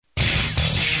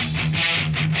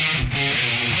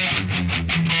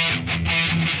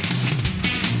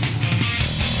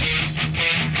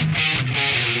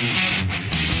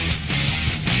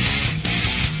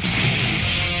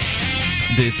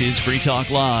This is Free Talk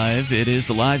Live. It is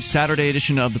the live Saturday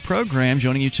edition of the program.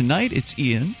 Joining you tonight, it's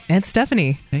Ian. And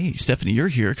Stephanie. Hey, Stephanie, you're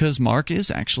here because Mark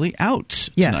is actually out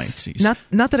yes. tonight.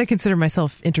 Not that I consider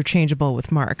myself interchangeable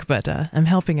with Mark, but I'm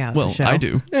helping out the show. Well, I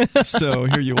do. So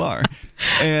here you are.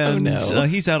 And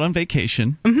he's out on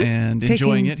vacation and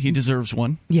enjoying it. He deserves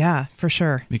one. Yeah, for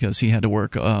sure. Because he had to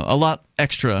work a lot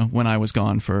extra when I was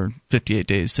gone for 58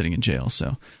 days sitting in jail.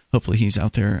 So hopefully he's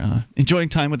out there enjoying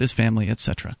time with his family,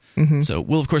 etc. So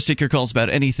we'll, of course, take your calls about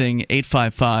anything.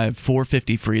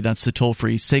 855-450-FREE. That's the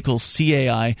toll-free SACL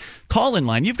CAI call-in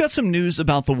line. You've got some news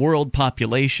about the world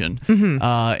population, and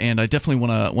I definitely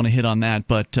want to hit on that.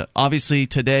 But obviously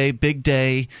today, big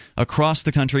day across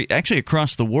the country, actually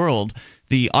across the world.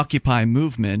 The Occupy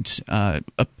movement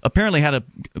apparently had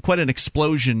quite an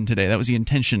explosion today. That was the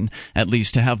intention, at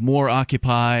least, to have more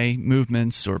Occupy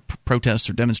movements or protests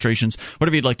or demonstrations,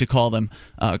 whatever you'd like to call them,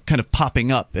 kind of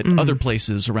popping up at other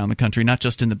places around the country, not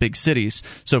just in the big cities.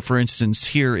 So, for instance,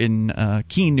 here in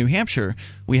Keene, New Hampshire,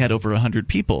 we had over 100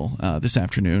 people this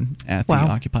afternoon at the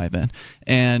Occupy event.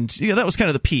 And that was kind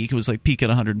of the peak. It was like peak at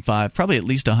 105. Probably at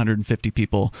least 150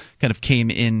 people kind of came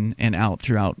in and out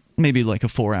throughout maybe like a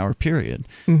 4-hour period.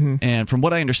 And from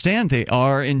what I understand, they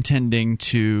are intending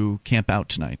to camp out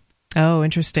tonight. Oh,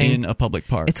 interesting. In a public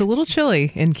park. It's a little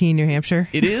chilly in Keene, New Hampshire.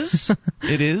 It is.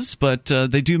 It is. But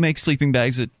they do make sleeping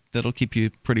bags that'll keep you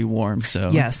pretty warm. So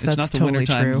yes, it's not the totally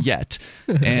wintertime true. yet.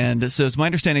 And so it's my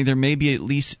understanding there may be at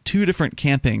least 2 different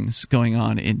campings going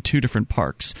on in 2 different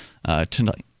parks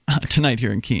tonight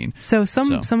here in Keene. So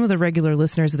some of the regular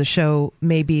listeners of the show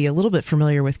may be a little bit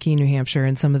familiar with Keene, New Hampshire,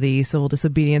 and some of the civil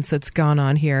disobedience that's gone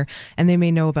on here, and they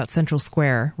may know about Central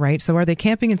Square, right? So are they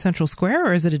camping in Central Square,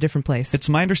 or is it a different place? It's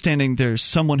my understanding there's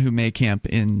someone who may camp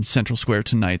in Central Square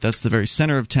tonight. That's the very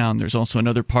center of town. There's also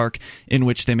another park in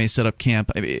which they may set up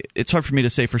camp. I mean, it's hard for me to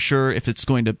say for sure if it's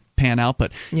going to pan out,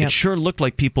 but it sure looked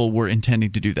like people were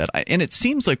intending to do that. And it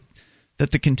seems like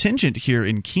that the contingent here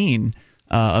in Keene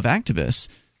of activists,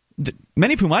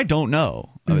 many of whom I don't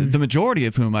know, the majority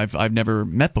of whom I've never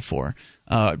met before,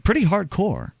 pretty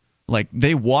hardcore. Like,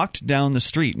 they walked down the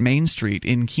street, Main Street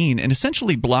in Keene, and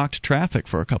essentially blocked traffic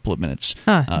for a couple of minutes.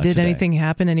 Did today. anything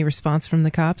happen? Any response from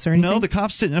the cops or anything? No, the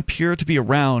cops didn't appear to be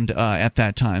around at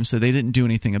that time, so they didn't do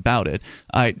anything about it.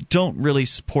 I don't really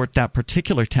support that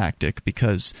particular tactic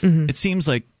because it seems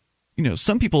like,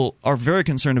 some people are very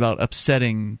concerned about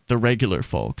upsetting the regular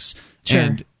folks. Sure.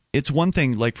 And it's one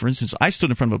thing, like, for instance, I stood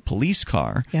in front of a police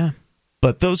car,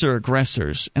 but those are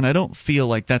aggressors, and I don't feel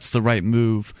like that's the right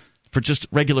move for just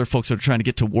regular folks that are trying to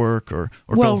get to work or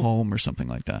go home or something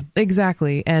like that.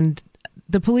 Exactly, and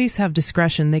the police have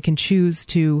discretion. They can choose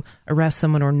to arrest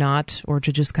someone or not, or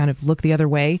to just kind of look the other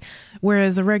way,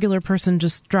 whereas a regular person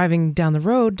just driving down the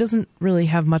road doesn't really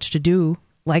have much to do,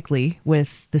 likely,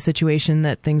 with the situation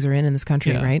that things are in this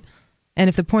country, right? And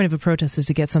if the point of a protest is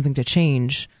to get something to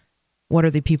change, what are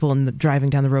the people driving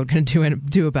down the road going to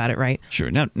do about it, right?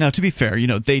 Sure. Now, to be fair,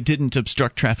 they didn't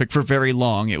obstruct traffic for very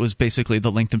long. It was basically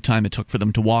the length of time it took for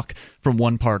them to walk from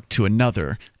one park to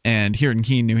another. And here in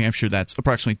Keene, New Hampshire, that's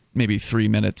approximately maybe 3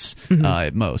 minutes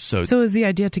at most. So is the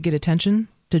idea to get attention,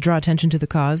 to draw attention to the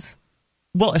cause?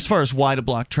 Well, as far as why to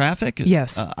block traffic,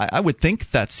 yes. I would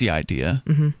think that's the idea.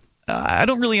 I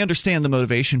don't really understand the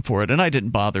motivation for it, and I didn't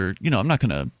bother. I'm not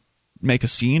going to make a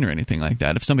scene or anything like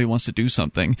that. If somebody wants to do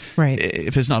something,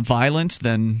 if it's not violent,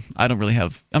 then I'm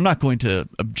not going to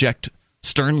object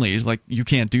sternly, like, you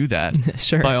can't do that.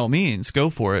 Sure. By all means,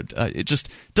 go for it. It just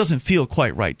doesn't feel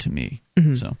quite right to me.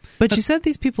 But you said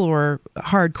these people were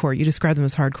hardcore. You described them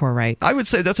as hardcore, right? I would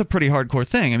say that's a pretty hardcore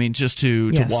thing. I mean, just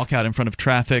to walk out in front of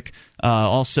traffic,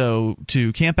 also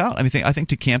to camp out. I think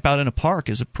to camp out in a park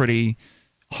is a pretty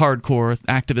hardcore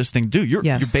activist thing to do. You're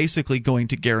basically going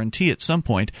to guarantee at some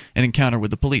point an encounter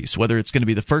with the police, whether it's going to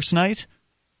be the first night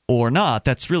or not.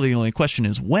 That's really the only question,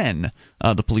 is when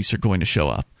the police are going to show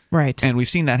up. Right. And we've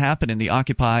seen that happen in the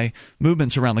Occupy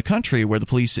movements around the country, where the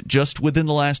police just within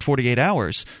the last 48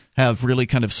 hours have really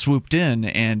kind of swooped in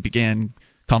and began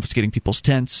confiscating people's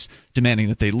tents, demanding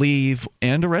that they leave,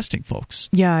 and arresting folks.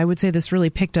 Yeah, I would say this really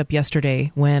picked up yesterday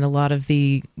when a lot of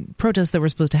the protests that were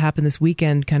supposed to happen this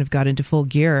weekend kind of got into full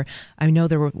gear. I know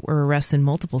there were arrests in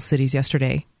multiple cities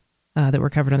yesterday that were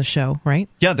covered on the show, right?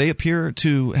 Yeah, they appear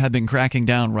to have been cracking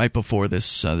down right before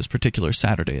this particular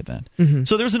Saturday event.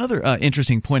 So there's another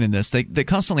interesting point in this. They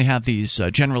constantly have these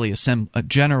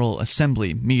General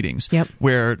Assembly meetings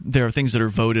where there are things that are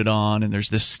voted on, and there's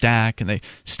this stack, and they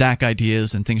stack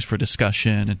ideas and things for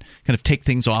discussion and kind of take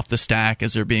things off the stack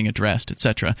as they're being addressed,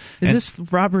 etc. Is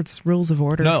this Robert's Rules of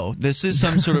Order? No, this is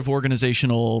some sort of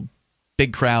organizational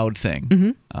big crowd thing.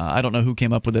 Mm-hmm. I don't know who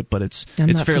came up with it, but it's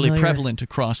fairly prevalent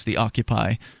across the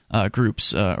Occupy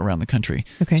groups around the country.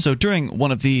 Okay. So during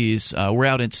one of these, we're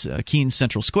out at Keene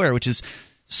Central Square, which is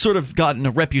sort of gotten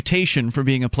a reputation for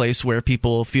being a place where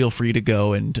people feel free to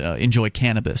go and enjoy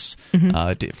cannabis.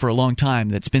 For a long time,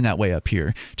 that's been that way up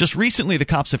here. Just recently, the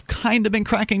cops have kind of been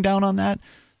cracking down on that,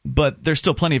 but there's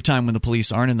still plenty of time when the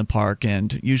police aren't in the park,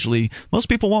 and usually most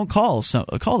people won't call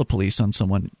the police on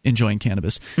someone enjoying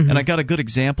cannabis. And I got a good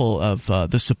example of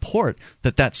the support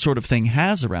that sort of thing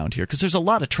has around here, because there's a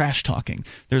lot of trash talking.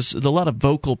 There's a lot of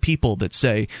vocal people that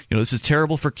say, this is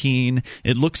terrible for Keene.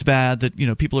 It looks bad that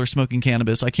people are smoking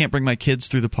cannabis. I can't bring my kids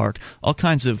through the park. All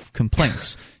kinds of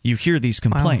complaints. You hear these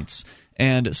complaints. Wow.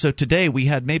 And so today we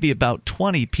had maybe about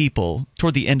 20 people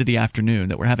toward the end of the afternoon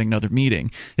that were having another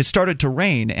meeting. It started to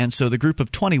rain, and so the group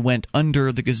of 20 went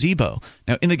under the gazebo.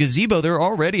 Now, in the gazebo, there are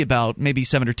already about maybe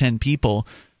 7 or 10 people.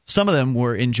 Some of them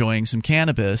were enjoying some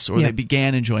cannabis, or they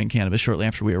began enjoying cannabis shortly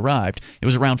after we arrived. It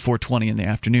was around 4:20 in the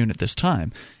afternoon at this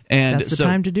time. And that's the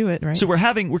time to do it, right? So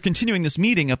we're continuing this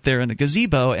meeting up there in the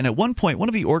gazebo, and at one point, one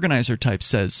of the organizer types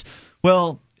says,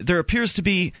 well, there appears to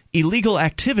be illegal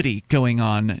activity going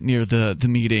on near the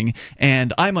meeting,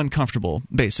 and I'm uncomfortable,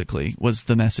 basically, was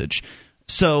the message.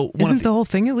 So isn't the whole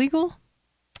thing illegal?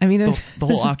 I mean, the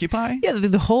whole Occupy? Yeah,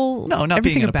 the whole not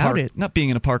everything being in about a park, it. Not being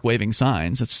in a park waving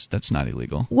signs. That's not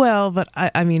illegal. Well, but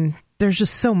I mean, there's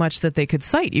just so much that they could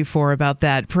cite you for about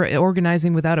that.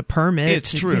 Organizing without a permit.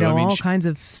 It's true. All kinds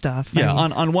of stuff. Yeah,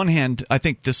 on one hand, I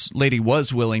think this lady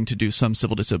was willing to do some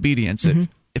civil disobedience,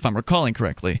 if I'm recalling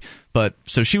correctly. But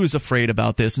so she was afraid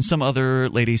about this, and some other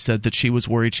lady said that she was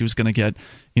worried she was going to get,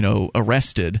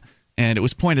 arrested. And it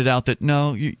was pointed out that,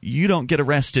 no, you don't get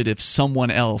arrested if someone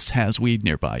else has weed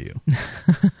nearby you.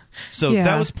 So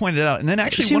that was pointed out. And then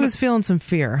actually she was feeling some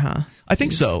fear, huh? I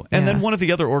think so. And then one of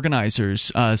the other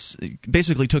organizers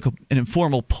basically took an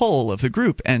informal poll of the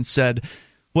group and said,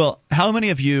 well, how many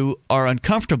of you are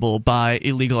uncomfortable by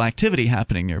illegal activity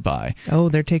happening nearby? Oh,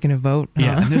 they're taking a vote. Huh?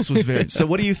 Yeah, and this was very. So,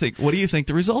 what do you think? What do you think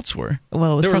the results were?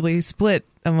 Well, it was probably split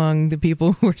among the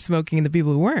people who were smoking and the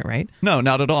people who weren't, right? No,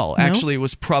 not at all. No? Actually, it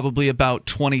was probably about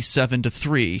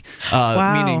 27-3,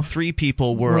 wow. meaning 3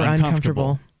 people were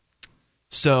uncomfortable.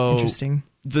 So, interesting.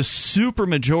 The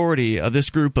supermajority of this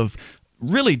group of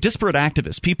really disparate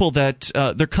activists, people that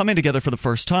they're coming together for the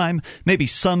first time. Maybe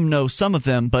some know some of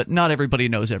them, but not everybody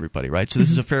knows everybody, right? So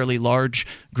this is a fairly large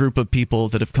group of people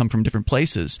that have come from different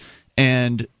places.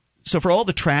 And so for all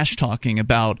the trash talking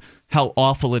about how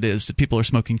awful it is that people are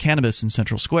smoking cannabis in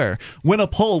Central Square, when a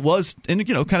poll was,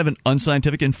 kind of an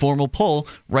unscientific, informal poll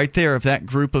right there of that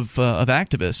group of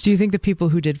activists. Do you think the people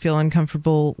who did feel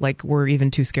uncomfortable, were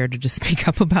even too scared to just speak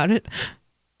up about it?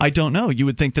 I don't know. You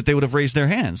would think that they would have raised their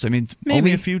hands. I mean,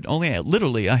 maybe. only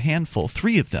literally a handful,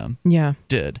 3 of them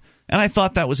did. And I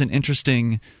thought that was an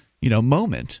interesting,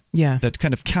 moment that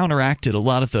kind of counteracted a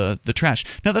lot of the trash.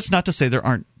 Now, that's not to say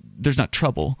there's not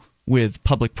trouble with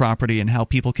public property and how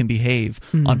people can behave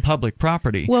on public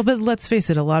property. Well, but let's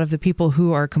face it, a lot of the people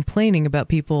who are complaining about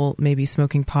people maybe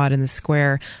smoking pot in the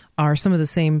square are some of the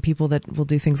same people that will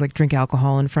do things like drink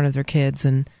alcohol in front of their kids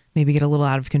and maybe get a little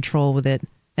out of control with it.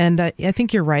 And I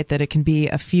think you're right that it can be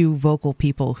a few vocal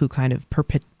people who kind of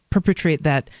perpetrate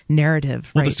that narrative.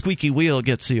 Well, right? The squeaky wheel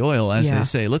gets the oil, as they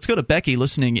say. Let's go to Becky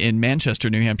listening in Manchester,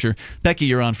 New Hampshire. Becky,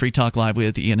 you're on Free Talk Live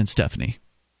with Ian and Stephanie.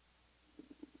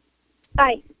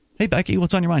 Hi. Hey, Becky,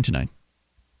 what's on your mind tonight?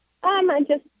 I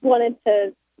just wanted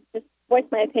to just voice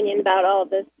my opinion about all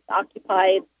this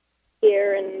Occupy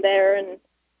here and there, and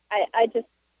I just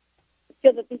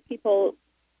feel that these people,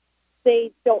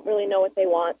 they don't really know what they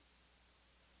want.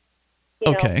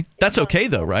 Okay. That's okay,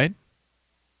 though, right?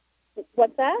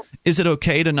 What's that? Is it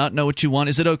okay to not know what you want?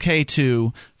 Is it okay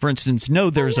to, for instance,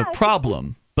 know there's a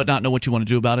problem, but not know what you want to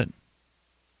do about it?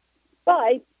 Well,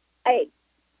 I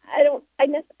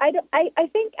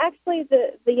think actually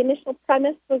the initial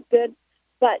premise was good,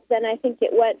 but then I think it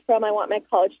went from I want my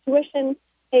college tuition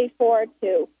paid for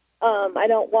to I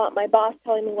don't want my boss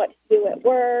telling me what to do at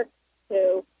work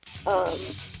to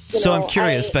So I'm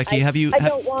curious, Becky. I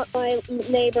don't want my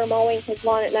neighbor mowing his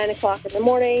lawn at 9 o'clock in the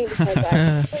morning because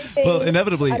I'm sleeping. Well,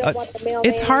 inevitably, I don't want the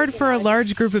mailman, it's hard for a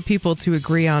large group of people to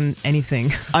agree on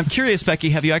anything. I'm curious, Becky.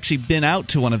 Have you actually been out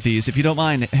to one of these? If you don't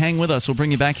mind, hang with us. We'll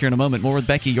bring you back here in a moment. More with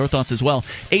Becky. Your thoughts as well.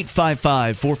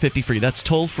 855-450-FREE. That's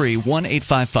toll free.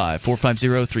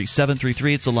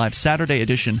 1-855-450-3733. It's a live Saturday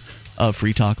edition of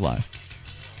Free Talk Live.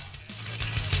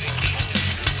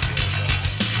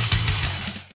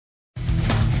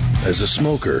 As a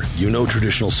smoker, you know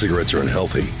traditional cigarettes are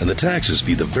unhealthy, and the taxes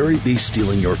feed the very beast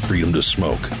stealing your freedom to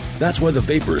smoke. That's why the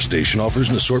Vapor Station offers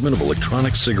an assortment of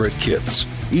electronic cigarette kits.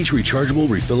 Each rechargeable,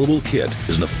 refillable kit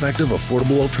is an effective,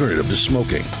 affordable alternative to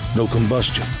smoking. No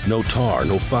combustion, no tar,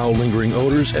 no foul lingering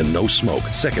odors, and no smoke,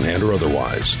 secondhand or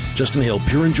otherwise. Just inhale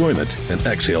pure enjoyment and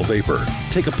exhale vapor.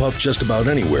 Take a puff just about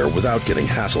anywhere without getting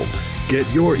hassled.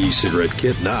 Get your e-cigarette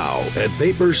kit now at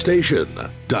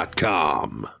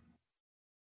vaporstation.com.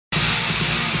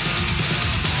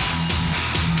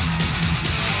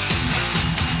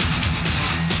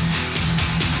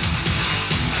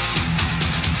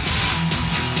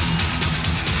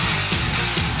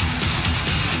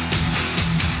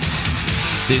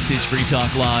 This is Free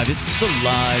Talk Live. It's the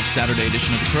live Saturday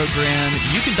edition of the program.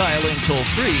 You can dial in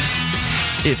toll-free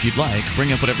if you'd like.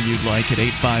 Bring up whatever you'd like at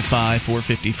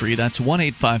 855-450-FREE. That's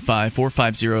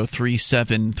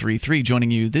 1-855-450-3733.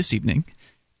 Joining you this evening,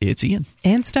 it's Ian.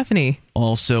 And Stephanie.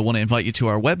 Also want to invite you to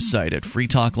our website at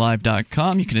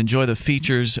freetalklive.com. You can enjoy the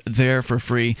features there for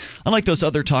free. Unlike those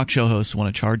other talk show hosts who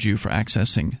want to charge you for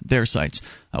accessing their sites,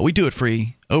 we do it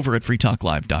free over at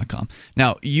freetalklive.com.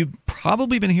 Now, you've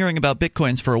probably been hearing about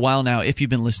Bitcoins for a while now if you've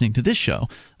been listening to this show,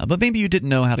 but maybe you didn't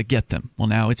know how to get them. Well,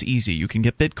 now it's easy. You can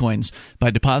get Bitcoins by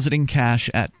depositing cash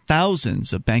at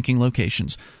thousands of banking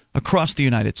locations across the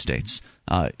United States,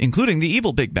 including the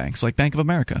evil big banks like Bank of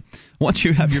America. Once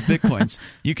you have your Bitcoins,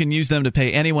 you can use them to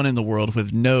pay anyone in the world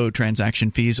with no transaction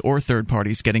fees or third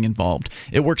parties getting involved.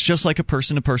 It works just like a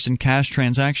person-to-person cash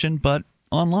transaction, but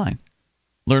online.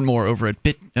 Learn more over at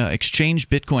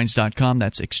exchangebitcoins.com.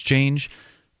 That's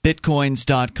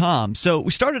exchangebitcoins.com. So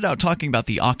we started out talking about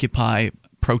the Occupy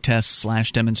protests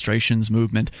 / demonstrations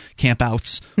movement,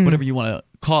 campouts, whatever you want to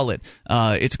call it.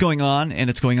 It's going on,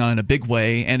 and it's going on in a big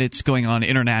way, and it's going on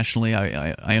internationally.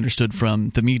 I understood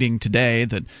from the meeting today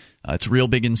that it's real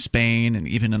big in Spain and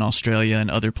even in Australia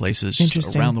and other places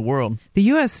around the world. The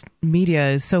U.S. media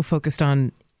is so focused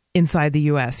on inside the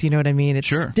U.S., you know what I mean?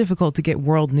 It's difficult to get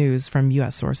world news from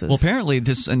U.S. sources. Well, apparently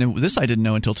this I didn't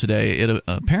know until today, it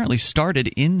apparently started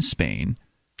in Spain,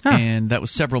 and that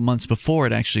was several months before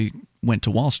it actually went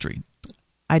to Wall Street.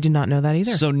 I did not know that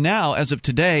either. So now, as of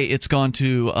today, it's gone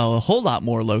to a whole lot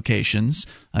more locations,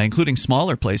 including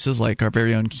smaller places like our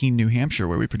very own Keene, New Hampshire,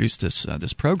 where we produced this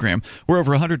program, where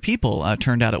over 100 people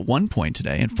turned out at one point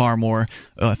today, and far more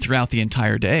throughout the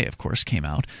entire day, of course, came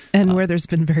out. And where there's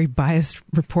been very biased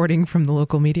reporting from the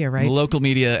local media, right? The local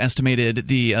media estimated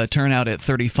the turnout at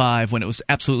 35 when it was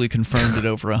absolutely confirmed at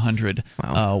over 100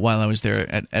 while I was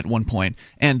there at one point.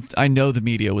 And I know the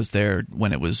media was there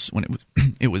when it was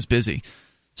busy.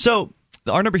 So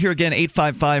our number here again,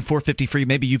 855-450-FREE.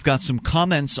 Maybe you've got some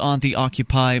comments on the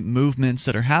Occupy movements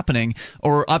that are happening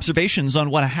or observations on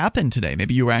what happened today.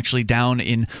 Maybe you were actually down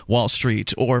in Wall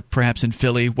Street or perhaps in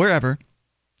Philly, wherever,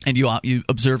 and you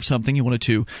observed something. You wanted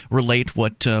to relate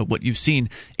what you've seen.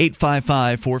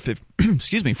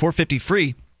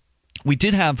 855-450-FREE. We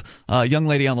did have a young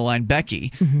lady on the line,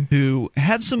 Becky, who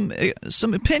had some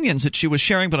opinions that she was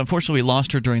sharing, but unfortunately we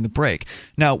lost her during the break.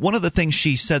 Now, one of the things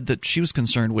she said that she was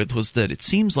concerned with was that it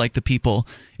seems like the people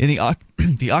in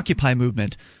the Occupy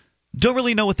movement don't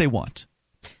really know what they want.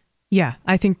 Yeah,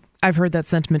 I think I've heard that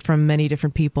sentiment from many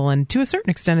different people, and to a certain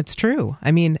extent it's true.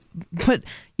 I mean, but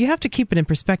you have to keep it in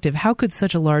perspective. How could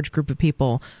such a large group of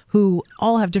people who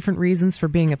all have different reasons for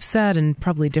being upset and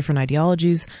probably different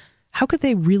ideologies, how could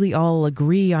they really all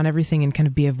agree on everything and kind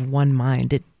of be of one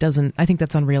mind? It doesn't. I think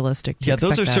that's unrealistic. Yeah,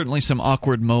 those are certainly some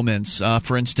awkward moments.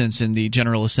 For instance, in the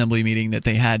General Assembly meeting that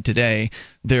they had today,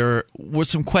 there were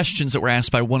some questions that were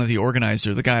asked by one of the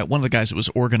organizers, one of the guys that was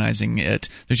organizing it.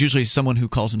 There's usually someone who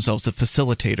calls themselves the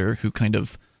facilitator who kind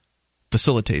of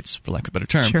facilitates, for lack of a better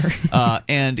term. Sure.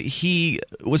 And he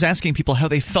was asking people how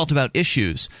they felt about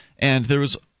issues, and there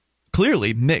was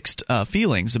clearly mixed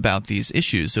feelings about these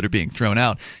issues that are being thrown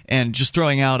out, and just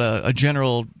throwing out a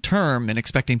general term and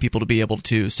expecting people to be able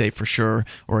to say for sure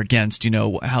or against,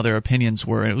 how their opinions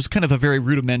were. And it was kind of a very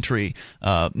rudimentary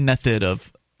method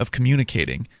of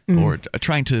communicating or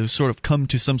trying to sort of come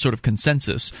to some sort of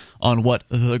consensus on what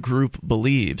the group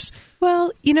believes.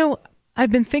 Well,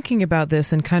 I've been thinking about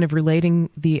this and kind of relating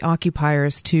the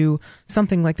occupiers to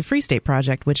something like the Free State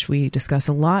Project, which we discuss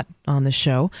a lot on the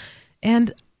show.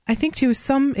 And I think to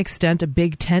some extent a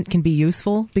big tent can be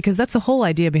useful because that's the whole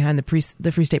idea behind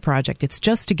the Free State Project. It's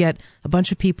just to get a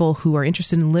bunch of people who are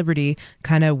interested in liberty,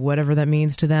 kind of whatever that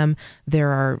means to them. There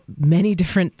are many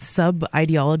different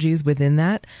sub-ideologies within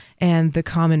that, and the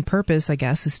common purpose, I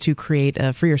guess, is to create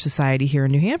a freer society here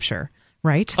in New Hampshire,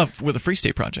 right? With the Free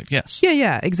State Project, yes.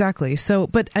 Yeah, exactly. So,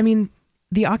 but I mean,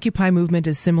 the Occupy movement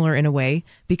is similar in a way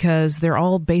because they're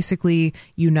all basically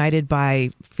united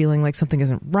by feeling like something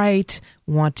isn't right,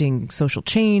 wanting social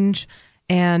change.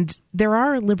 And there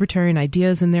are libertarian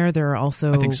ideas in there. There are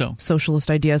also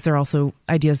socialist ideas. There are also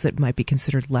ideas that might be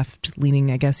considered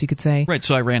left-leaning, I guess you could say. Right.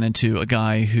 So I ran into a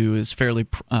guy who is fairly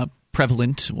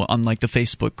prevalent on like the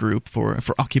Facebook group for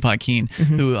Occupy Keene,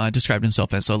 who described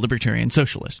himself as a libertarian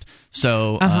socialist.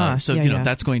 So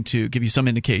that's going to give you some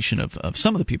indication of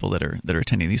some of the people that are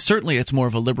attending these. Certainly, it's more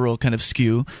of a liberal kind of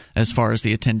skew as far as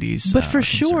the attendees. But for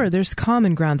sure, there's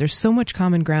common ground. There's so much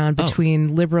common ground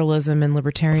between liberalism and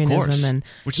libertarianism, and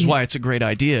which is why it's a great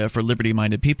idea for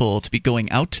liberty-minded people to be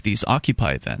going out to these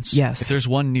Occupy events. Yes, if there's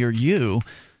one near you,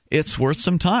 it's worth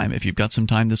some time. If you've got some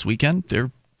time this weekend,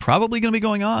 they're probably going to be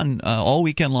going on all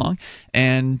weekend long,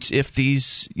 and if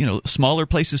these smaller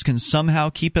places can somehow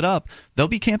keep it up, they'll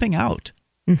be camping out,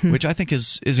 which I think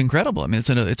is incredible. I mean, it's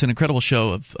an incredible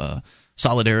show of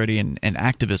solidarity and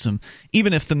activism,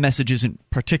 even if the message isn't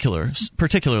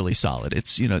particularly solid.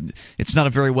 It's not a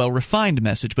very well refined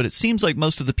message, but it seems like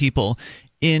most of the people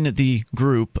in the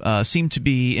group seem to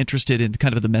be interested in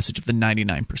kind of the message of the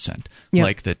 99%,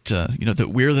 like that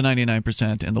that we're the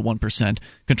 99% and the 1%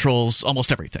 controls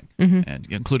almost everything, and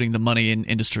including the money and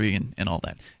industry and all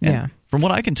that. And from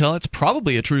what I can tell, it's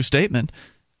probably a true statement.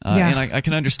 And I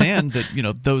can understand that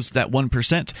that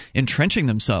 1% entrenching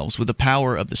themselves with the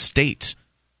power of the state,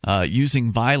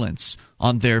 using violence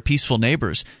on their peaceful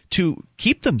neighbors to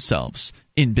keep themselves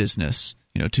in business,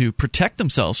 to protect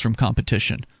themselves from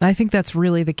competition. I think that's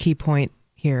really the key point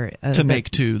here. To make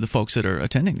to the folks that are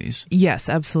attending these. Yes,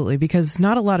 absolutely, because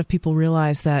not a lot of people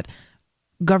realize that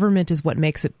government is what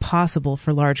makes it possible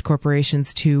for large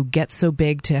corporations to get so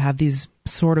big, to have these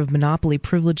sort of monopoly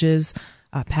privileges,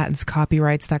 patents,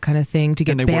 copyrights, that kind of thing, to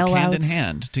get bailouts. And they work hand in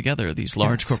hand together, these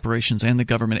large corporations and the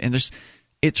government. And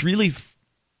it's really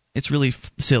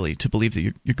silly to believe that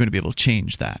you're going to be able to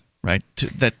change that. Right,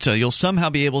 that you'll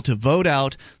somehow be able to vote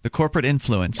out the corporate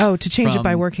influence. To change it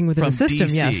by working within the system,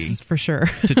 DC, yes, for sure.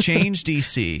 To change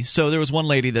D.C. So there was one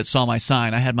lady that saw my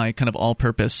sign. I had my kind of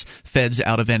all-purpose Feds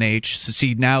out of NH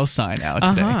Secede Now sign out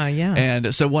today.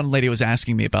 And so one lady was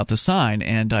asking me about the sign,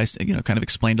 and I kind of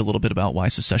explained a little bit about why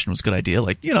secession was a good idea.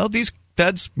 Like, these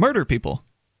Feds murder people.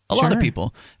 A lot of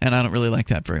people, and I don't really like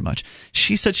that very much.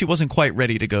 She said she wasn't quite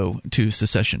ready to go to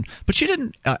secession, but she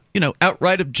didn't,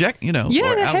 outright object, or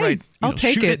outright, I'll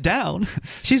take shoot it down.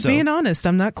 She's being honest.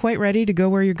 I'm not quite ready to go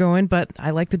where you're going, but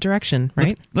I like the direction,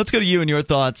 right? Let's go to you and your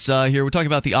thoughts here. We're talking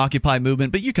about the Occupy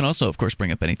movement, but you can also, of course,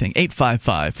 bring up anything.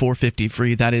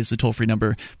 855-450-FREE. That is the toll-free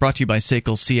number brought to you by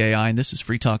SACL CAI, and this is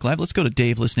Free Talk Live. Let's go to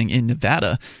Dave listening in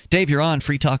Nevada. Dave, you're on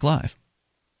Free Talk Live.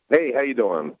 Hey, how you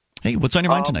doing? Hey, what's on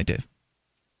your mind tonight, Dave?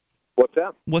 What's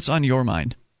that? What's on your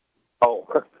mind? Oh,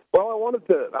 well, I wanted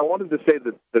to say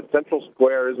that Central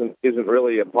Square isn't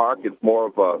really a park. It's more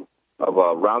of a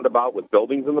roundabout with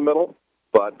buildings in the middle.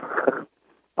 But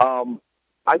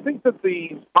I think that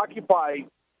the Occupy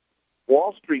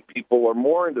Wall Street people are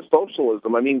more into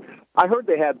socialism. I mean, I heard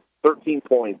they had 13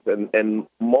 points, and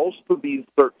most of these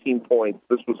 13 points,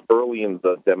 this was early in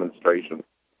the demonstration,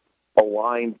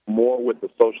 aligned more with the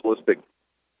socialistic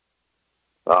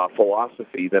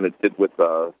philosophy than it did with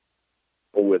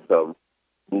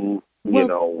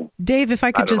Dave, if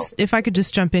I could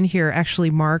just jump in here. Actually,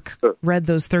 Mark read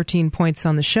those 13 points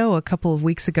on the show a couple of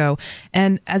weeks ago,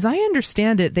 and as I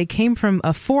understand it, they came from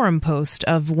a forum post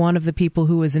of one of the people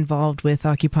who was involved with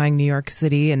occupying New York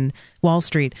City and Wall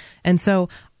Street, and so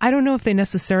I don't know if they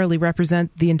necessarily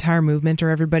represent the entire movement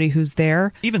or everybody who's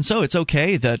there. Even so, it's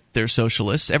okay that they're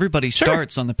socialists. Everybody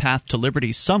starts on the path to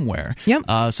liberty somewhere. Yep.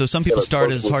 So some people start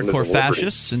as hardcore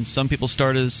fascists, and some people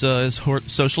start as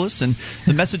socialists. And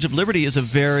the message of liberty is a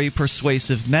very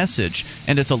persuasive message,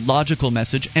 and it's a logical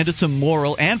message, and it's a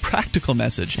moral and practical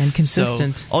message. And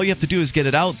consistent. So all you have to do is get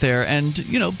it out there and,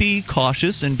 be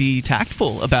cautious and be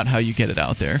tactful about how you get it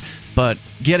out there. But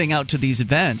getting out to these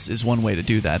events is one way to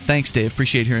do that. Thanks, Dave.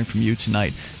 Appreciate hearing from you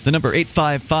tonight. The number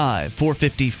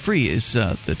 855-450-FREE is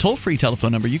the toll-free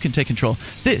telephone number. You can take control.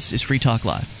 This is Free Talk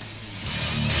Live.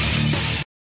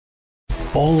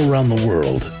 All around the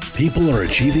world, people are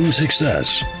achieving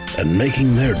success and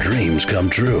making their dreams come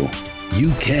true.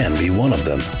 You can be one of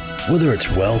them. Whether it's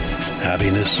wealth,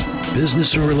 happiness,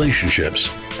 business, or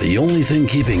relationships, the only thing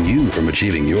keeping you from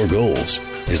achieving your goals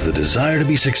is the desire to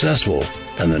be successful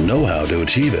and the know-how to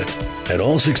achieve it. At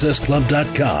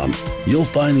allsuccessclub.com, you'll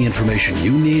find the information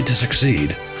you need to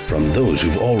succeed from those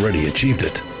who've already achieved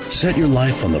it. Set your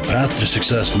life on the path to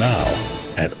success now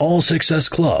at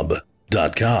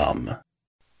allsuccessclub.com.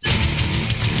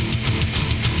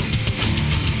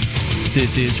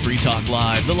 This is Free Talk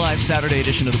Live, the live Saturday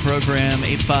edition of the program.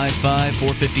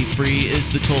 855-450-FREE is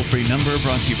the toll-free number,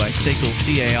 brought to you by SACL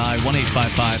CAI,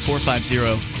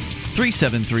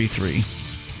 1-855-450-3733.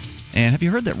 And have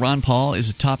you heard that Ron Paul is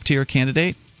a top-tier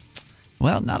candidate?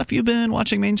 Well, not if you've been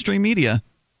watching mainstream media.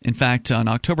 In fact, on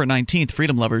October 19th,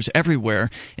 freedom lovers everywhere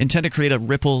intend to create a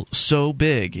ripple so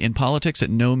big in politics that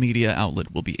no media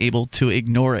outlet will be able to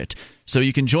ignore it. So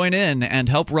you can join in and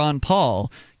help Ron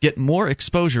Paul get more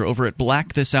exposure over at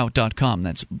blackthisout.com.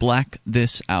 That's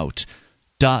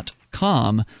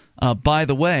blackthisout.com. By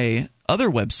the way,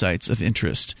 other websites of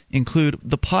interest include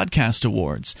the Podcast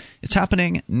Awards. It's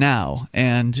happening now,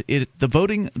 and the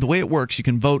voting, the way it works, you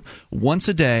can vote once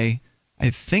a day, I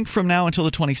think from now until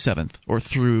the 27th, or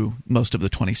through most of the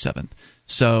 27th.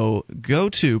 So go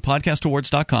to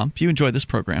podcastawards.com. If you enjoy this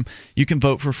program, you can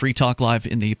vote for Free Talk Live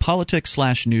in the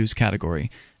politics/news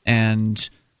category. And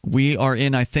we are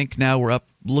in, I think now we're up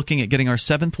looking at getting our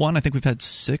 7th one. I think we've had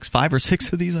 5 or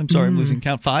 6 of these. I'm sorry, I'm losing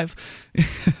count. 5?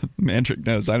 Mantrick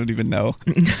knows. I don't even know.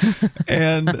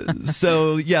 And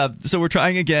so, yeah, so we're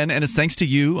trying again, and it's thanks to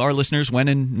you. Our listeners went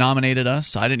and nominated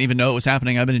us. I didn't even know it was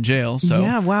happening. I've been in jail. So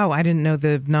yeah, wow. I didn't know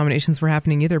the nominations were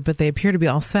happening either, but they appear to be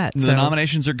all set. The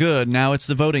nominations are good. Now it's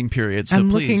the voting period. So I'm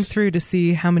please. Looking through to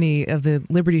see how many of the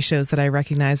Liberty shows that I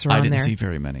recognize are on there. I didn't see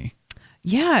very many.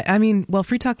 Yeah, I mean, well,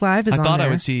 Free Talk Live is on there. I thought I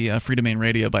would see Free Domain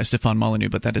Radio by Stefan Molyneux,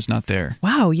 but that is not there.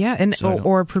 Wow, yeah, and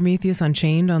or Prometheus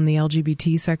Unchained on the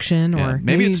LGBT section, or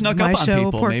maybe it snuck up on show,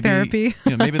 people. Pork Therapy.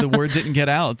 Maybe the word didn't get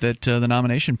out that the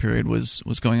nomination period was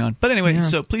going on. But anyway,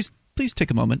 so please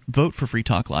take a moment, vote for Free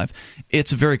Talk Live.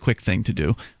 It's a very quick thing to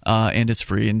do, and it's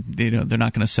free, and they're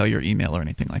not going to sell your email or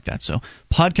anything like that. So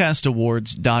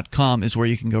podcastawards.com is where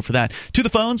you can go for that. To the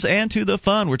phones and to the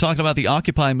fun. We're talking about the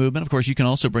Occupy movement. Of course, you can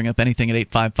also bring up anything at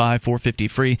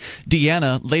 855-450-FREE.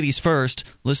 Deanna, ladies first,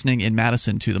 listening in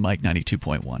Madison to the Mike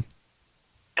 92.1.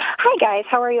 Hi, guys.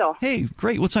 How are you? Hey,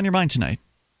 great. What's on your mind tonight?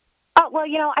 Well,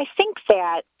 I think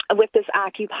that with this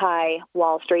Occupy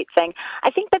Wall Street thing,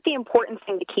 I think that the important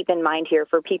thing to keep in mind here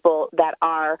for people that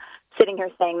are sitting here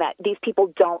saying that these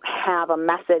people don't have a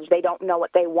message, they don't know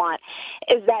what they want,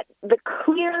 is that the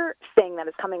clear thing that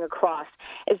is coming across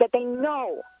is that they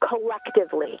know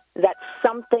collectively that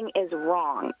something is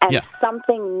wrong and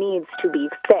something needs to be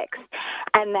fixed,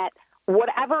 and that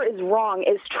whatever is wrong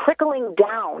is trickling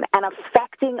down and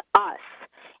affecting us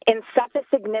in such a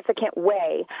significant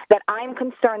way that I'm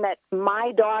concerned that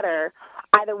my daughter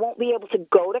either won't be able to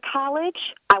go to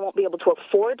college, I won't be able to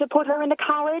afford to put her into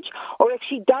college, or if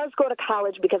she does go to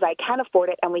college because I can afford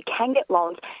it and we can get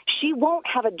loans, she won't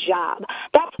have a job.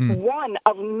 That's one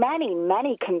of many,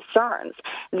 many concerns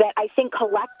that I think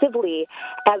collectively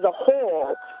as a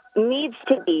whole needs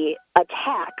to be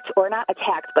attacked, or not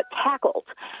attacked, but tackled.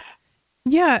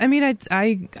 Yeah, I mean,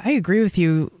 I agree with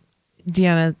you,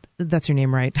 Deanna. That's your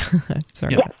name, right?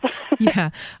 Sorry.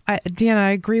 Yes. Deanna,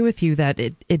 I agree with you that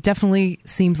it definitely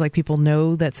seems like people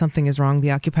know that something is wrong.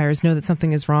 The occupiers know that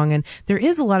something is wrong. And there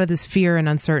is a lot of this fear and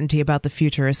uncertainty about the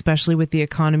future, especially with the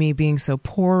economy being so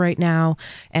poor right now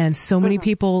and so many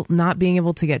people not being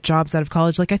able to get jobs out of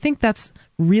college. Like, I think that's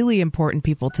really important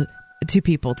to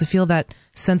people to feel that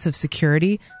sense of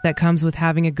security that comes with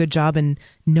having a good job and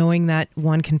knowing that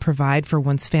one can provide for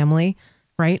one's family.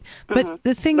 Right. But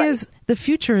the thing is, the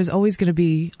future is always going to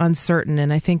be uncertain.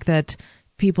 And I think that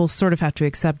people sort of have to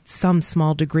accept some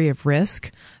small degree of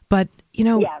risk. But,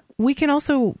 we can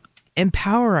also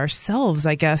empower ourselves,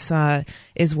 I guess,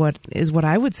 is what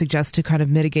I would suggest to kind of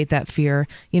mitigate that fear,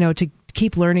 to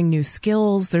keep learning new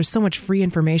skills. There's so much free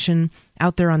information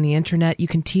out there on the internet. You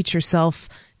can teach yourself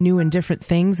new and different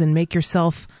things and make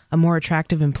yourself a more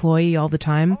attractive employee all the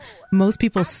time. Most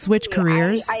people switch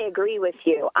careers. I agree with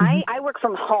you. I work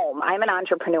from home. I'm an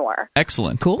entrepreneur.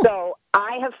 Excellent. Cool. So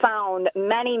I have found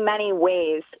many, many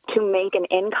ways to make an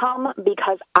income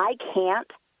because I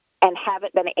can't and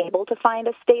haven't been able to find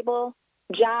a stable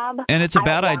job. And it's a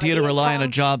bad idea to rely on a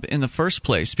job in the first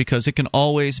place because it can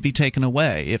always be taken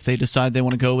away. If they decide they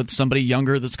want to go with somebody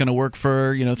younger that's going to work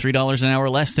for, $3 an hour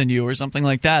less than you or something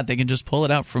like that, they can just pull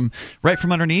it out right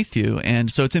from underneath you.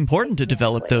 And so it's important to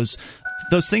develop those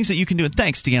things that you can do. And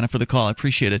thanks, Deanna, for the call. I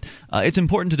appreciate it. It's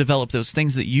important to develop those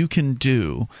things that you can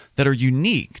do that are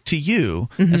unique to you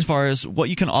as far as what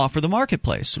you can offer the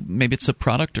marketplace. Maybe it's a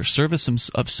product or service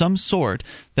of some sort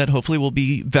that hopefully will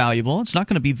be valuable. It's not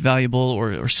going to be valuable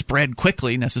or spread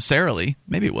quickly necessarily.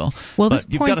 Maybe it will. Well, but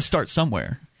you've got to start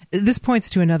somewhere. This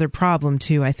points to another problem,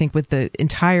 too, I think, with the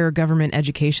entire government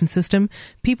education system.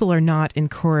 People are not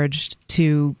encouraged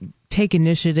to take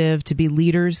initiative, to be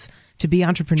leaders, to be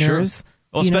entrepreneurs. Sure.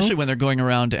 Well, especially when they're going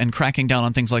around and cracking down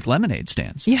on things like lemonade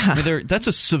stands. Yeah. I mean, that's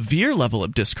a severe level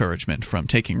of discouragement from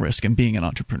taking risk and being an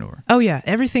entrepreneur. Oh, yeah.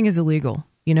 Everything is illegal.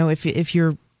 If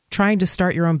you're trying to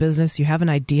start your own business, you have an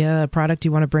idea, a product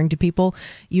you want to bring to people,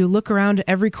 you look around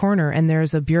every corner and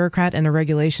there's a bureaucrat and a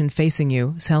regulation facing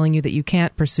you, telling you that you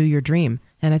can't pursue your dream.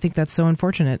 And I think that's so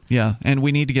unfortunate. Yeah, and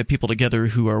we need to get people together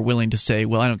who are willing to say,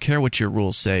 well, I don't care what your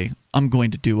rules say. I'm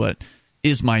going to do what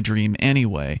is my dream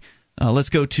anyway. Let's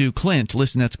go to Clint.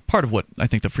 Listen, that's part of what I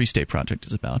think the Free State Project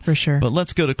is about. For sure. But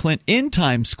let's go to Clint in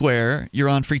Times Square. You're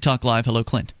on Free Talk Live. Hello,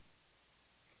 Clint.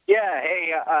 Yeah,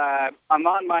 hey, I'm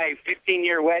on my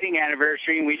 15-year wedding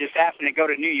anniversary, and we just happened to go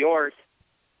to New York.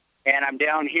 And I'm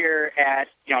down here at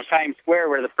Times Square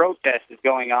where the protest is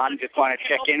going on. Just want to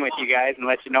check in with you guys and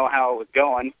let you know how it was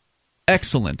going.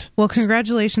 Excellent. Well,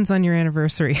 congratulations on your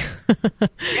anniversary.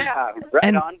 Yeah,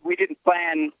 right on. We didn't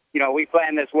plan, we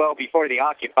planned this well before the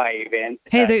Occupy event.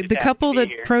 Hey, the couple that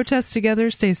protests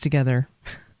together stays together.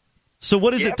 So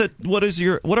what is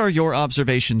what are your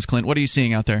observations, Clint? What are you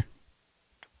seeing out there?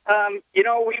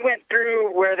 We went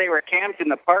through where they were camped in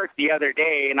the park the other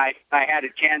day, and I had a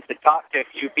chance to talk to a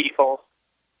few people.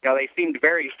 They seemed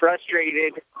very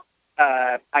frustrated.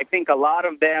 I think a lot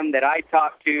of them that I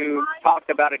talked to talked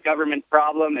about a government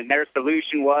problem, and their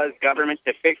solution was government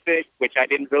to fix it, which I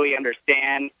didn't really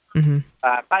understand. Mm-hmm.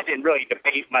 I didn't really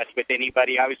debate much with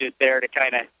anybody. I was just there to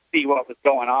kind of see what was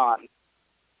going on.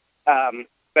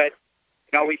 But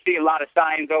we see a lot of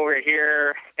signs over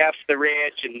here, F the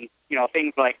rich, and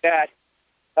things like that.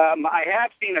 I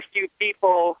have seen a few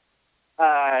people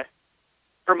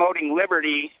promoting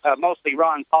liberty, mostly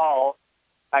Ron Paul.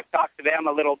 I've talked to them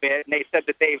a little bit, and they said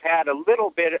that they've had a little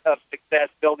bit of success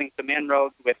building some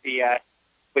inroads with the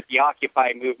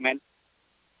Occupy movement.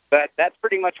 But that's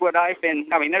pretty much what I've been.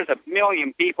 I mean, there's 1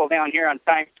 million people down here on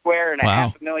Times Square and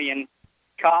 500,000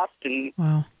 cops. And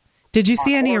wow. Did you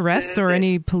see any arrests or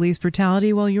any police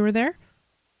brutality while you were there?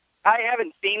 I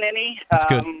haven't seen any. That's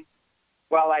good.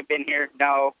 While I've been here,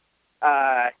 no.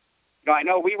 I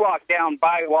know we walked down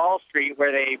by Wall Street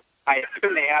where I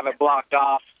assume they have it blocked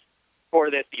off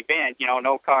for this event,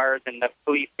 no cars and the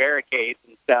police barricades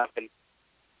and stuff. And,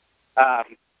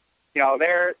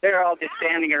 they're all just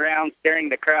standing around staring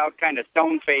the crowd, kind of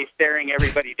stone-faced, staring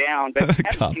everybody down. But I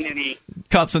haven't seen any...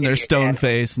 Cops in their stone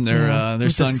face and their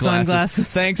sunglasses.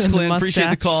 Thanks, Clint. Appreciate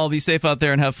the call. Be safe out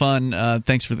there and have fun.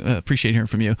 Thanks for appreciate hearing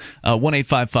from you.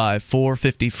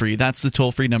 1-855-450-FREE. That's the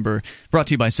toll-free number. Brought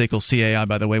to you by SACL CAI,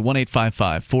 by the way.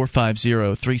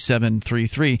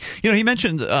 1-855-450-3733. He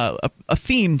mentioned a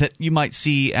theme that you might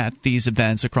see at these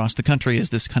events across the country is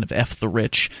this kind of F the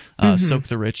rich, soak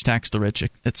the rich, tax the rich,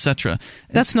 etc.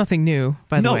 That's nothing new,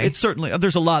 by the way. No, it's certainly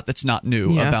there's a lot that's not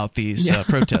new about these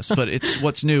protests, but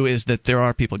what's new is that there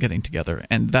are people getting together,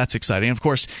 and that's exciting. Of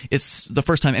course, it's the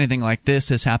first time anything like this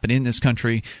has happened in this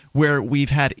country where we've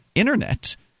had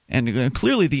internet, and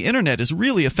clearly the internet is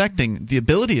really affecting the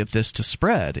ability of this to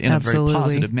spread in a very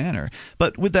positive manner.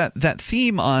 But with that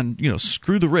theme on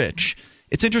screw the rich,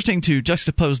 it's interesting to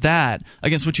juxtapose that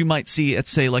against what you might see at,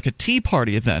 say, like a Tea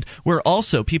Party event, where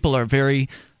also people are very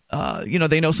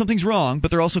they know something's wrong,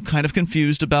 but they're also kind of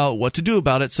confused about what to do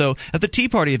about it. So at the Tea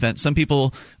Party event, some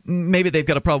people, maybe they've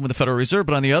got a problem with the Federal Reserve,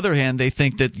 but on the other hand, they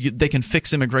think that they can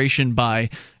fix immigration by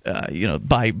throwing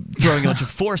a bunch of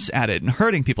force at it and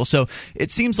hurting people. So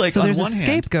it seems like on one hand... So there's a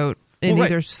scapegoat in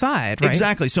either side, right?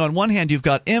 Exactly. So on one hand, you've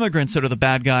got immigrants that are the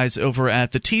bad guys over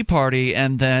at the Tea Party,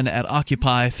 and then at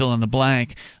Occupy, fill in the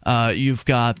blank, you've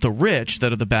got the rich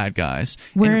that are the bad guys.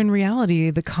 Where in reality,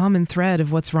 the common thread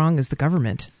of what's wrong is the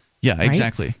government. Yeah, right?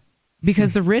 Exactly.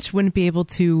 Because the rich wouldn't be able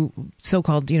to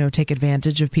so-called, take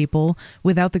advantage of people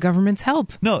without the government's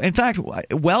help. No, in fact,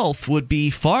 wealth would be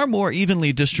far more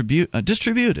evenly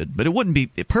distributed, but it wouldn't be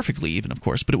perfectly even, of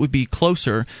course, but it would be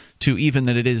closer to even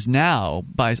than it is now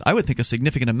by, I would think, a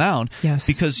significant amount. Yes.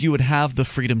 Because you would have the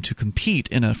freedom to compete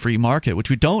in a free market, which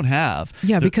we don't have.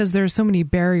 Yeah, because there are so many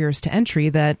barriers to entry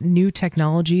that new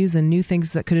technologies and new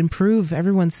things that could improve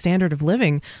everyone's standard of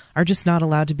living are just not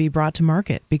allowed to be brought to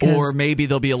market. Or maybe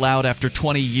they'll be allowed after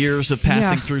 20 years of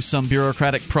passing through some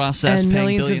bureaucratic process, and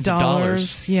paying billions of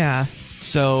dollars. Yeah.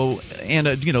 So, and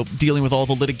dealing with all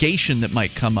the litigation that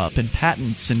might come up, and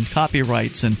patents and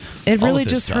copyrights, and it all really of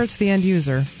this just stuff. hurts the end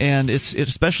user. And it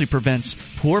especially prevents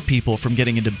poor people from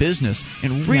getting into business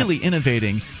and really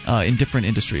innovating in different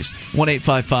industries.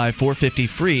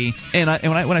 1-855-450-FREE. And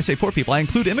when I say poor people, I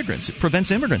include immigrants. It prevents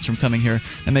immigrants from coming here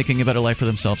and making a better life for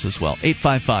themselves as well.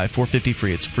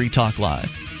 855-450-FREE. It's Free Talk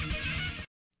Live.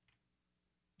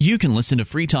 You can listen to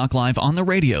Free Talk Live on the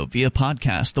radio, via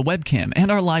podcast, the webcam, and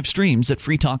our live streams at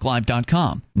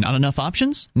freetalklive.com. Not enough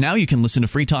options? Now you can listen to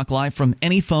Free Talk Live from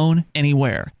any phone,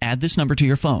 anywhere. Add this number to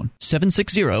your phone,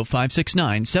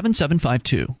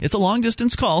 760-569-7752. It's a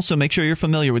long-distance call, so make sure you're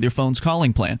familiar with your phone's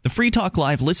calling plan. The Free Talk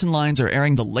Live listen lines are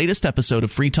airing the latest episode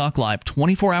of Free Talk Live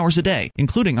 24 hours a day,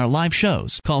 including our live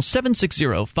shows. Call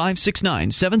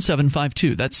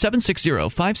 760-569-7752. That's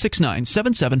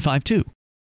 760-569-7752.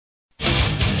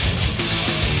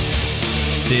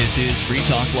 This is Free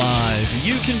Talk Live.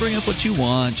 You can bring up what you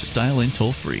want. Just dial in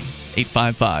toll-free.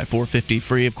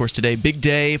 855-450-FREE. Of course, today, big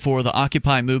day for the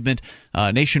Occupy movement.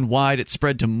 Nationwide, it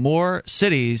spread to more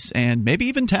cities and maybe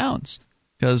even towns,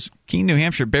 because Keene, New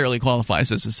Hampshire barely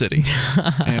qualifies as a city.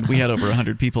 And we had over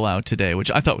 100 people out today, which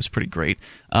I thought was pretty great.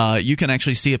 You can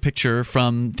actually see a picture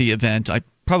from the event. I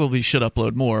probably should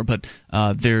upload more, but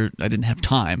I didn't have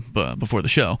time before the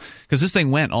show, because this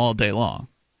thing went all day long.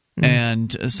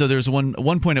 And so there's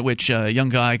one point at which a young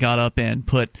guy got up and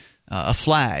put a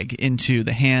flag into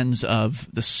the hands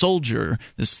of the soldier.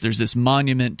 There's this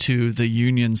monument to the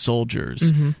Union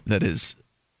soldiers that is,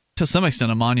 to some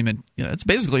extent, a monument. It's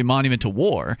basically a monument to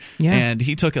war. Yeah. And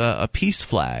he took a peace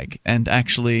flag and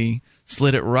actually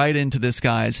slid it right into this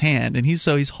guy's hand. And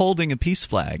he's holding a peace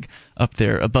flag up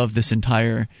there above this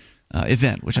entire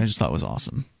event, which I just thought was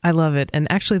awesome. I love it. And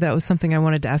actually, that was something I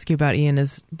wanted to ask you about, Ian,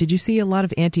 is did you see a lot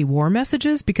of anti-war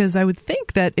messages? Because I would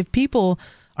think that if people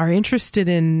are interested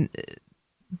in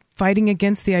fighting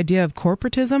against the idea of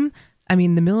corporatism, I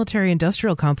mean, the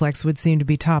military-industrial complex would seem to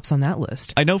be tops on that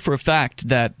list. I know for a fact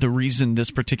that the reason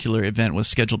this particular event was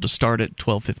scheduled to start at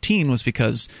 12:15 was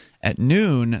because at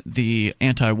noon, the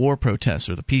anti-war protest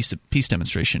or the peace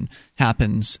demonstration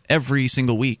happens every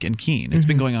single week in Keene. It's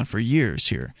been going on for years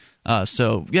here.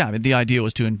 So, yeah, I mean, the idea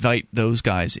was to invite those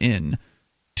guys in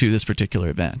to this particular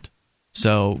event.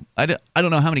 So I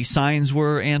don't know how many signs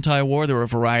were anti-war. There were a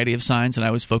variety of signs, and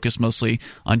I was focused mostly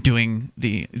on doing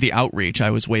the outreach. I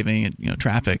was waving at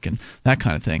traffic and that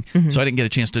kind of thing. So I didn't get a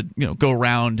chance to go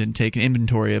around and take an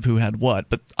inventory of who had what.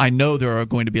 But I know there are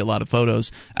going to be a lot of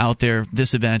photos out there,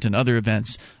 this event and other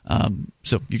events.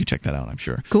 So you can check that out, I'm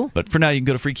sure. Cool. But for now, you can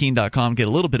go to freekeene.com, get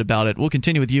a little bit about it. We'll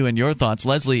continue with you and your thoughts.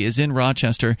 Leslie is in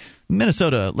Rochester,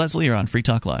 Minnesota. Leslie, you're on Free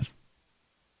Talk Live.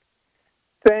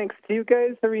 Thanks. Do you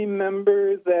guys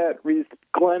remember that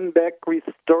Glenn Beck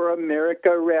Restore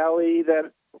America rally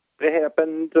that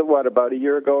happened, about a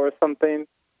year ago or something?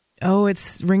 Oh,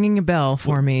 it's ringing a bell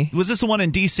for me. Was this the one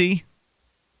in D.C.?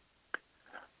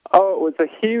 Oh, it was a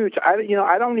huge. I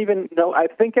don't even know. I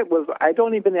think it was. I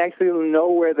don't even actually know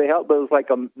where they held. But it was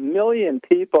like 1 million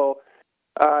people.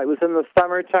 It was in the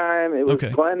summertime. It was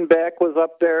okay. Glenn Beck was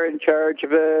up there in charge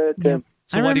of it. Yeah. And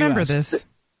so I remember this.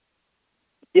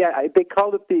 Yeah, he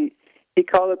called it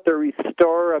the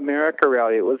Restore America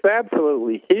rally. It was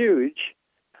absolutely huge.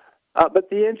 But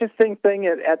the interesting thing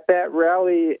at that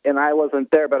rally, and I wasn't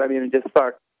there, but I just saw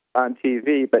it on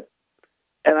TV.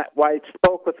 I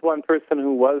spoke with one person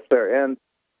who was there, and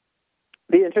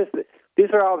these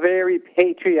are all very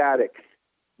patriotic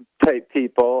type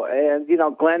people. And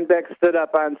Glenn Beck stood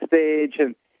up on stage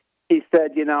and he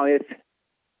said, if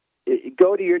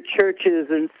go to your churches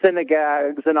and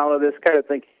synagogues and all of this kind of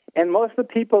thing. And most of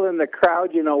the people in the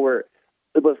crowd, it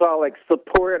was all like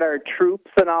support our troops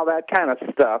and all that kind of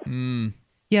stuff.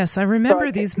 Yes, I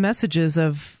remember these messages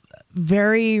of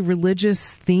very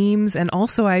religious themes. And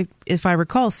also, if I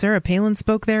recall, Sarah Palin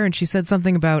spoke there and she said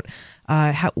something about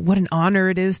what an honor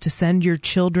it is to send your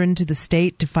children to the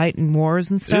state to fight in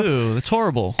wars and stuff. Ew, that's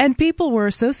horrible. And people were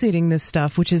associating this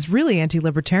stuff, which is really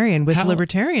anti-libertarian, with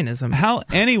libertarianism. How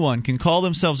anyone can call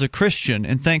themselves a Christian,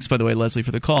 and thanks, by the way, Leslie,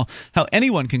 for the call, how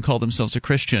anyone can call themselves a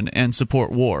Christian and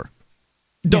support war.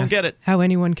 Don't get it. How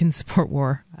anyone can support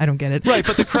war. I don't get it. Right,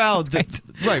 but the crowd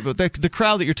but the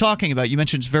crowd that you're talking about, you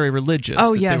mentioned is very religious.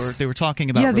 Oh, yes. They were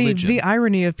talking about religion. The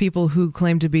irony of people who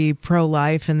claim to be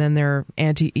pro-life and then they're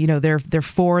they're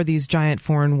for these giant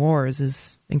foreign wars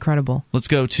is incredible. Let's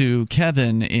go to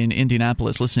Kevin in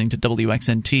Indianapolis listening to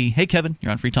WXNT. Hey, Kevin,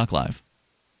 you're on Free Talk Live.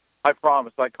 I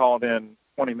promise I called in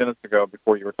 20 minutes ago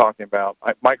before you were talking about.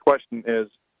 My question is,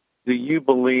 do you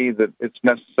believe that it's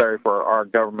necessary for our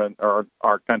government or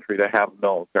our country to have a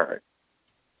military?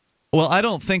 Well, I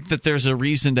don't think that there's a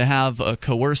reason to have a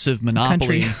coercive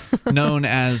monopoly known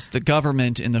as the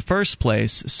government in the first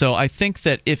place. So I think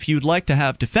that if you'd like to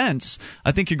have defense,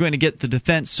 I think you're going to get the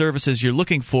defense services you're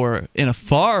looking for in a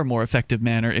far more effective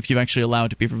manner if you actually allow it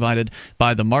to be provided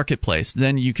by the marketplace.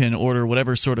 Then you can order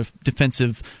whatever sort of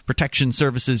defensive protection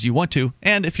services you want to.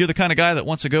 And if you're the kind of guy that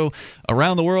wants to go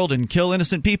around the world and kill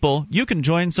innocent people, you can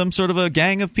join some sort of a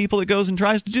gang of people that goes and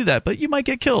tries to do that. But you might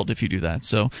get killed if you do that.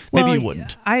 So maybe you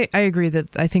wouldn't. I agree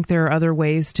that I think there are other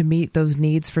ways to meet those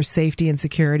needs for safety and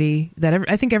security that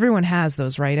I think everyone has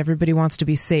those, right? Everybody wants to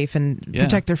be safe and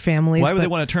protect their families. Why would they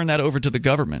want to turn that over to the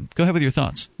government? Go ahead with your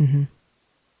thoughts. Mm-hmm.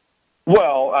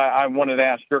 Well, I wanted to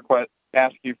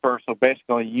ask you first. So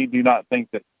basically, you do not think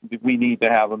that we need to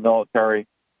have a military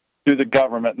through the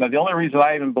government. Now, the only reason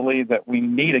I even believe that we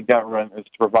need a government is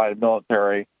to provide a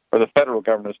military, or the federal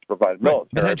government is to provide military.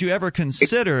 But had you ever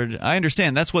considered, I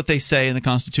understand that's what they say in the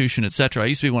Constitution, etc. I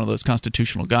used to be one of those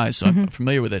constitutional guys, so I'm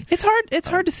familiar with it. It's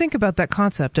hard to think about that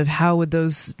concept of how would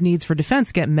those needs for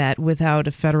defense get met without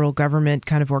a federal government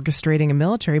kind of orchestrating a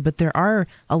military, but there are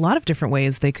a lot of different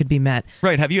ways they could be met.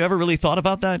 Right. Have you ever really thought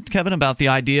about that, Kevin, about the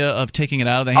idea of taking it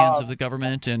out of the hands of the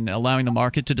government and allowing the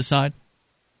market to decide?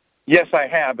 Yes, I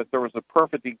have, but there was a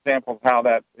perfect example of how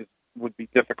that would be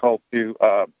difficult to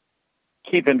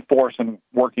keep in force and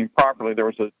working properly. There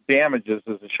was Damages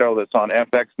is a show that's on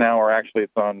FX now, or actually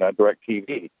it's on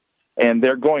DirecTV, and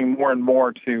they're going more and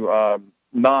more to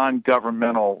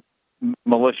non-governmental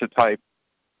militia-type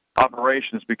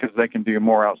operations because they can do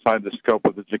more outside the scope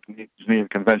of the Geneva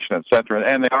Convention, et cetera,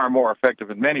 and they are more effective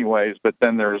in many ways, but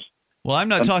then there's Well, I'm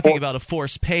not talking about a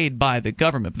force paid by the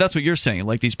government, but that's what you're saying,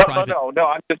 like these private... No,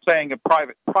 I'm just saying a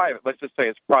private. Let's just say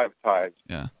it's privatized.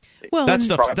 Yeah. Well, that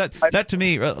stuff, that to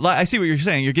me, I see what you're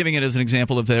saying. You're giving it as an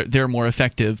example of they're more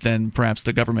effective than perhaps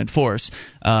the government force,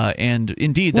 and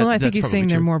indeed, I think he's saying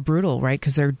they're more brutal, right?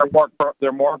 Because they're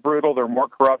more brutal, they're more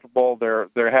corruptible,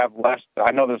 they have less.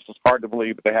 I know this is hard to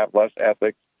believe, but they have less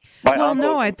ethics. I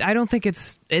don't think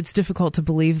it's difficult to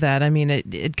believe that. I mean,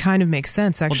 it kind of makes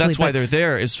sense, actually. Well, that's why they're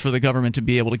there, is for the government to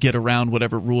be able to get around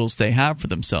whatever rules they have for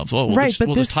themselves. Well,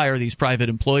 we'll just hire these private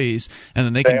employees, and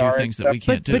then they can do things that we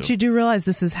can't do. But you do realize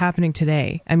this is happening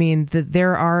today. I mean,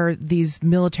 there are these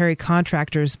military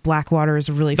contractors. Blackwater is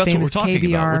a really famous KBR. That's what we're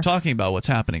talking about. We're talking about what's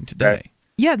happening today. Right.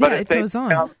 Yeah, it goes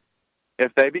on.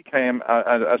 If they became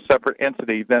a separate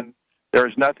entity, then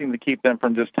there's nothing to keep them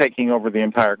from just taking over the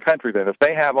entire country. Then, if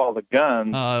they have all the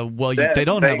guns, they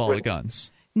don't have all the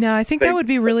guns. No, I think that would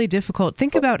be really difficult.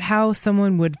 Think about how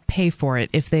someone would pay for it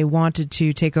if they wanted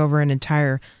to take over an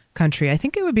entire country. I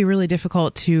think it would be really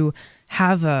difficult to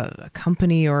have a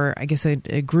company, or I guess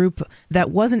a group that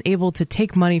wasn't able to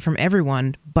take money from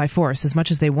everyone by force as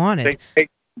much as they wanted.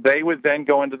 They would then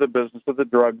go into the business of the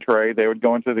drug trade. They would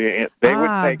go into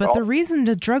the reason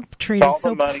the drug trade is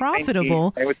so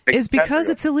profitable is because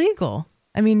it's illegal.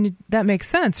 I mean, that makes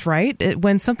sense, right?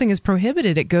 When something is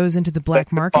prohibited, it goes into the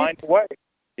black market. Find a way.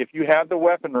 If you have the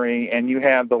weaponry and you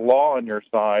have the law on your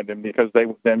side, and because they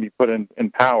would then be put in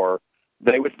power,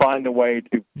 they would find a way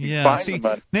to find the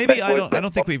money. Maybe I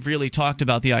don't think we've really talked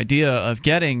about the idea of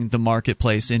getting the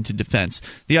marketplace into defense.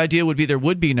 The idea would be there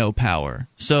would be no power.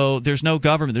 So there's no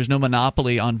government, there's no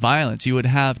monopoly on violence. You would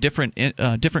have different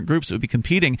groups that would be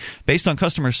competing based on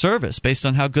customer service, based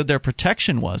on how good their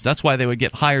protection was. That's why they would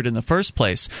get hired in the first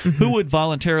place. Mm-hmm. Who would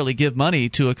voluntarily give money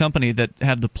to a company that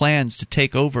had the plans to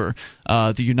take over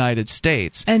the United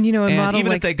States? And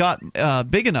even if they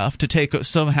got big enough to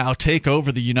somehow take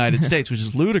over the United States, which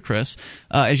is ludicrous.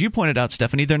 As you pointed out,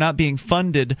 Stephanie, they're not being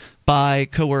funded by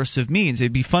coercive means.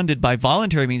 They'd be funded by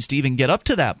voluntary means to even get up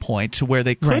to that point to where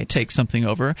they could take something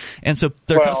over. And so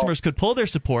their customers could pull their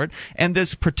support, and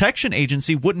this protection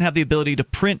agency wouldn't have the ability to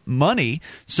print money.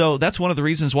 So that's one of the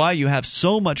reasons why you have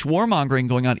so much warmongering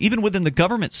going on, even within the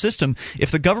government system.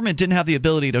 If the government didn't have the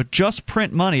ability to just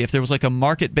print money, if there was like a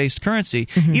market-based currency,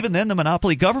 even then the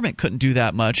monopoly government couldn't do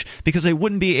that much because they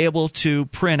wouldn't be able to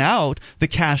print out the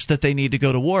cash that they need to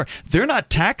go to war. They're not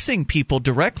taxing people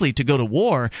directly to go to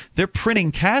war. They're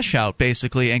printing cash out,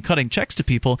 basically, and cutting checks to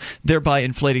people, thereby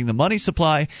inflating the money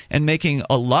supply and making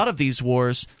a lot of these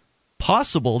wars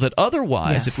possible that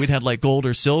otherwise, if we'd had like gold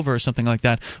or silver or something like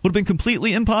that, would have been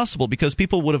completely impossible because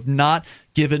people would have not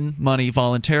given money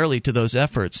voluntarily to those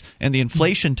efforts, and the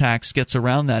inflation tax gets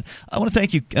around that. I want to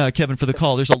thank you, Kevin, for the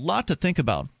call. There's a lot to think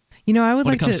about. When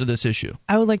it comes to this issue.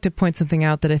 I would like to point something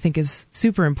out that I think is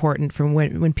super important from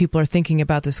when people are thinking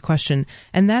about this question,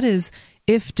 and that is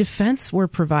if defense were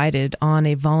provided on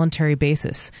a voluntary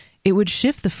basis, it would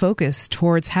shift the focus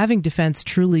towards having defense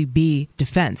truly be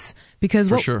defense. Because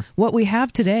what we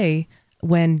have today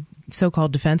when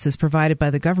so-called defenses provided by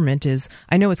the government is,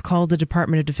 I know it's called the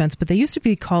Department of Defense, but they used to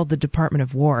be called the Department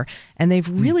of War. And they've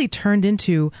really turned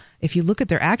into, if you look at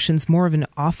their actions, more of an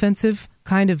offensive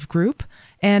kind of group.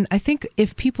 And I think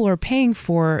if people are paying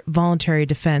for voluntary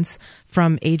defense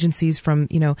from agencies, from,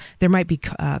 there might be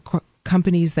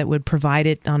companies that would provide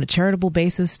it on a charitable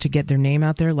basis to get their name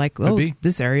out there, like,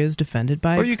 this area is defended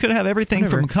by... Or you could have everything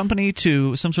from a company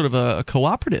to some sort of a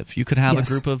cooperative. You could have a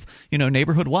group of,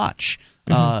 Neighborhood Watch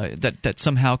that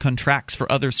somehow contracts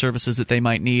for other services that they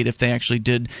might need if they actually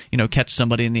did, catch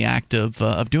somebody in the act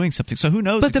of doing something. So who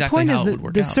knows exactly how it would work out. But the point is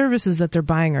that the services that they're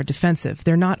buying are defensive.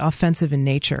 They're not offensive in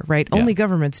nature, right? Yeah. Only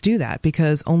governments do that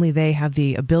because only they have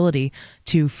the ability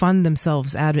to fund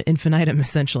themselves ad infinitum,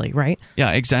 essentially, right?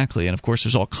 Yeah, exactly. And of course,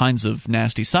 there's all kinds of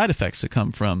nasty side effects that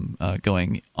come from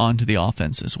going onto the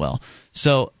offense as well.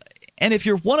 So... And if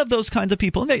you're one of those kinds of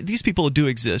people, and these people do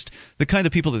exist, the kind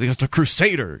of people that they're the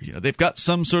crusader, they've got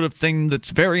some sort of thing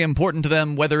that's very important to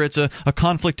them, whether it's a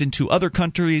conflict into other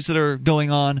countries that are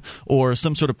going on or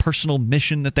some sort of personal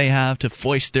mission that they have to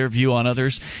foist their view on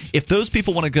others. If those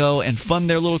people want to go and fund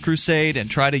their little crusade and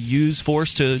try to use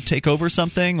force to take over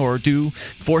something or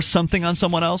force something on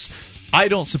someone else, I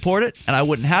don't support it, and I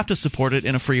wouldn't have to support it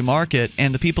in a free market.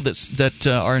 And the people that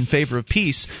are in favor of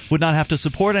peace would not have to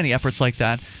support any efforts like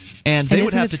that. And they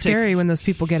would have to scary when those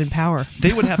people get in power.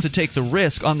 They would have to take the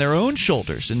risk on their own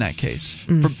shoulders in that case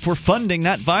for funding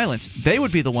that violence. They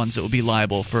would be the ones that would be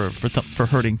liable for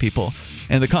hurting people,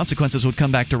 and the consequences would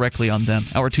come back directly on them.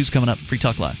 Hour 2's coming up. Free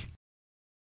Talk Live.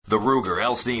 The Ruger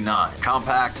LC9.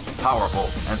 Compact, powerful,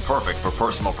 and perfect for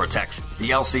personal protection.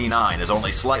 The LC9 is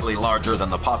only slightly larger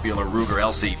than the popular Ruger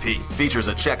LCP. Features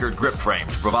a checkered grip frame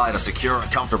to provide a secure and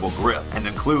comfortable grip, and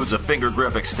includes a finger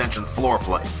grip extension floor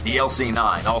plate. The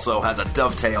LC9 also has a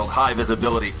dovetailed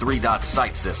high-visibility 3-dot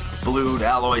sight system, blued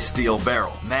alloy steel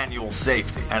barrel, manual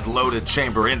safety, and loaded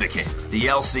chamber indicator. The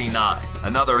LC9,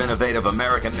 another innovative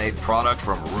American-made product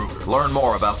from Ruger. Learn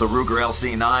more about the Ruger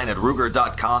LC9 at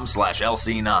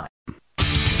Ruger.com/LC9.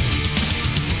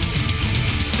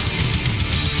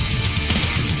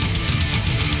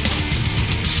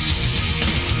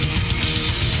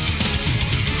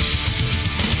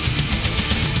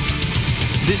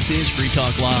 This is Free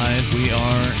Talk Live. We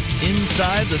are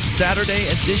inside the Saturday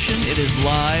edition. It is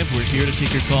live. We're here to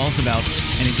take your calls about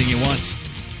anything you want.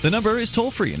 The number is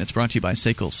toll-free, and it's brought to you by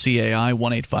SACL CAI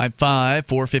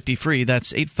 1-855-450-FREE.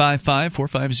 That's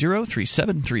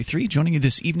 855-450-3733. Joining you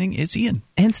this evening is Ian.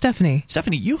 And Stephanie.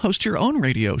 Stephanie, you host your own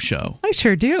radio show. I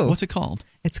sure do. What's it called?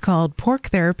 It's called Pork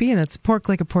Therapy, and it's pork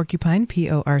like a porcupine,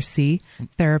 PORC,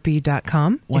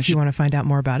 therapy.com, if you want to find out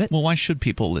more about it. Well, why should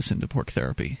people listen to Pork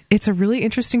Therapy? It's a really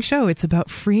interesting show. It's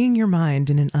about freeing your mind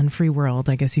in an unfree world,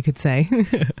 I guess you could say.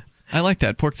 I like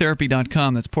that.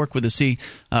 Porktherapy.com. That's pork with a C.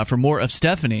 For more of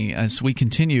Stephanie as we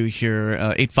continue here,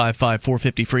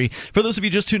 855-450-FREE. For those of you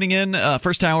just tuning in,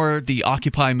 first hour, the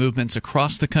Occupy movements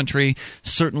across the country,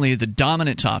 certainly the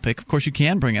dominant topic. Of course, you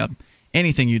can bring up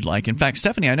anything you'd like. In fact,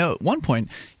 Stephanie, I know at one point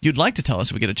you'd like to tell us,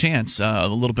 if we get a chance, a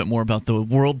little bit more about the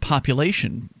world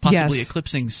population, possibly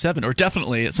eclipsing 7, or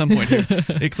definitely at some point here,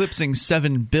 eclipsing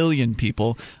 7 billion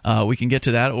people. We can get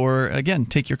to that, or again,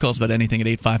 take your calls about anything at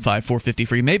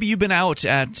 855-450-FREE. Maybe you've been out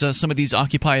at some of these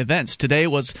Occupy events. Today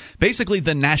was basically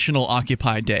the National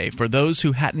Occupy Day. For those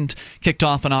who hadn't kicked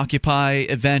off an Occupy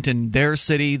event in their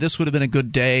city, this would have been a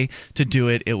good day to do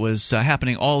it. It was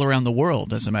happening all around the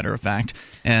world, as a matter of fact.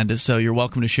 And so you're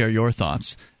welcome to share your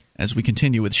thoughts as we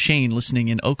continue with Shane listening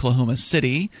in Oklahoma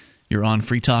City. You're on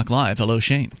Free Talk Live. Hello,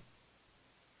 Shane.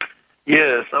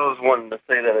 Yes, I was wanting to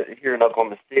say that here in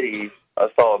Oklahoma City, I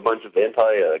saw a bunch of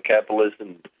anti-capitalists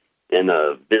and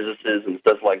businesses and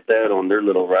stuff like that on their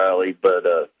little rally. But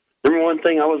number one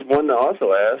thing I was wanting to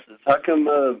also ask is how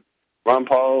come Ron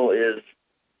Paul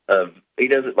he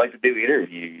doesn't like to do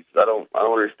interviews? I don't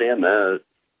understand that.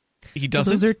 He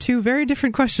doesn't? Those are two very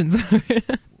different questions.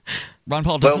 Ron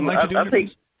Paul doesn't like to do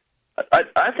interviews?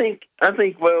 I think,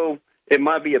 well, it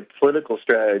might be a political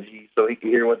strategy so he can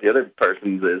hear what the other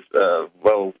person's is.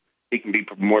 He can be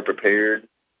more prepared.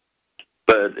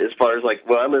 But as far as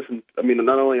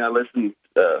not only I listen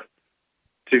to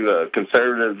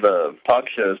conservative talk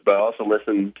shows, but I also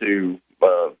listen to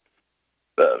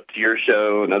your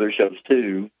show and other shows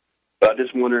too. But I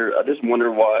just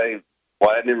wonder why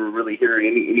I never really hear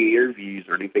any interviews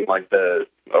or anything like that,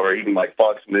 or even like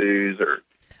Fox News or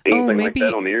anything like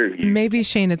that on the interview. Maybe,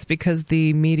 Shane, it's because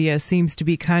the media seems to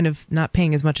be kind of not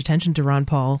paying as much attention to Ron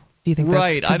Paul Do you think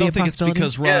right? That's I don't think it's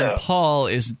because Ron Paul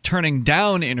is turning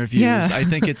down interviews. Yeah. I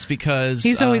think it's because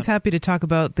he's always happy to talk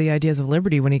about the ideas of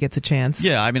liberty when he gets a chance.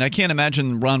 Yeah, I mean, I can't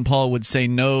imagine Ron Paul would say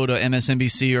no to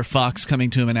MSNBC or Fox coming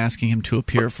to him and asking him to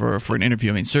appear for an interview.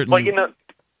 I mean, certainly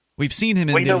we've seen him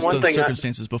in those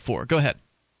circumstances before. Go ahead.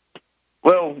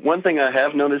 Well, one thing I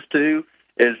have noticed too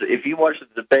is if you watch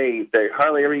the debate, they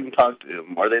hardly ever even talk to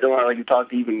him, or they don't hardly even talk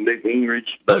to even Newt Gingrich.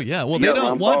 Oh yeah, well they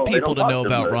don't want people to know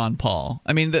about Ron Paul.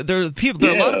 I mean, there are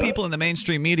a lot of people in the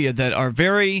mainstream media that are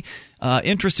very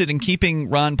interested in keeping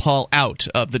Ron Paul out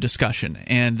of the discussion,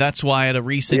 and that's why at a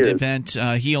recent event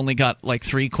he only got like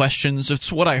 3 questions.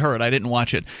 It's what I heard. I didn't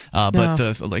watch it,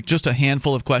 but just a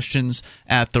handful of questions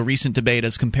at the recent debate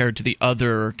as compared to the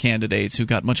other candidates who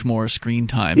got much more screen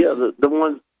time. Yeah, the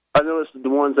ones. I noticed the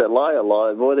ones that lie a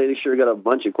lot, boy, they sure got a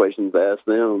bunch of questions to ask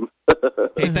them.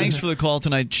 Hey, thanks for the call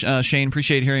tonight, Shane.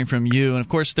 Appreciate hearing from you. And, of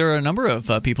course, there are a number of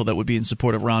people that would be in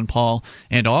support of Ron Paul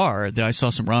and are. I saw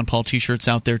some Ron Paul T-shirts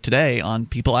out there today on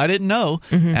people I didn't know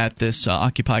at this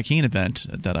Occupy Keene event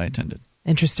that I attended.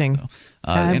 Interesting. So,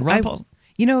 and Ron Paul...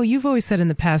 You know, you've always said in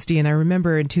the past, Ian, I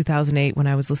remember in 2008 when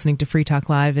I was listening to Free Talk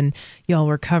Live and y'all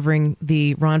were covering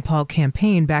the Ron Paul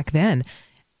campaign back then,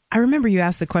 I remember you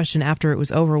asked the question after it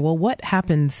was over, well, what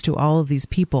happens to all of these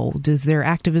people? Does their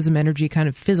activism energy kind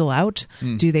of fizzle out?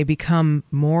 Do they become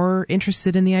more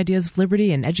interested in the ideas of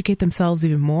liberty and educate themselves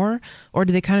even more? Or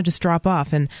do they kind of just drop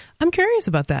off? And I'm curious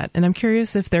about that. And I'm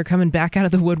curious if they're coming back out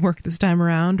of the woodwork this time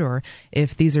around or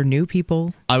if these are new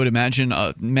people. I would imagine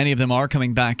many of them are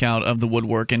coming back out of the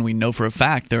woodwork, and we know for a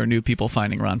fact there are new people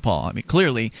finding Ron Paul. I mean,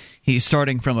 clearly he's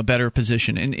starting from a better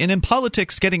position. And in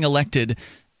politics, getting elected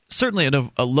certainly at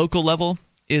a local level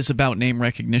is about name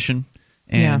recognition,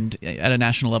 and at a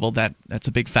national level that's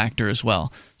a big factor as well.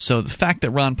 So the fact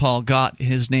that Ron Paul got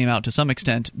his name out to some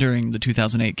extent during the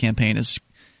 2008 campaign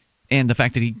and the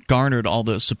fact that he garnered all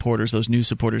those supporters, those new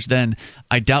supporters, then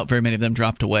I doubt very many of them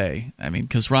dropped away. I mean,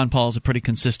 because Ron Paul is a pretty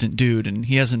consistent dude, and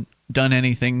he hasn't done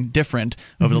anything different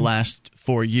over the last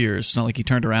 4 years. It's not like he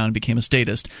turned around and became a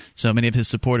statist. So many of his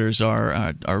supporters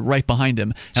are right behind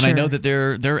him, and I know that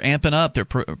they're amping up. They're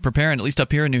preparing. At least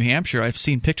up here in New Hampshire, I've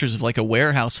seen pictures of like a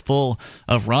warehouse full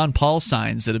of Ron Paul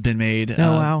signs that have been made.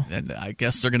 Oh wow! And I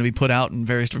guess they're going to be put out in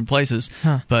various different places.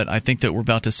 But I think that we're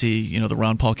about to see the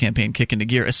Ron Paul campaign kick into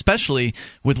gear, especially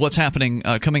with what's happening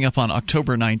coming up on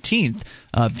October 19th.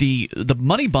 The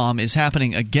money bomb is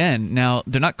happening again. Now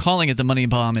they're not calling it the money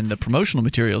bomb in the promotional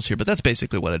materials here, but that's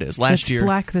basically what it is. Last year,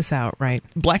 black this out, right?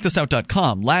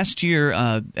 Blackthisout.com. Last year,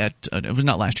 it was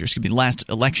not last year. Excuse me. Last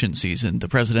election season, the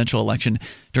presidential election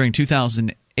during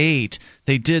 2008,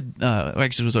 they did.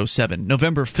 Actually, it was 07.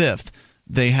 November 5th.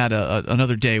 They had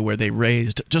another day where they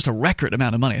raised just a record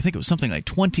amount of money. I think it was something like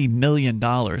 $20 million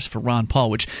for Ron Paul,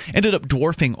 which ended up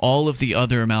dwarfing all of the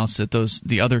other amounts that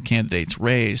the other candidates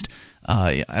raised.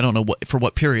 I don't know for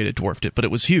what period it dwarfed it, but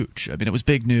it was huge. I mean, it was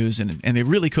big news, and they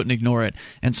really couldn't ignore it.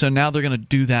 And so now they're going to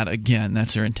do that again.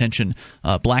 That's their intention.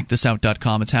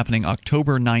 Blackthisout.com. It's happening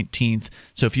October 19th.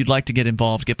 So if you'd like to get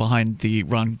involved, get behind the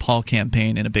Ron Paul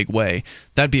campaign in a big way,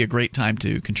 that'd be a great time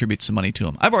to contribute some money to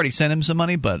him. I've already sent him some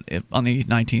money, but on the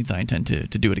 19th, I intend to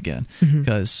do it again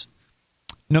because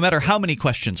no matter how many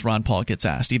questions Ron Paul gets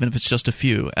asked, even if it's just a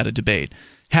few at a debate,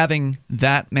 having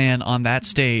that man on that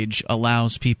stage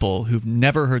allows people who've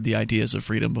never heard the ideas of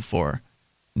freedom before,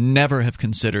 never have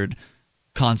considered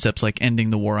concepts like ending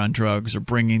the war on drugs or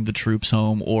bringing the troops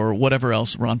home or whatever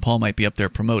else Ron Paul might be up there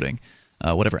promoting,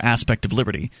 whatever aspect of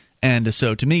liberty. And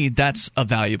so to me, that's a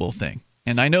valuable thing.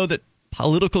 And I know that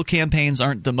political campaigns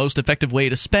aren't the most effective way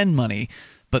to spend money,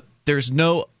 but there's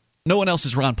no one else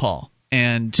is Ron Paul.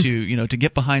 And to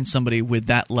get behind somebody with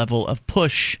that level of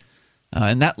push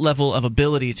and that level of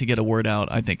ability to get a word out,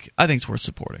 I think it's worth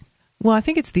supporting. Well, I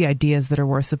think it's the ideas that are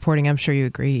worth supporting. I'm sure you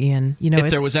agree, Ian.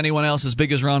 If there was anyone else as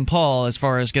big as Ron Paul as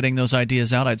far as getting those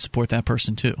ideas out, I'd support that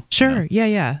person too. Sure.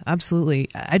 Yeah, absolutely.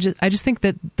 I just think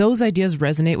that those ideas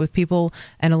resonate with people,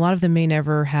 and a lot of them may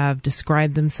never have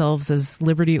described themselves as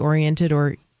liberty-oriented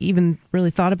or even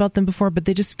really thought about them before, but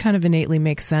they just kind of innately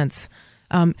make sense.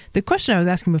 The question I was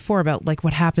asking before about like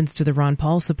what happens to the Ron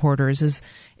Paul supporters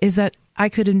is that I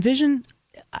could envision.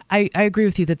 I agree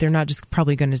with you that they're not just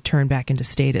probably going to turn back into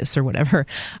statists or whatever.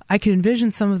 I could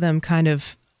envision some of them kind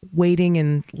of waiting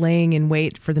and laying in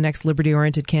wait for the next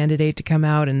liberty-oriented candidate to come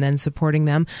out and then supporting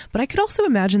them. But I could also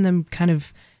imagine them kind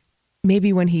of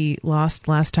maybe when he lost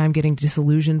last time getting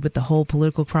disillusioned with the whole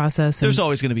political process. There's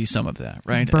always going to be some of that,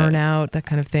 right? Burnout, that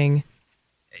kind of thing.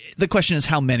 The question is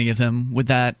how many of them would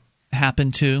that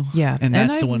happen to? Yeah. And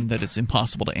that's the one that it's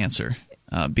impossible to answer.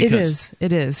 Because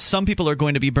it is. Some people are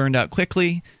going to be burned out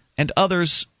quickly, and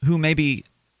others who maybe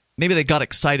maybe they got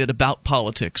excited about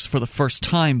politics for the first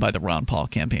time by the Ron Paul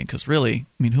campaign, because really,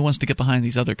 I mean, who wants to get behind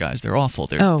these other guys? They're awful.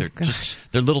 They're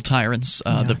little tyrants.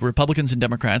 The Republicans and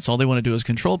Democrats, all they want to do is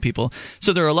control people.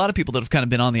 So there are a lot of people that have kind of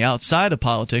been on the outside of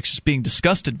politics, just being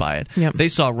disgusted by it. Yep. They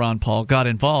saw Ron Paul, got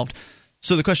involved.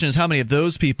 So the question is, how many of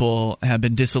those people have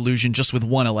been disillusioned just with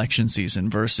one election season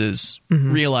versus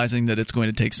realizing that it's going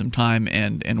to take some time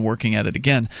and working at it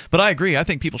again? But I agree. I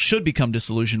think people should become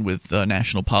disillusioned with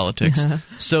national politics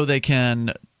so they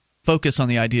can focus on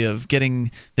the idea of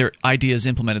getting their ideas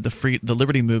implemented, the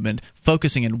liberty movement,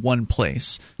 focusing in one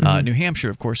place. New Hampshire,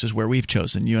 of course, is where we've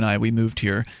chosen. You and I, we moved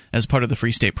here as part of the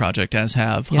Free State Project, as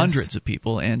have hundreds of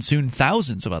people and soon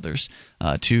thousands of others,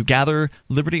 to gather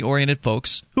liberty-oriented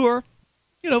folks who are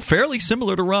fairly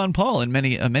similar to Ron Paul in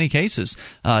many cases,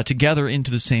 together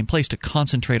into the same place to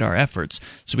concentrate our efforts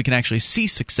so we can actually see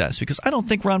success. Because I don't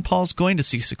think Ron Paul's going to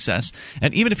see success.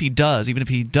 And even if he does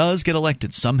get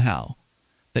elected somehow,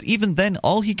 that even then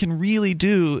all he can really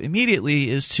do immediately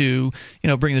is to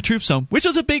bring the troops home, which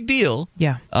is a big deal.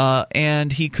 Yeah.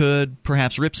 And he could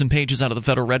perhaps rip some pages out of the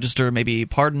Federal Register, maybe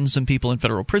pardon some people in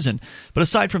federal prison. But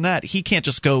aside from that, he can't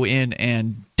just go in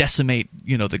and decimate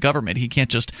the government. He can't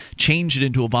just change it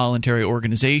into a voluntary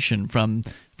organization from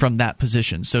that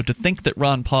position. So to think that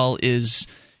Ron Paul is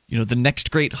the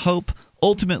next great hope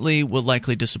ultimately will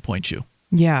likely disappoint you.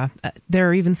 Yeah. There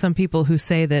are even some people who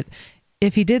say that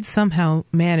if he did somehow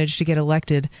manage to get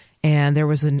elected and there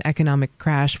was an economic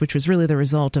crash, which was really the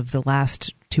result of the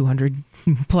last 200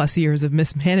 plus years of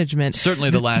mismanagement,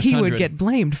 certainly the last he 100. would get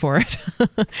blamed for it.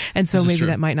 And so maybe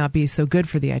that might not be so good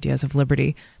for the ideas of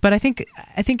liberty. But I think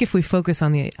if we focus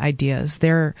on the ideas,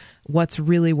 they're what's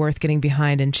really worth getting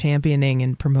behind and championing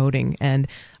and promoting. And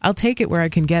I'll take it where I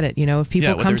can get it. If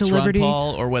people come to liberty, Ron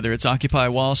Paul, or whether it's Occupy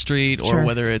Wall Street, or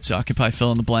whether it's Occupy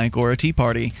Fill in the Blank, or a Tea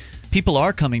Party, people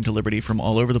are coming to liberty from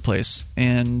all over the place,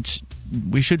 and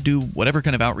we should do whatever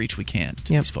kind of outreach we can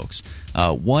to these folks.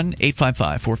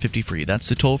 1-855-450-FREE. That's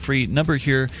the toll-free number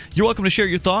here. You're welcome to share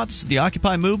your thoughts, the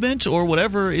Occupy movement, or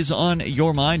whatever is on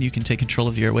your mind. You can take control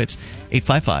of the airwaves.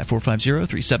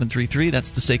 855-450-3733.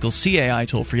 That's the SACL CAI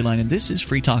toll-free line, and this is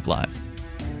Free Talk Live.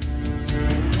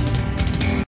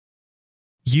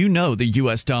 You know the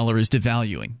U.S. dollar is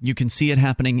devaluing. You can see it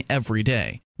happening every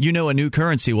day. You know a new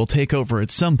currency will take over at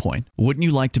some point. Wouldn't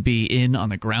you like to be in on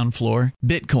the ground floor?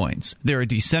 Bitcoins. They're a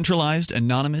decentralized,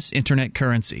 anonymous internet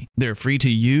currency. They're free to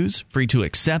use, free to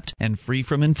accept, and free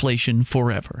from inflation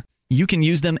forever. You can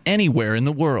use them anywhere in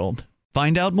the world.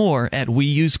 Find out more at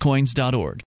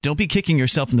weusecoins.org. Don't be kicking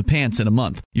yourself in the pants in a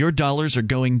month. Your dollars are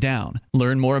going down.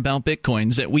 Learn more about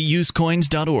Bitcoins at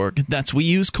weusecoins.org. That's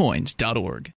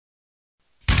weusecoins.org.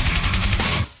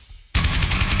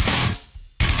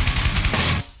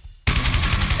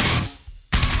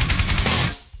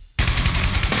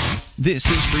 This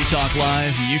is Free Talk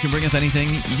Live. You can bring up anything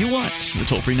you want. The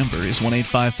toll-free number is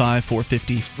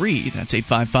 1-855-450-FREE. That's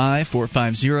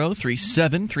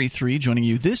 855-450-3733. Joining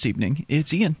you this evening,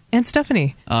 it's Ian. And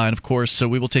Stephanie. And of course, so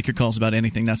we will take your calls about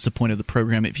anything. That's the point of the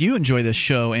program. If you enjoy this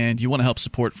show and you want to help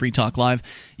support Free Talk Live,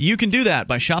 you can do that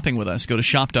by shopping with us. Go to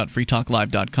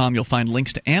shop.freetalklive.com. You'll find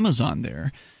links to Amazon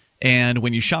there. And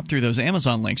when you shop through those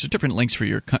Amazon links, there are different links for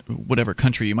your whatever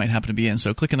country you might happen to be in.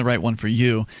 So click on the right one for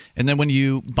you. And then when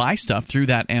you buy stuff through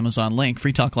that Amazon link,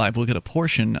 Free Talk Live will get a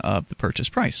portion of the purchase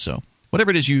price. So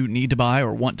whatever it is you need to buy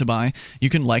or want to buy,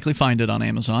 you can likely find it on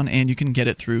Amazon, and you can get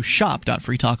it through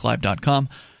shop.freetalklive.com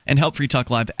and help Free Talk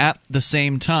Live at the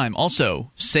same time.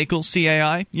 Also, SACL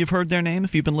CAI, you've heard their name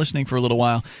if you've been listening for a little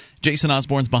while. Jason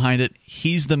Osborne's behind it.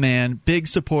 He's the man, big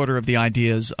supporter of the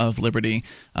ideas of liberty.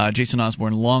 Jason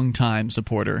Osborne, longtime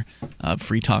supporter of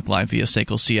Free Talk Live via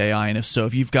SACL CAI. And if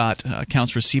you've got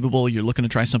accounts receivable, you're looking to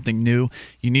try something new,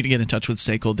 you need to get in touch with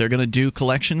SACL. They're going to do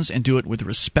collections and do it with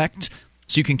respect,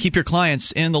 so you can keep your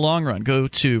clients in the long run. Go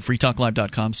to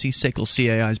freetalklive.com, see SACL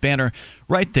CAI's banner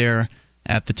right there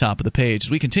at the top of the page.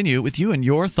 As we continue with you and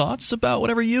your thoughts about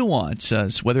whatever you want,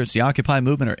 whether it's the Occupy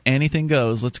movement or anything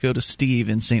goes. Let's go to Steve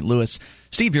in St. Louis.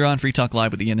 Steve, you're on Free Talk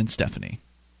Live with Ian and Stephanie.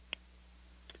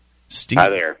 Steve. Hi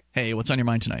there. Hey, what's on your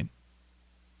mind tonight?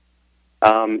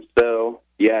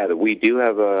 We do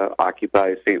have a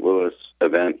Occupy St. Louis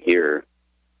event here,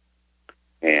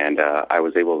 and I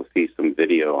was able to see some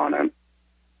video on him.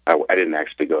 I didn't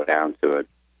actually go down to it.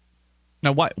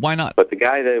 Now, why not? But the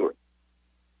guy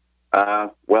I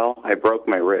broke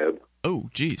my rib. Oh,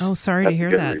 geez. Oh, sorry to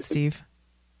hear that, reason. Steve.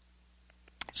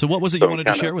 So what was it you wanted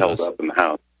to share with us? Up in the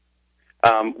house.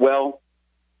 On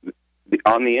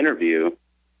the interview,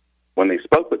 when they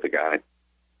spoke with the guy,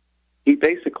 he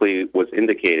basically was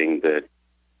indicating that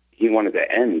he wanted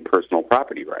to end personal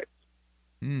property rights.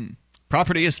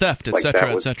 Property is theft,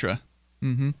 etc., etc.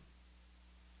 Mm-hmm.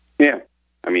 Yeah.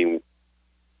 I mean,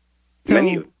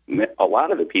 a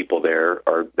lot of the people there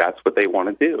that's what they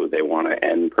want to do. They want to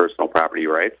end personal property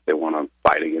rights. They want to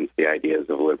fight against the ideas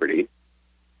of liberty.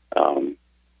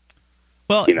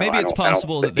 Well, maybe it's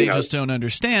possible that they just don't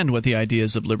understand what the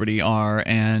ideas of liberty are,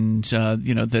 and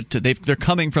that they're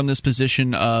coming from this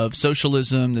position of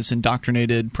socialism, this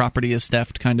indoctrinated property is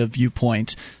theft kind of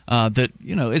viewpoint that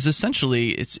is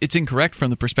essentially it's incorrect from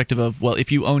the perspective of, well,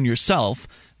 if you own yourself,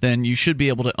 then you should be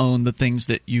able to own the things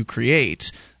that you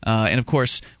create. And of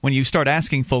course, when you start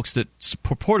asking folks that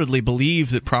purportedly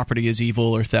believe that property is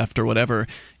evil or theft or whatever,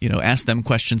 ask them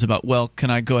questions about, well, can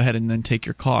I go ahead and then take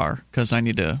your car because I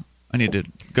need to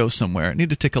go somewhere. I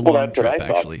need to take a long trip,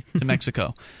 actually, to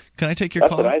Mexico. Can I take your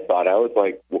car? That's what I thought. I was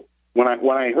like, when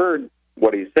I heard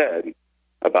what he said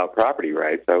about property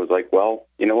rights, I was like, well,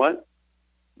 you know what?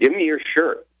 Give me your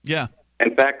shirt. Yeah.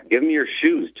 In fact, give me your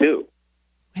shoes, too.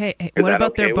 Hey, what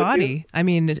about their body? I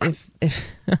mean, if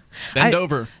Bend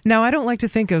over. Now, I don't like to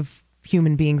think of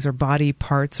human beings or body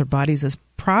parts or bodies as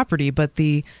property, but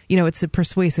it's a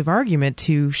persuasive argument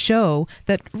to show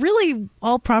that really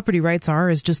all property rights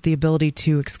is just the ability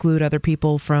to exclude other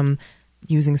people from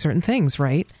using certain things,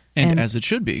 right? And as it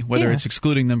should be, whether it's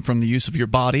excluding them from the use of your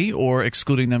body or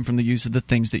excluding them from the use of the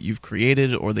things that you've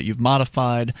created or that you've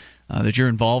modified, that you're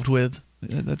involved with.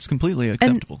 That's completely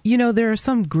acceptable. And, there are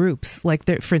some groups, like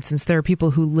for instance, there are people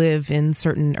who live in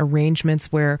certain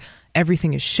arrangements where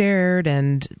everything is shared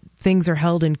and things are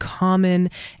held in common.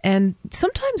 And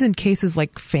sometimes in cases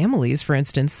like families, for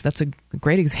instance, that's a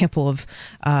great example of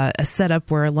a setup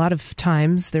where a lot of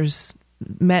times there's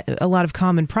a lot of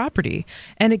common property.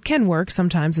 And it can work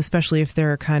sometimes, especially if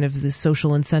there are kind of the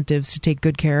social incentives to take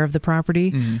good care of the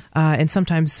property. Mm-hmm. And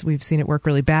sometimes we've seen it work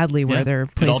really badly where there are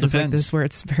places like this where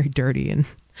it's very dirty. And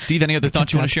Steve, any other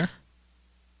thoughts you want to share?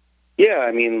 Yeah,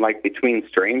 I mean, like between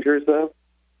strangers, though.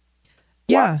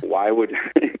 Yeah. Why would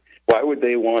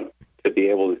they want to be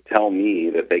able to tell me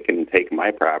that they can take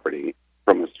my property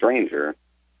from a stranger?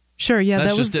 Sure, yeah,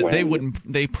 that's just it.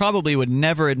 They probably would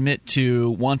never admit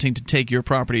to wanting to take your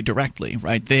property directly,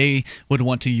 right? They would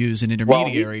want to use an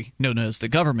intermediary known as the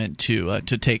government to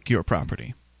take your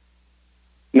property.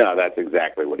 No, that's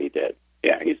exactly what he did.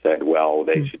 Yeah, he said, well,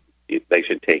 they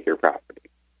should take your property.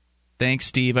 Thanks,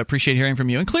 Steve. I appreciate hearing from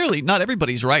you. And clearly, not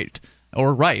everybody's right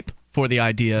or ripe for the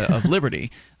idea of liberty.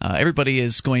 Everybody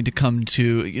is going to come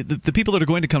to the people that are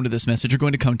going to come to this message are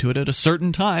going to come to it at a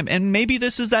certain time, and maybe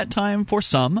this is that time for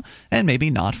some, and maybe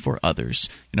not for others.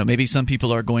 Maybe some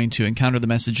people are going to encounter the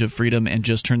message of freedom and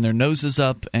just turn their noses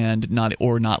up and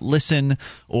not listen,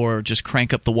 or just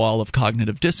crank up the wall of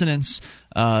cognitive dissonance.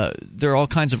 There are all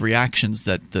kinds of reactions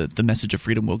that the message of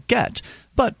freedom will get.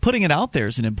 But putting it out there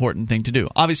is an important thing to do.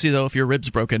 Obviously, though, if your rib's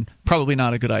broken, probably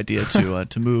not a good idea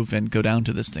to move and go down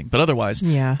to this thing. But otherwise,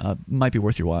 might be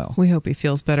worth your while. We hope he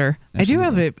feels better. Absolutely. I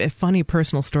do have a funny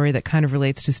personal story that kind of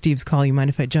relates to Steve's call. You mind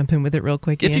if I jump in with it real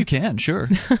quick, Ian? If you can, sure.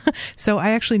 So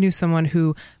I actually knew someone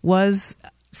who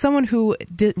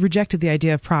rejected the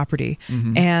idea of property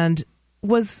and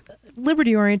was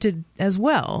liberty-oriented as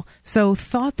well, so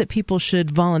thought that people should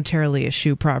voluntarily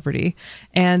eschew property.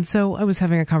 And so I was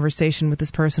having a conversation with this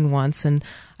person once, and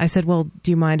I said, well,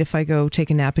 do you mind if I go take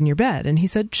a nap in your bed? And he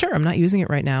said, sure, I'm not using it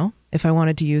right now. If I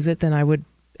wanted to use it, then I would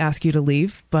ask you to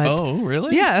leave. But oh,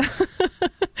 really? Yeah.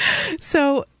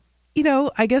 So,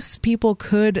 I guess people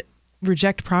could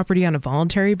reject property on a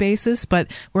voluntary basis,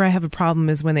 but where I have a problem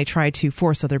is when they try to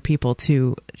force other people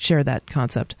to share that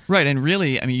concept. Right, and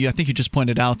really, I mean, I think you just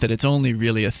pointed out that it's only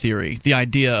really a theory. The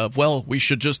idea of, well, we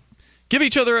should just give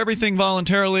each other everything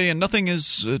voluntarily and nothing is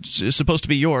supposed to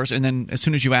be yours, and then as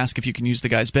soon as you ask if you can use the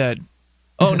guy's bed,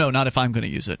 oh, no, not if I'm going to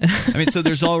use it. I mean, so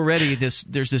there's already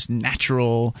there's this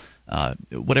natural,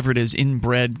 whatever it is,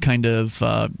 inbred kind of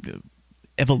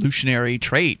evolutionary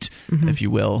trait, if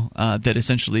you will, that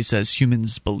essentially says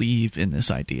humans believe in this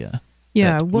idea.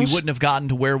 Yeah, we wouldn't have gotten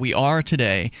to where we are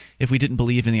today if we didn't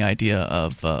believe in the idea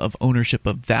of ownership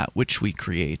of that which we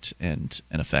create and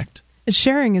affect.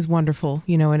 Sharing is wonderful,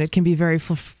 and it can be very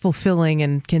fulfilling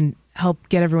and can help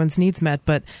get everyone's needs met.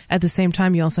 But at the same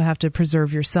time, you also have to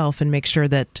preserve yourself and make sure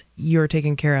that you're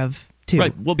taken care of too.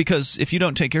 Right. Well, because if you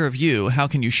don't take care of you, how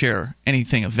can you share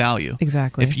anything of value?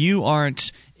 Exactly. If you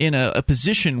aren't in a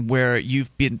position where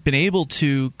you've been able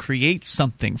to create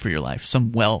something for your life,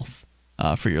 some wealth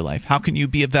for your life, how can you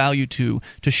be of value to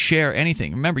share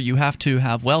anything? Remember, you have to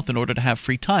have wealth in order to have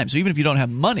free time. So even if you don't have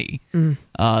money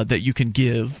that you can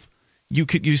give,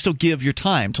 you still give your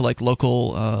time to like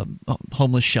local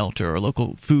homeless shelter or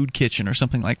local food kitchen or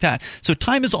something like that. So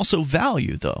time is also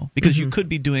value, though, because you could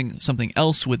be doing something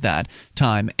else with that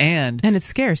time, and it's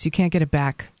scarce. You can't get it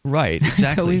back. Right, exactly.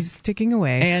 It's always ticking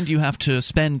away. And you have to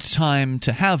spend time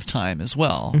to have time as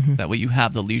well. That way you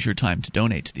have the leisure time to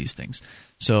donate to these things.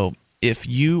 So if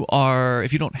you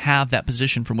don't have that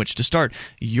position from which to start,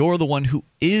 you're the one who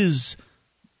is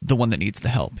the one that needs the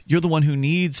help. You're the one who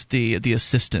needs the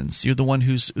assistance. You're the one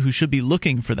who should be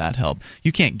looking for that help.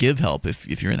 You can't give help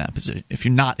if you're in that position, if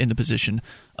you're not in the position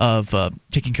of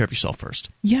taking care of yourself first.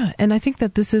 Yeah, and I think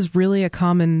that this is really a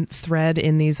common thread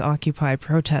in these Occupy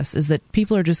protests, is that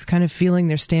people are just kind of feeling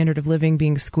their standard of living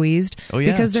being squeezed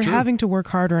because they're having to work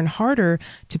harder and harder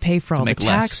to pay for all the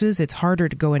taxes. It's harder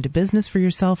to go into business for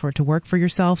yourself or to work for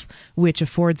yourself, which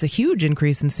affords a huge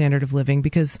increase in standard of living,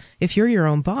 because if you're your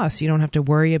own boss, you don't have to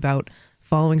worry about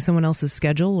following someone else's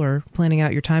schedule or planning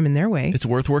out your time in their way. It's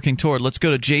worth working toward. Let's go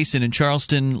to Jason in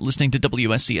Charleston, listening to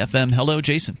WSC-FM. Hello,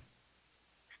 Jason.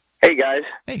 Hey, guys.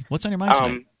 Hey, what's on your mind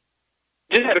today?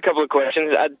 Just had a couple of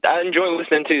questions. I enjoy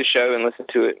listening to the show and listen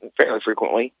to it fairly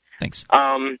frequently. Thanks.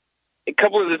 A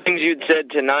couple of the things you'd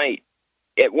said tonight,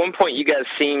 at one point you guys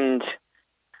seemed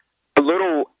a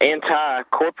little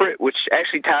anti-corporate, which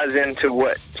actually ties into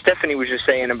what Stephanie was just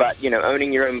saying about,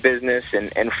 owning your own business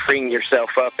and freeing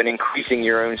yourself up and increasing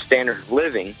your own standard of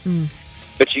living.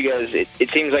 But you guys, it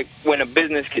seems like when a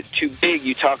business gets too big,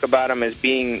 you talk about them as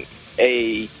being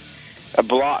a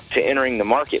block to entering the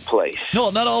marketplace.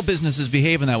 No, not all businesses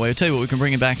behave in that way. I'll tell you what, we can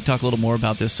bring it back and talk a little more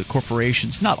about this. The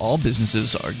corporations, not all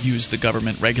businesses use the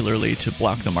government regularly to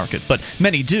block the market, but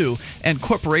many do, and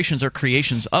corporations are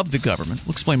creations of the government.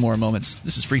 We'll explain more in moments.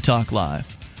 This is Free Talk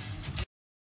Live.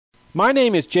 My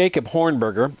name is Jacob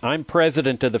Hornberger. I'm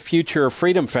president of the Future of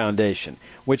Freedom Foundation,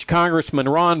 which Congressman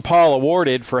Ron Paul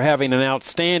awarded for having an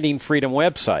outstanding freedom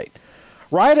website.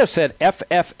 Write us at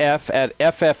fff@fff.org,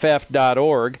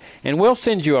 and we'll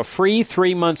send you a free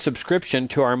 3-month subscription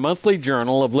to our monthly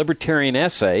journal of libertarian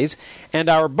essays and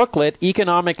our booklet,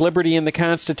 Economic Liberty in the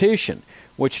Constitution,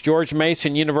 which George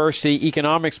Mason University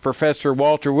economics professor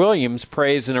Walter Williams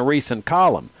praised in a recent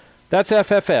column. That's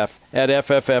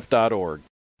fff@fff.org.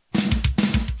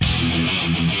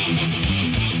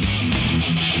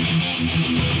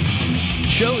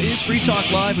 Show is Free Talk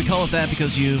Live. We call it that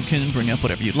because you can bring up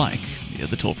whatever you'd like.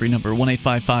 The toll-free number,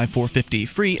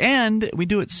 1-855-450-FREE, and we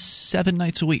do it 7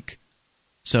 nights a week.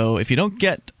 So if you don't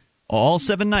get all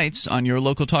 7 nights on your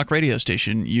local talk radio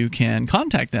station, you can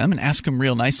contact them and ask them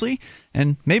real nicely,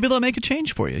 and maybe they'll make a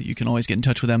change for you. You can always get in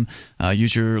touch with them,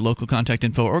 use your local contact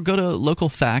info, or go to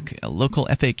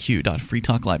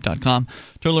localfaq.freetalklive.com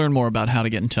to learn more about how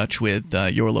to get in touch with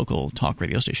your local talk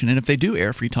radio station. And if they do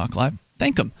air Free Talk Live,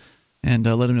 thank them. And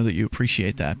let them know that you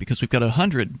appreciate that, because we've got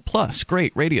 100+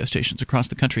 great radio stations across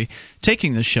the country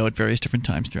taking this show at various different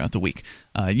times throughout the week.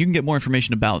 You can get more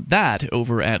information about that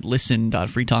over at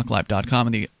listen.freetalklive.com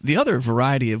and the other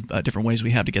variety of different ways we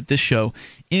have to get this show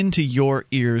into your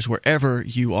ears wherever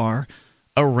you are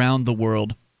around the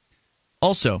world.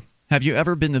 Also, have you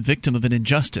ever been the victim of an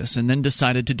injustice and then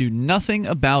decided to do nothing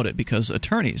about it because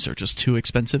attorneys are just too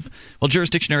expensive? Well,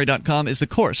 jurisdictionary.com is the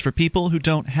course for people who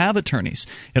don't have attorneys.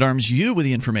 It arms you with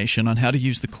the information on how to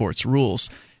use the court's rules.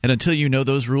 And until you know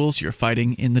those rules, you're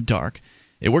fighting in the dark.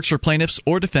 It works for plaintiffs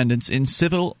or defendants in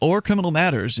civil or criminal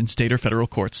matters in state or federal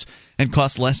courts, and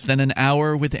costs less than an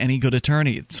hour with any good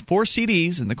attorney. It's 4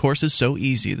 CDs, and the course is so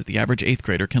easy that the average 8th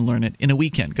grader can learn it in a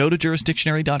weekend. Go to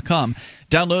jurisdictionary.com.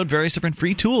 Download various different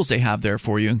free tools they have there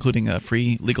for you, including a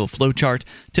free legal flowchart,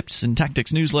 tips and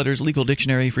tactics newsletters, legal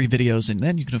dictionary, free videos, and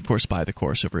then you can, of course, buy the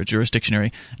course over at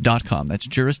jurisdictionary.com. That's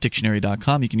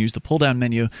jurisdictionary.com. You can use the pull-down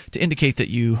menu to indicate that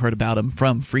you heard about them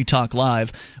from Free Talk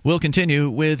Live. We'll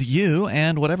continue with you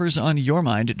and whatever's on your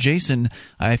mind. Jason,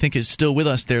 I think, is still with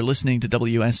us there listening to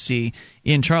WSC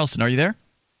in Charleston. Are you there?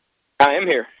 I am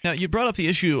here. Now, you brought up the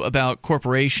issue about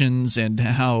corporations and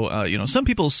how, some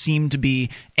people seem to be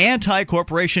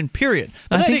anti-corporation, period.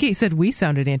 I think he said we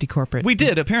sounded anti-corporate. We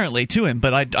did, apparently, to him,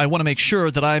 but I want to make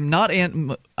sure that I want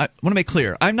to make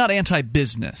clear, I'm not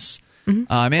anti-business. Mm-hmm.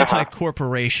 I'm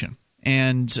anti-corporation.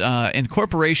 And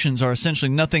corporations are essentially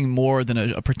nothing more than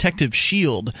a protective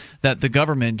shield that the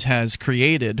government has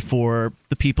created for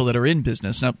the people that are in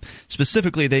business. Now,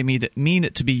 specifically, they mean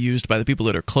it to be used by the people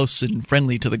that are close and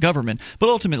friendly to the government, but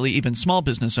ultimately, even small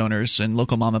business owners and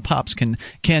local mom and pops can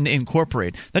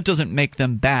incorporate. That doesn't make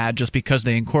them bad just because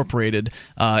they incorporated.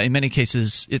 In many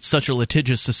cases, it's such a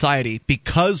litigious society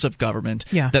because of government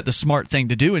that the smart thing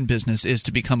to do in business is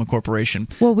to become a corporation.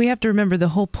 Well, we have to remember the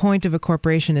whole point of a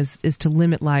corporation is is to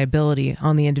limit liability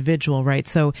on the individual, right?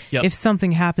 So if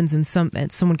something happens and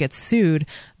someone gets sued,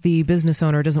 the business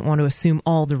owner doesn't want to assume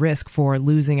all the risk for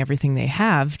losing everything they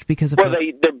have because of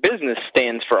their business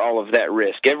stands for all of that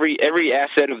risk. Every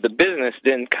asset of the business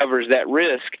then covers that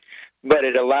risk, but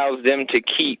it allows them to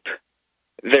keep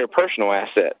their personal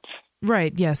assets.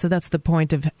 Right, yeah, so that's the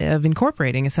point of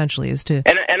incorporating, essentially, is to...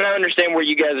 And I understand where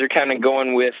you guys are kind of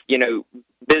going with,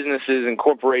 businesses and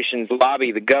corporations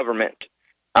lobby the government,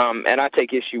 and I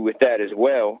take issue with that as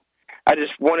well. I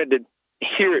just wanted to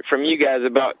hear it from you guys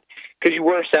about, because you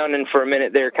were sounding for a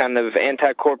minute there kind of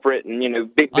anti-corporate and,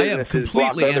 big businesses... I am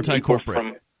completely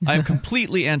anti-corporate. I am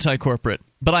completely anti-corporate,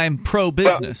 but I am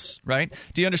pro-business, right?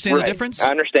 Do you understand the difference?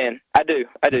 I understand. I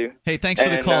do. Hey, thanks for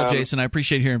the call, Jason. I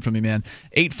appreciate hearing from you, man.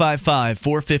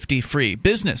 855-450-FREE.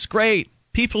 Business, great.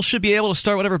 People should be able to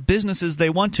start whatever businesses they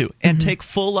want to and take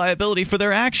full liability for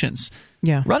their actions.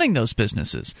 Running those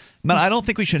businesses. But I don't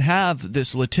think we should have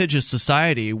this litigious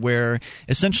society where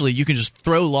essentially you can just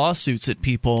throw lawsuits at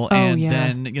people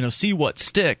then see what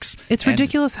sticks. It's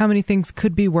ridiculous how many things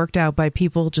could be worked out by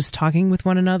people just talking with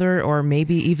one another, or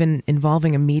maybe even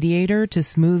involving a mediator to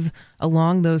smooth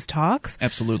along those talks.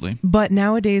 Absolutely. But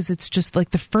nowadays it's just like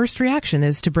the first reaction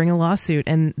is to bring a lawsuit,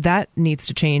 and that needs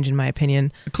to change, in my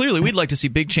opinion. Clearly, we'd like to see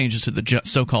big changes to the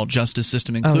so-called justice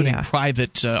system, including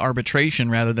private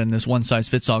arbitration rather than this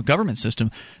one-size-fits-all government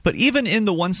system. But even in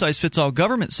the one-size-fits-all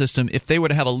government system, if they were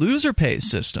to have a loser-pays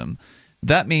system,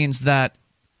 that means that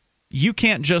you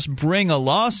can't just bring a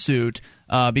lawsuit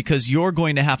because you're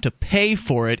going to have to pay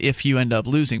for it if you end up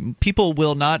losing. People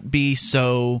will not be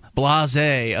so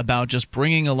blasé about just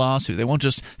bringing a lawsuit. They won't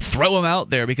just throw them out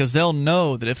there because they'll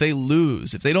know that if they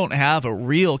lose, if they don't have a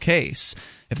real case,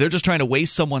 if they're just trying to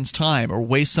waste someone's time or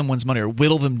waste someone's money or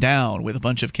whittle them down with a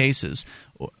bunch of cases,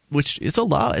 which it's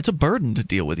a burden to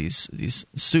deal with these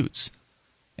suits.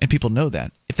 And people know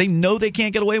that. If they know they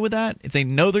can't get away with that, if they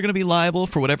know they're going to be liable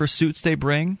for whatever suits they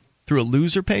bring through a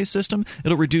loser pay system,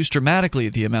 it'll reduce dramatically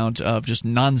the amount of just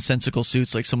nonsensical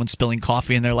suits like someone spilling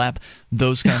coffee in their lap,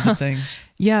 those kinds of things.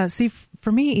 Yeah, see,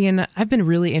 for me, Ian, I've been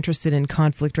really interested in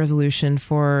conflict resolution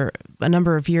for a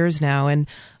number of years now, and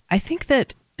I think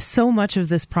that so much of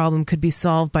this problem could be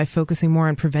solved by focusing more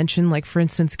on prevention, like, for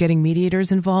instance, getting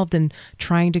mediators involved and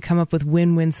trying to come up with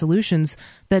win-win solutions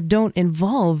that don't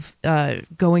involve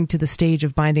going to the stage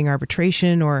of binding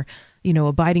arbitration or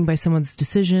abiding by someone's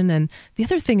decision. And the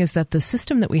other thing is that the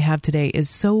system that we have today is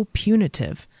so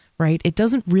punitive, right? It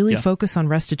doesn't really focus on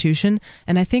restitution.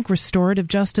 And I think restorative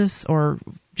justice, or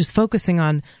just focusing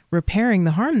on repairing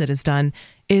the harm that is done,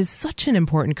 is such an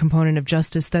important component of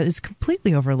justice that is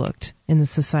completely overlooked in the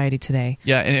society today.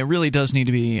 Yeah, and it really does need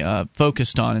to be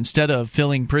focused on, instead of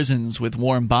filling prisons with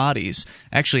warm bodies,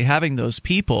 actually having those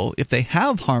people, if they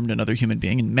have harmed another human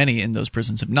being, and many in those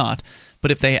prisons have not,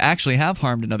 but if they actually have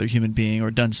harmed another human being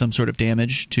or done some sort of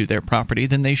damage to their property,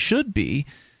 then they should be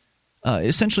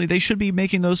essentially, they should be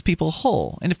making those people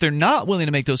whole. And if they're not willing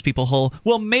to make those people whole,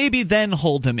 well, maybe then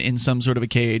hold them in some sort of a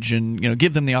cage and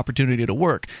give them the opportunity to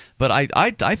work. But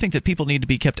I think that people need to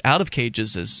be kept out of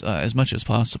cages as much as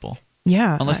possible.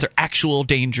 Yeah, unless they're actual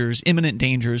dangers, imminent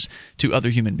dangers to other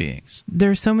human beings.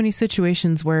 There are so many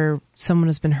situations where someone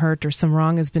has been hurt or some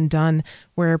wrong has been done,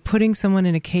 where putting someone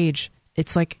in a cage,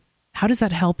 it's like, how does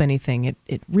that help anything?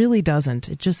 It really doesn't.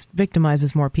 It just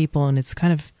victimizes more people, and it's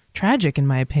kind of tragic, in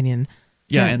my opinion.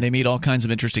 Yeah, and they meet all kinds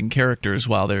of interesting characters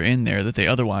while they're in there that they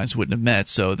otherwise wouldn't have met.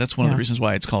 So that's one of the reasons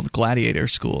why it's called Gladiator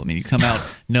School. I mean, you come out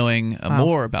knowing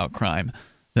more about crime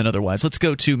than otherwise. Let's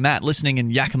go to Matt, listening in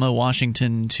Yakima,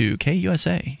 Washington, to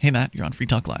KUSA. Hey, Matt, you're on Free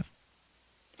Talk Live.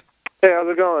 Hey,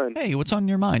 how's it going? Hey, what's on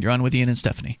your mind? You're on with Ian and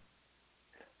Stephanie.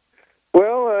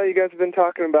 Well, you guys have been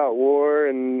talking about war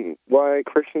and why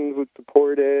Christians would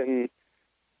support it and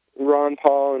Ron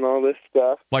Paul and all this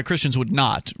stuff. Why Christians would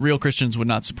not. Real Christians would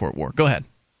not support war. Go ahead.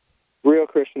 Real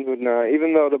Christians would not,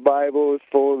 even though the Bible is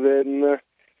full of it. And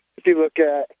if you look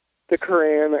at the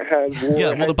Quran, it has war.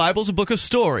 Yeah, well, the Bible's a book of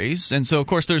stories, and so, of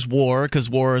course, there's war, because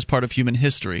war is part of human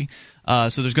history.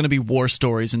 So there's going to be war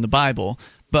stories in the Bible.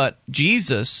 But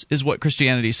Jesus is what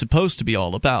Christianity is supposed to be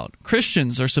all about.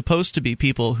 Christians are supposed to be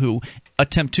people who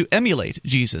attempt to emulate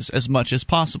Jesus as much as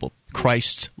possible.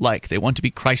 Christ-like. They want to be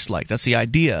Christ-like. That's the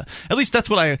idea. At least that's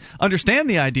what I understand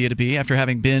the idea to be after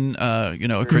having been,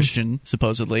 a Christian,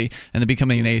 supposedly, and then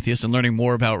becoming an atheist and learning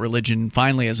more about religion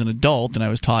finally as an adult than I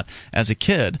was taught as a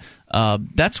kid.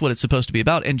 That's what it's supposed to be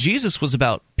about. And Jesus was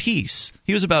about peace.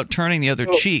 He was about turning the other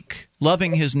cheek,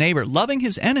 loving his neighbor, loving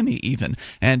his enemy even.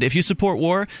 And if you support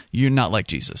war, you're not like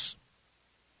Jesus.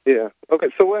 Yeah. Okay,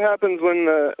 so what happens when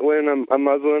a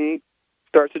Muslim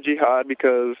starts a jihad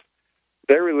because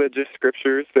their religious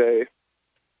scriptures say,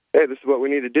 hey, this is what we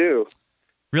need to do.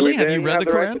 Really? Have you read the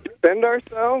Quran? Right to defend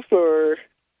ourselves, or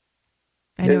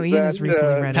I know Ian has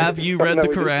recently read it. Have you read the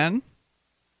Quran?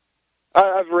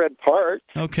 I've read parts.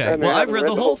 Okay. Well, I've read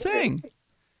the whole thing.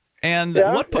 And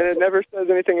and it never says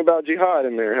anything about jihad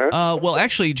in there, huh? Well,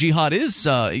 actually, jihad is,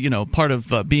 part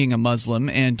of being a Muslim.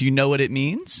 And do you know what it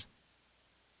means?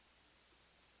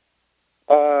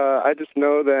 I just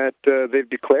know that they've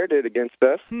declared it against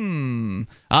us.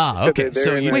 Okay.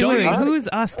 So you don't. Wait, who's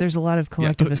us? There's a lot of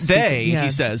collectivists. He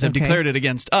says, have declared it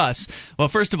against us. Well,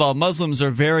 first of all, Muslims are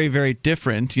very, very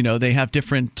different. They have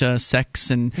different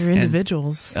sects and they're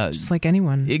individuals, just like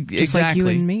anyone, just like you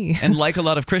and me. And like a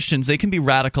lot of Christians, they can be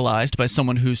radicalized by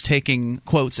someone who's taking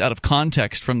quotes out of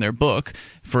context from their book.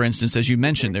 For instance, as you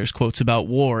mentioned, there's quotes about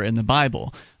war in the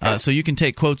Bible. So you can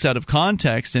take quotes out of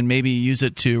context and maybe use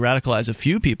it to radicalize a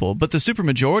few people. But the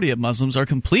supermajority of Muslims are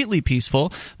completely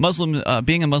peaceful.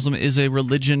 Being a Muslim is a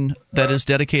religion that is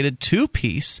dedicated to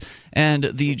peace. And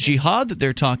the jihad that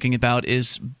they're talking about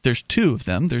there's two of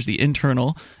them. There's the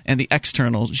internal and the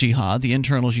external jihad. The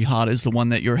internal jihad is the one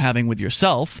that you're having with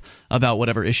yourself about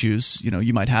whatever issues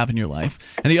you might have in your life.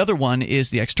 And the other one is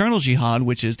the external jihad,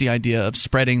 which is the idea of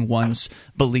spreading one's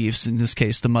beliefs, in this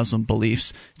case the Muslim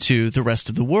beliefs, to the rest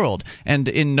of the world. And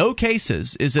in no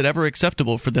cases is it ever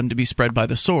acceptable for them to be spread by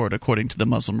the sword, according to the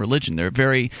Muslim religion. They're a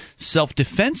very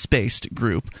self-defense-based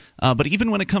group. But even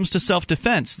when it comes to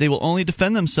self-defense, they will only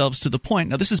defend themselves to the point.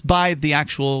 Now, this is by the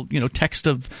actual text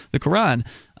of the Quran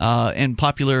and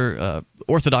popular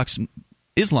Orthodox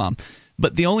Islam.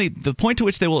 But the point to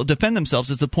which they will defend themselves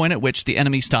is the point at which the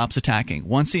enemy stops attacking.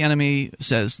 Once the enemy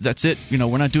says, that's it,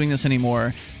 we're not doing this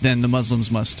anymore, then the Muslims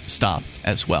must stop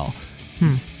as well.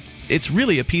 It's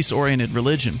really a peace-oriented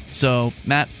religion. So,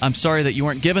 Matt, I'm sorry that you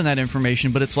weren't given that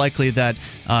information, but it's likely that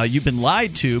you've been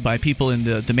lied to by people in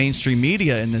the mainstream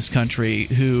media in this country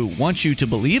who want you to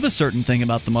believe a certain thing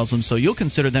about the Muslims, so you'll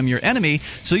consider them your enemy,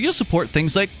 so you'll support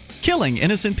things like killing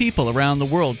innocent people around the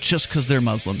world just because they're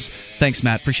Muslims. Thanks,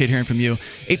 Matt. Appreciate hearing from you.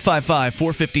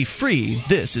 855-450-FREE.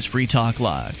 This is Free Talk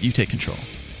Live. You take control.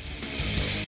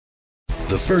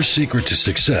 The first secret to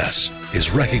success is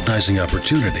recognizing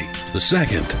opportunity. The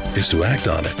second is to act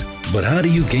on it. But how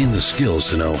do you gain the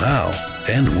skills to know how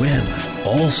and when?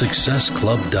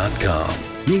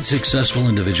 AllSuccessClub.com. Meet successful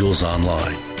individuals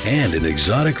online and in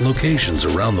exotic locations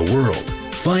around the world.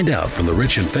 Find out from the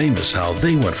rich and famous how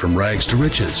they went from rags to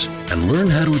riches and learn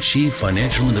how to achieve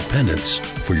financial independence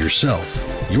for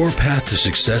yourself. Your path to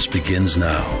success begins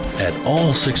now at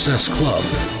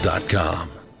AllSuccessClub.com.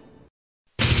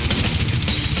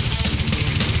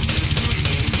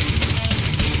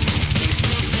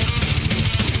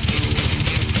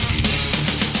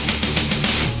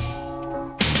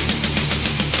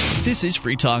 This is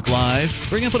Free Talk Live.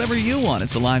 Bring up whatever you want.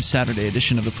 It's a live Saturday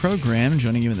edition of the program.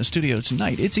 Joining you in the studio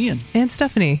tonight, it's Ian. And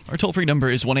Stephanie. Our toll-free number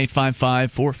is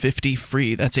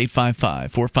 1-855-450-FREE. That's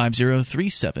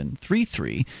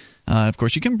 855-450-3733. Of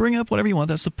course, you can bring up whatever you want.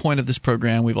 That's the point of this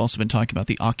program. We've also been talking about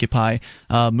the Occupy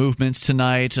movements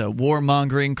tonight,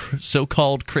 warmongering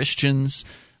so-called Christians.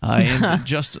 And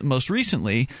just most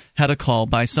recently had a call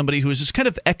by somebody who was just kind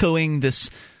of echoing this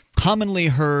commonly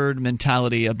heard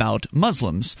mentality about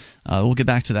Muslims. We'll get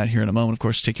back to that here in a moment. Of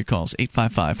course, take your calls,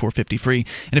 855-450-FREE.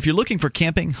 And if you're looking for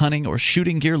camping, hunting, or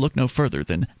shooting gear, look no further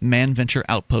than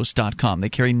manventureoutpost.com. They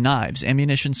carry knives,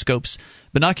 ammunition, scopes,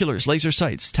 binoculars, laser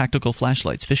sights, tactical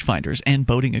flashlights, fish finders, and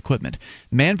boating equipment.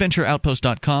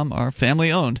 manventureoutpost.com are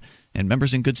family-owned and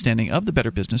members in good standing of the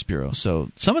Better Business Bureau.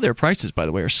 So some of their prices, by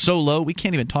the way, are so low we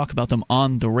can't even talk about them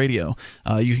on the radio.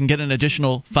 You can get an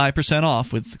additional 5%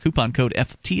 off with coupon code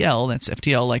FTL. That's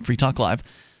FTL like Free Talk Live.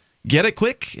 Get it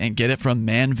quick and get it from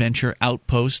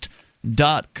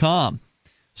manventureoutpost.com.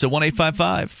 So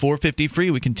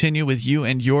 1-855-450-FREE. We continue with you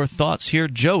and your thoughts here.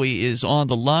 Joey is on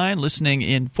the line listening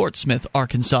in Fort Smith,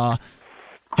 Arkansas.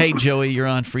 Hey, Joey, you're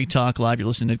on Free Talk Live. You're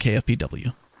listening to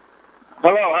KFPW.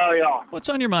 Hello, how are y'all? What's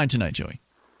on your mind tonight, Joey?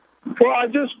 Well, I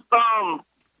just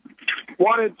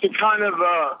wanted to kind of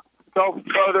go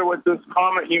further with this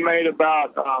comment you made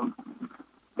about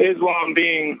Islam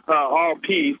being all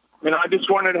peace. And I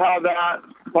just wondered how that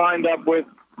lined up with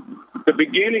the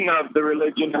beginning of the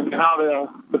religion and how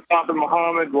the Prophet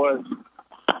Muhammad was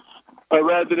a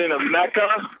resident of Mecca.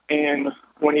 And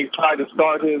when he tried to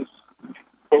start his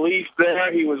beliefs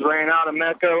there, he was ran out of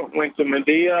Mecca, went to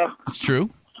Medina. It's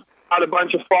true. Had a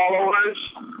bunch of followers,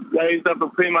 raised up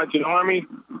pretty much an army,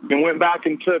 and went back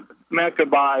and took Mecca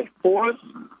by force,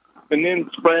 and then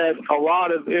spread a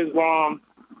lot of Islam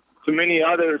to many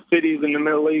other cities in the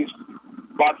Middle East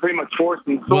by pretty much force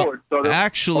and sword. Well,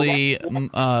 actually,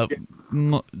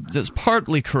 that's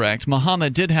partly correct.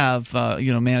 Muhammad did have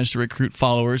managed to recruit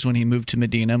followers when he moved to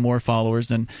Medina, more followers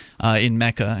than in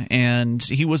Mecca, and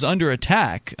he was under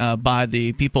attack by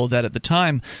the people that at the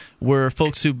time were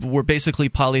folks who were basically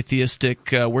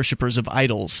polytheistic worshippers of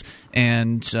idols.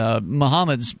 And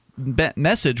Muhammad's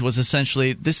message was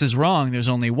essentially, this is wrong, there's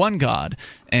only one God.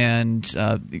 And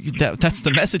that's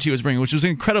the message he was bringing, which was an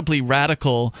incredibly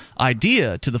radical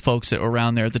idea to the folks that were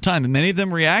around there at the time. And many of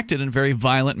them reacted in a very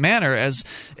violent manner, as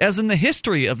in the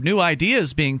history of new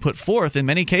ideas being put forth. In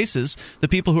many cases, the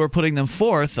people who are putting them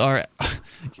forth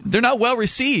they're not well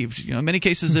received. In many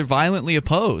cases, they're violently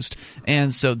opposed.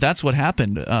 And so that's what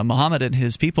happened. Muhammad and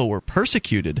his people were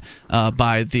persecuted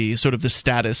by the sort of the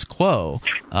status quo.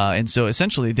 And so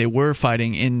essentially they were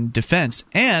fighting in defense.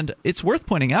 And it's worth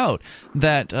pointing out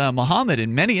that Muhammad,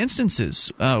 in many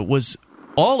instances, was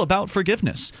all about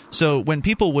forgiveness. So when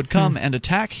people would come and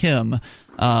attack him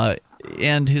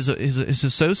and his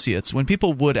associates, when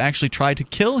people would actually try to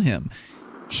kill him,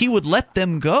 he would let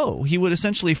them go. He would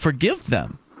essentially forgive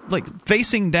them, like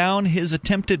facing down his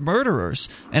attempted murderers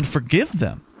and forgive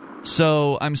them.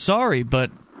 So I'm sorry,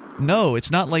 but no,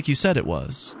 it's not like you said it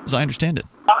was, as I understand it.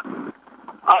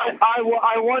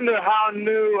 I wonder how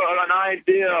new an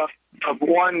idea of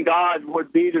one God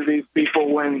would be to these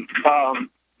people when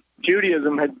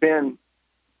Judaism had been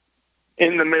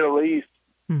in the Middle East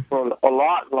for a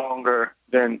lot longer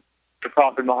than the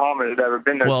Prophet Muhammad had ever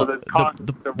been there. Well, so this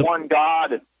concept of one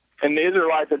God, and the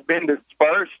Israelites had been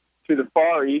dispersed to the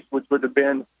Far East, which would have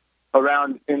been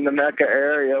around in the Mecca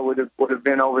area, would have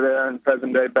been over there in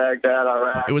present-day Baghdad,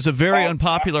 Iraq. It was a very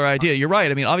unpopular idea. You're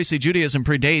right. I mean, obviously Judaism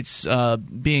predates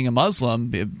being a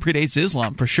Muslim. It predates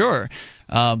Islam for sure.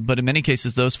 But in many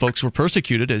cases, those folks were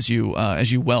persecuted, as you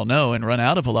well know, and run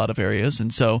out of a lot of areas.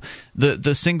 And so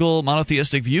the single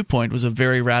monotheistic viewpoint was a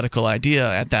very radical idea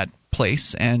at that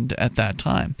place and at that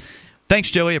time. Thanks,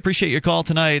 Joey. Appreciate your call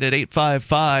tonight at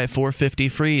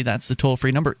 855-450-FREE. That's the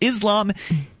toll-free number. Islam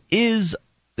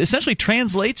essentially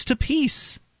translates to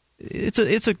peace. It's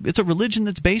a religion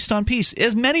that's based on peace,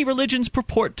 as many religions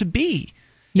purport to be.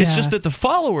 Yeah. It's just that the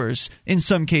followers, in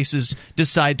some cases,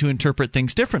 decide to interpret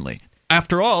things differently.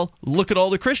 After all, look at all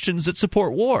the Christians that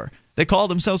support war. They call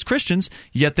themselves Christians,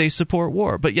 yet they support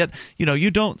war. But yet, you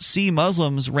don't see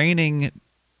Muslims raining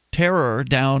terror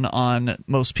down on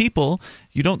most people.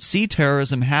 You don't see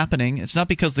terrorism happening. It's not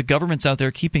because the government's out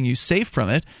there keeping you safe from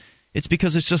it. It's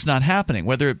because it's just not happening,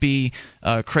 whether it be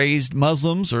crazed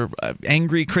Muslims or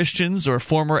angry Christians or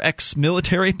former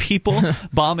ex-military people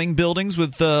bombing buildings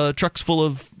with trucks full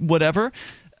of whatever.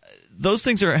 Those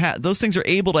things are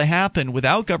able to happen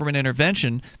without government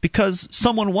intervention because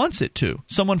someone wants it to.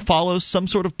 Someone follows some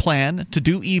sort of plan to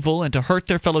do evil and to hurt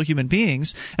their fellow human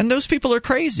beings, and those people are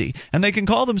crazy. And they can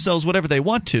call themselves whatever they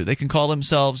want to. They can call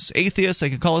themselves atheists,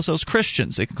 they can call themselves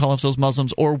Christians, they can call themselves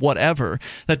Muslims or whatever.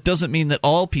 That doesn't mean that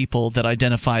all people that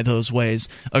identify those ways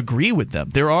agree with them.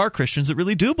 There are Christians that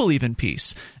really do believe in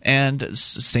peace, and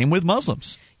same with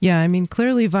Muslims. Yeah, I mean,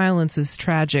 clearly violence is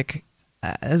tragic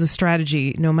as a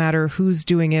strategy, no matter who's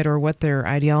doing it or what their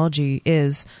ideology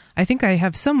is. I think I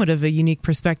have somewhat of a unique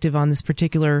perspective on this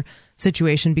particular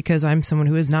situation because I'm someone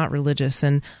who is not religious.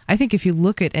 And I think if you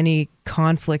look at any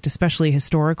conflict, especially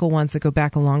historical ones that go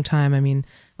back a long time, I mean,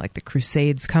 like the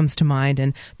Crusades comes to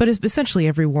mind, but essentially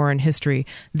every war in history,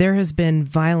 there has been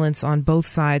violence on both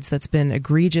sides that's been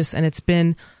egregious, and it's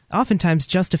been oftentimes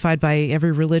justified by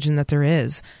every religion that there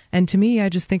is. And to me, I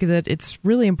just think that it's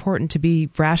really important to be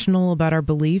rational about our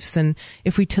beliefs. And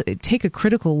if we take a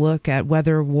critical look at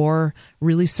whether war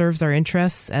really serves our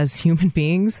interests as human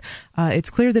beings, it's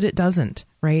clear that it doesn't,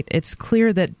 right? It's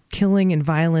clear that killing and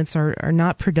violence are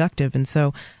not productive. And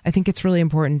so I think it's really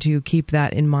important to keep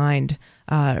that in mind,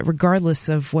 regardless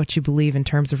of what you believe in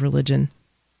terms of religion.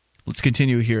 Let's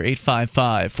continue here,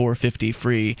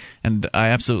 855-450-FREE, and I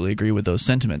absolutely agree with those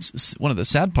sentiments. One of the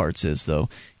sad parts is, though,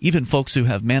 even folks who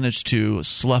have managed to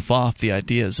slough off the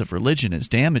ideas of religion as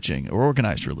damaging, or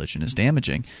organized religion as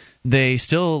damaging, they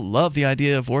still love the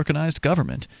idea of organized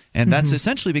government. And that's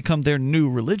essentially become their new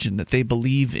religion, that they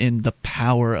believe in the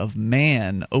power of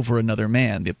man over another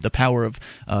man, the power of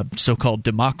so-called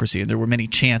democracy. And there were many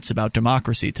chants about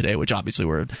democracy today, which obviously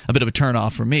were a bit of a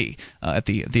turnoff for me at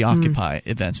the Occupy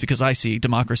events, because I see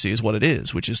democracy as what it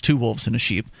is, which is two wolves and a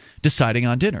sheep deciding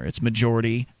on dinner. It's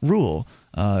majority rule,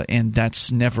 and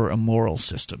that's never a moral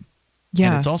system. Yeah.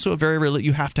 And it's also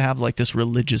you have to have like this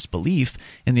religious belief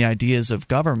in the ideas of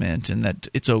government, and that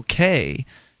it's okay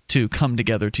to come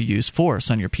together to use force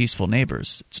on your peaceful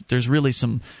neighbors. There's really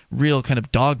some real kind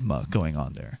of dogma going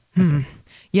on there.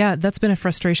 Yeah, that's been a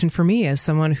frustration for me as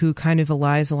someone who kind of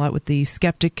allies a lot with the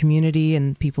skeptic community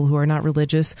and people who are not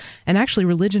religious. And actually,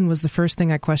 religion was the first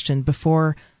thing I questioned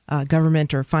before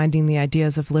government or finding the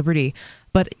ideas of liberty.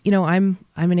 But, I'm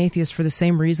an atheist for the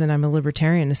same reason I'm a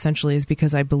libertarian, essentially, is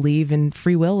because I believe in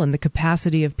free will and the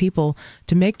capacity of people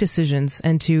to make decisions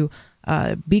and to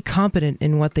be competent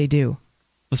in what they do.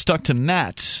 Let's talk to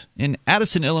Matt in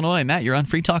Addison, Illinois. Matt, you're on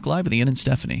Free Talk Live with Ian and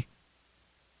Stephanie.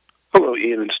 Hello,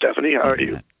 Ian and Stephanie. How are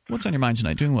you? Matt. What's on your mind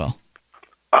tonight? Doing well.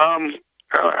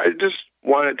 I just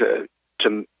wanted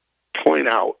to point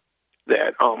out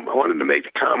that I wanted to make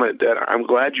the comment that I'm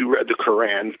glad you read the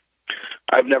Quran.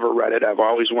 I've never read it. I've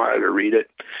always wanted to read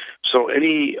it. So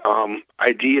any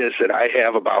ideas that I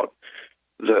have about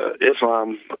the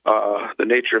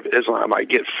nature of Islam, I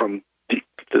get from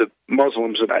the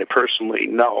Muslims that I personally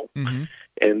know. Mm-hmm.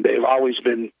 And they've always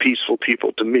been peaceful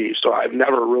people to me. So I've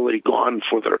never really gone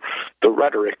for the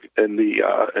rhetoric and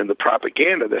the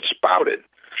propaganda that's spouted.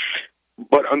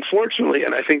 But unfortunately,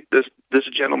 and I think this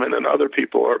gentleman and other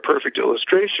people are a perfect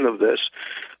illustration of this,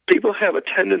 people have a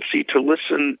tendency to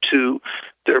listen to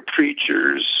their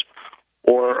preachers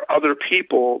or other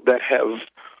people that have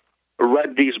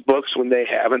read these books when they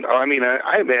haven't. I mean,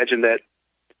 I imagine that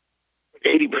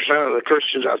 80% of the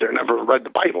Christians out there never read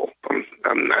the Bible. I'm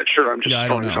not sure. I'm just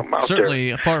throwing something out there.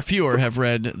 Certainly, far fewer have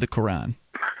read the Quran.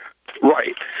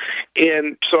 Right.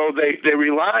 And so they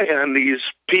rely on these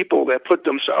people that put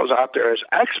themselves out there as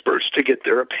experts to get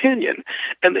their opinion,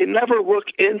 and they never look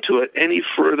into it any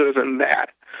further than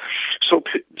that. So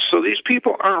these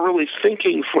people aren't really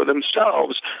thinking for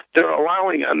themselves. They're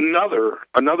allowing another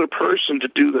person to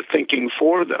do the thinking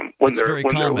for them when they're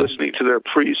listening to their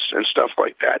priests and stuff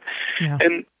like that. Yeah.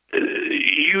 And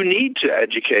you need to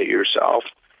educate yourself.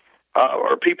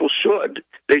 Or people should.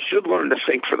 They should learn to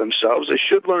think for themselves. They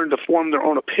should learn to form their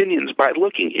own opinions by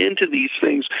looking into these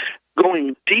things,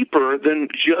 going deeper than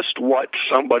just what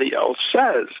somebody else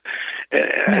says.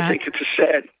 And I think it's a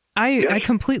sad... I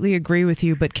completely agree with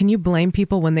you, but can you blame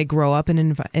people when they grow up in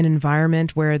an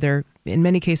environment where they're, in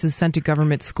many cases, sent to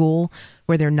government school,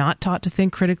 where they're not taught to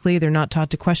think critically, they're not taught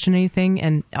to question anything,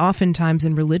 and oftentimes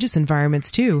in religious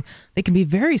environments, too, they can be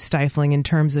very stifling in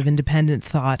terms of independent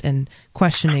thought and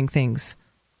questioning things?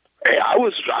 I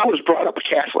was brought up a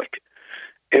Catholic,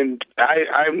 and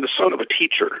I'm the son of a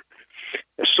teacher.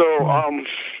 So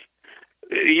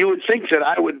you would think that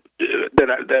I would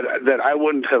that I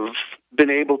wouldn't have been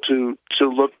able to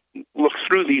look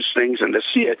through these things and to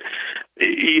see it.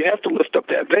 You have to lift up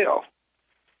that veil.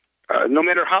 No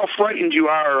matter how frightened you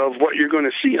are of what you're going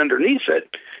to see underneath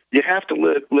it, you have to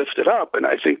lift it up. And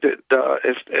I think that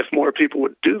if more people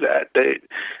would do that, they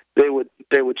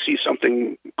would see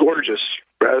something gorgeous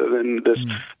rather than this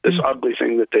ugly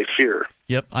thing that they fear.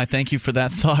 Yep, I thank you for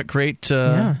that thought. Great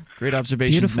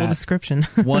observation. Beautiful description.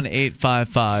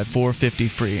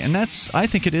 1-855-450-FREE. And I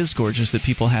think it is gorgeous that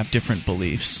people have different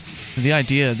beliefs. The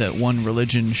idea that one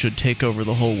religion should take over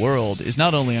the whole world is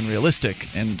not only unrealistic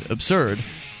and absurd,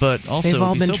 but also they've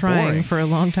all been so trying boring. For a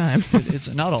long time.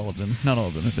 It's not all of them. Not all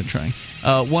of them have been trying.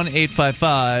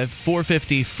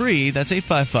 1-855-450-FREE. That's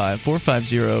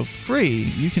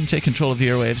 855-450-FREE. You can take control of the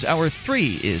airwaves. Hour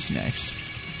 3 is next.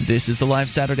 This is the live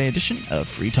Saturday edition of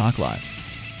Free Talk Live.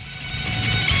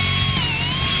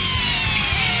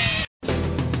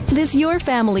 This Your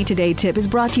Family Today tip is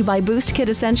brought to you by Boost Kid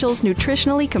Essentials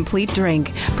Nutritionally Complete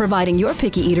Drink, providing your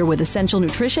picky eater with essential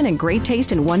nutrition and great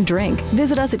taste in one drink.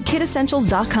 Visit us at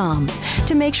kidessentials.com.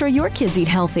 To make sure your kids eat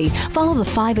healthy, follow the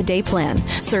 5-a-day plan.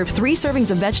 Serve 3 servings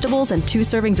of vegetables and 2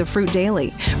 servings of fruit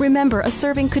daily. Remember, a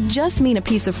serving could just mean a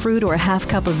piece of fruit or a half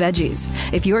cup of veggies.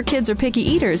 If your kids are picky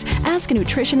eaters, ask a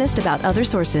nutritionist about other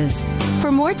sources.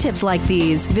 For more tips like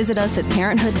these, visit us at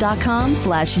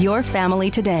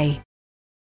parenthood.com/yourfamilytoday.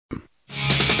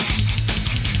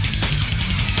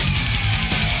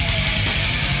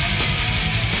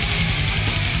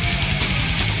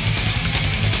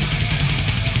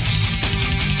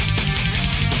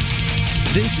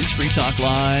 This is Free Talk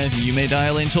Live. You may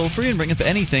dial in toll-free and bring up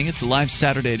anything. It's the live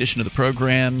Saturday edition of the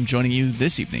program. Joining you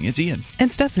this evening, it's Ian.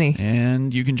 And Stephanie.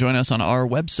 And you can join us on our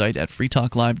website at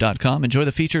freetalklive.com. Enjoy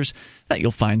the features that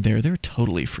you'll find there. They're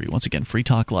totally free. Once again,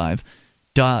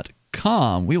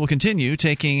 freetalklive.com. We will continue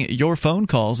taking your phone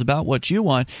calls about what you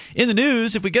want in the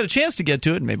news if we get a chance to get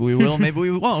to it. Maybe we will, maybe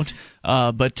we won't.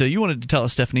 But you wanted to tell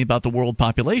us, Stephanie, about the world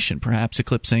population, perhaps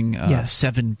eclipsing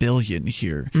 7 billion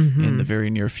here in the very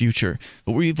near future.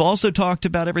 But we've also talked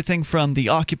about everything from the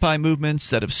Occupy movements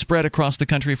that have spread across the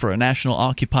country for a National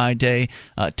Occupy Day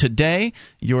today,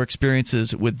 your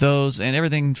experiences with those, and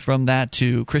everything from that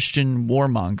to Christian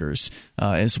warmongers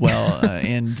as well,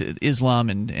 and Islam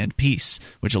and peace,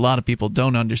 which a lot of people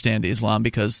don't understand Islam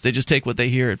because they just take what they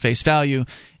hear at face value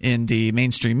in the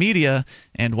mainstream media,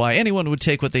 and why anyone would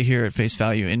take what they hear at face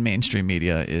value in mainstream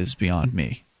media is beyond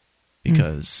me,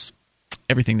 because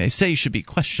everything they say should be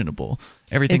questionable.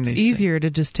 It's easier to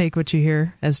just take what you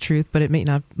hear as truth, but it might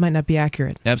not be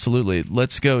accurate. Absolutely.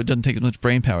 Let's go. It doesn't take much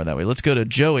brain power that way. Let's go to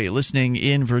Joey, listening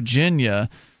in Virginia.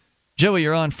 Joey,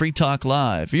 you're on Free Talk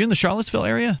Live. Are you in the Charlottesville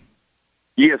area?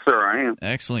 Yes, sir, I am.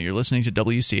 Excellent. You're listening to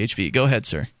WCHV. Go ahead,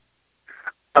 sir.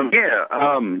 By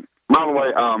the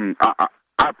way,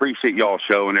 I appreciate y'all's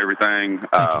show and everything.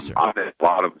 Thank you, sir. I think a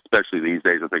lot of, especially these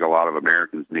days, I think a lot of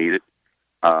Americans need it,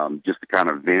 just to kind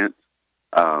of vent.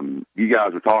 You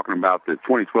guys were talking about the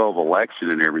 2012 election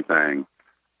and everything.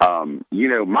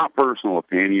 My personal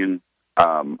opinion,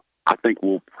 I think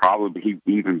we'll probably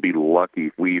even be lucky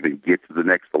if we even get to the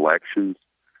next elections.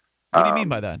 What do you mean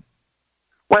by that?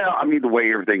 Well, I mean, the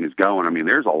way everything is going,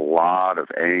 there's a lot of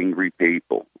angry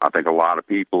people. I think a lot of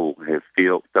people have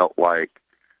felt like,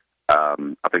 I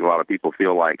think a lot of people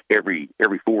feel like every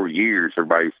 4 years,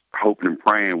 everybody's hoping and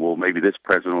praying, well, maybe this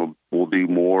president will do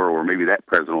more, or maybe that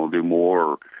president will do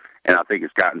more. And I think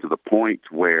it's gotten to the point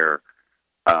where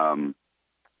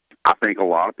I think a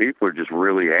lot of people are just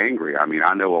really angry.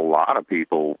 I know a lot of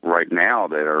people right now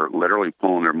that are literally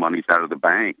pulling their monies out of the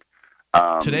bank.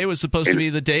 Today was supposed to be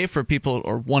the day for people,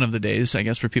 or one of the days, I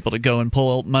guess, for people to go and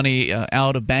pull money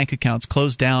out of bank accounts,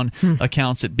 close down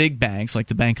accounts at big banks like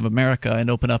the Bank of America, and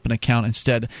open up an account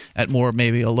instead at more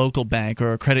maybe a local bank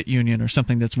or a credit union or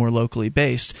something that's more locally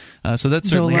based. So that's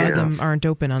certainly a lot of them aren't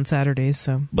open on Saturdays.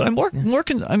 So, but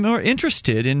I'm more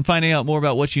interested in finding out more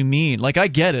about what you mean. Like, I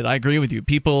get it. I agree with you.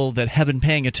 People that have been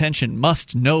paying attention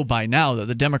must know by now that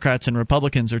the Democrats and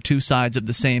Republicans are two sides of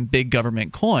the same big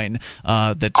government coin.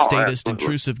 That statist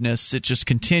intrusiveness, it just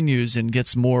continues and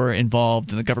gets more involved,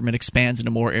 and the government expands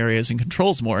into more areas and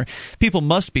controls more. People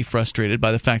must be frustrated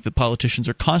by the fact that politicians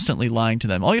are constantly lying to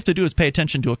them. All you have to do is pay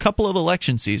attention to a couple of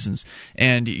election seasons,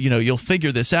 and you'll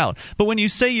figure this out. But when you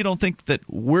say you don't think that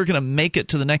we're going to make it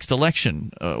to the next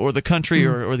election, or the country,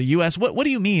 or the U.S., what do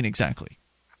you mean exactly?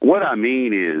 What I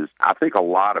mean is, I think a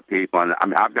lot of people,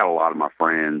 I've got a lot of my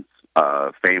friends,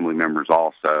 family members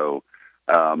also,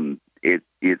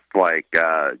 it's like,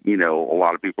 a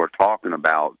lot of people are talking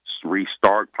about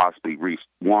possibly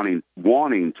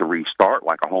wanting to restart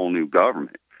like a whole new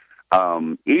government.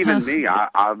 Even me,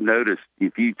 I've noticed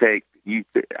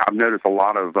I've noticed a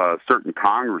lot of certain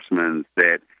congressmen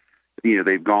that,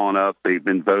 they've gone up, they've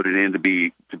been voted in to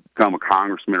become a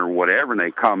congressman or whatever, and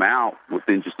they come out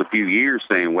within just a few years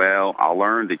saying, well, I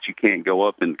learned that you can't go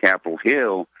up in Capitol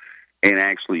Hill and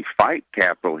actually fight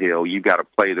Capitol Hill. You've got to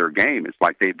play their game. It's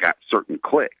like they've got certain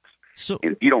cliques.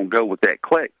 And if you don't go with that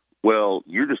clique, well,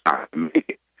 you're just not going to make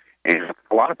it. And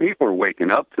a lot of people are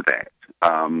waking up to that.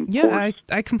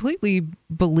 I completely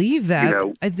believe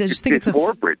that. I just think it's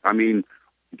corporate.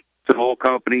 Oil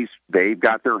companies, they've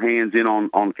got their hands in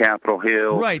on Capitol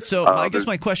Hill. Right. So I guess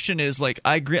my question is,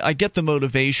 I get the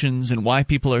motivations and why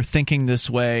people are thinking this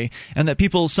way, and that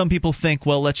some people think,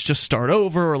 well, let's just start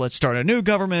over, or let's start a new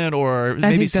government, or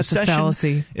maybe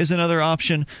secession is another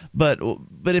option. But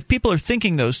if people are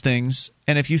thinking those things,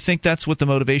 and if you think that's what the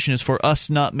motivation is for us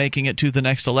not making it to the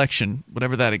next election,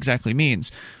 whatever that exactly means,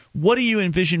 what do you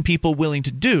envision people willing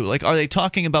to do? Are they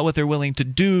talking about what they're willing to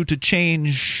do to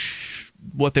change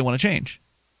what they want to change?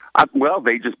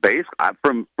 They just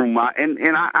from my and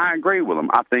I agree with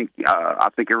them. I think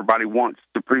everybody wants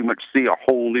to pretty much see a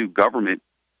whole new government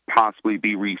possibly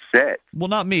be reset. Well,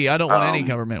 not me. I don't want any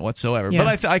government whatsoever. Yeah.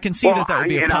 But I can see that would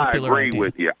be a popular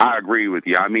idea. I agree with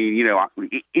you.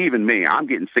 Even me, I'm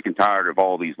getting sick and tired of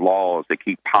all these laws that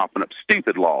keep popping up,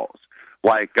 stupid laws.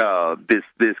 Like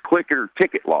this clicker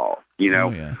ticket law,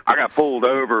 I got pulled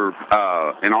over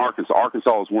in Arkansas.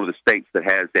 Arkansas is one of the states that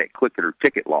has that clicker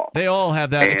ticket law. They all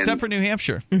have that, except for New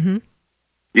Hampshire. Mm-hmm.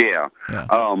 Yeah.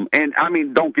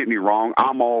 And don't get me wrong.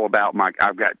 I'm all about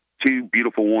I've got two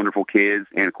beautiful, wonderful kids,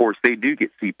 and of course they do get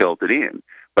seatbelted in.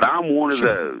 But I'm one of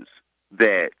those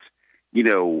that,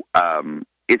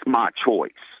 it's my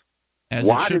choice.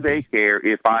 Why do they care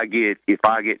if I get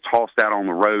tossed out on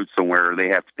the road somewhere, they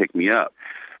have to pick me up?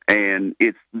 And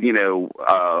it's, when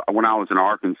I was in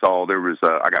Arkansas,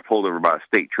 I got pulled over by a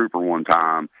state trooper one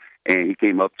time, and he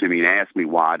came up to me and asked me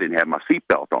why I didn't have my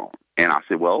seatbelt on. And I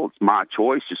said, well, it's my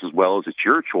choice just as well as it's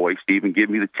your choice to even give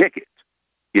me the ticket.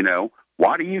 You know,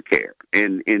 why do you care?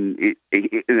 And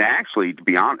actually, to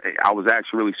be honest, I was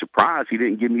actually really surprised he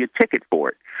didn't give me a ticket for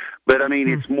it. But I mean,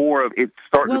 it's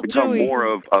starting to become Joey, more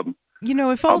of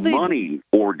if a money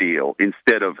ordeal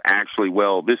instead of actually,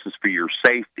 well, this is for your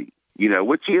safety. You know,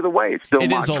 which either way, it's still my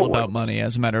choice. It is all about money,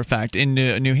 as a matter of fact. In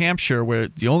New Hampshire, where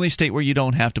the only state where you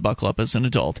don't have to buckle up as an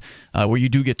adult, where you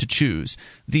do get to choose,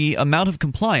 the amount of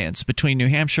compliance between New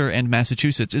Hampshire and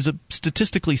Massachusetts is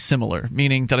statistically similar,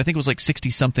 meaning that I think it was like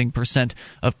 60-something%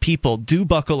 of people do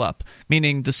buckle up,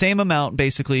 meaning the same amount,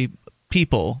 basically,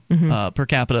 people per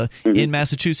capita in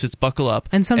Massachusetts buckle up,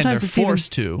 and sometimes they're it's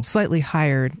forced even to. Slightly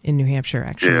higher in New Hampshire,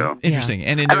 actually. Yeah. Interesting.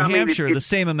 And in New Hampshire, the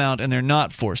same amount, and they're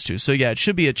not forced to. So, yeah, it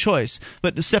should be a choice.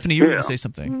 But, Stephanie, you were going to say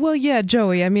something. Well, yeah,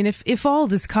 Joey, I mean, if all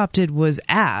this cop did was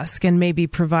ask and maybe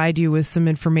provide you with some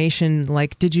information,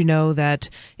 like, did you know that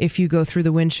if you go through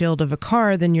the windshield of a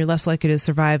car, then you're less likely to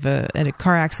survive a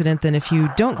car accident than if you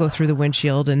don't go through the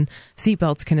windshield, and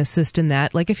seatbelts can assist in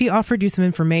that. Like, if he offered you some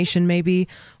information, maybe,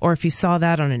 or if you saw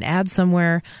that on an ad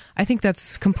somewhere, I think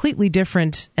that's completely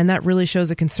different, and that really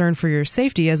shows a concern for your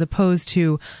safety as opposed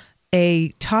to a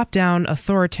top-down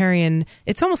authoritarian.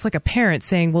 It's almost like a parent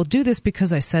saying, well, do this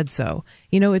because I said so.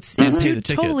 You know, it's two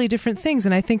totally different things,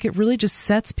 and I think it really just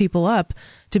sets people up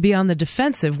to be on the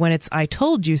defensive when it's I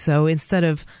told you so instead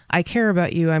of I care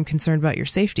about you, I'm concerned about your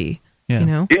safety. You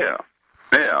know? Yeah,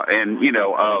 and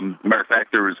matter of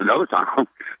fact, there was another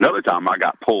time I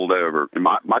got pulled over, and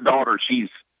my daughter, she's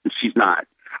not.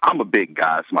 I'm a big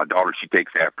guy, so my daughter, she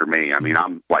takes after me. I mean,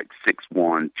 I'm like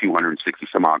 6'1", 260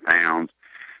 some odd pounds.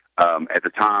 At the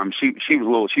time, she was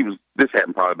little. This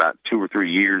happened probably about 2 or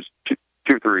 3 years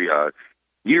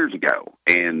ago,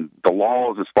 and the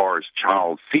laws as far as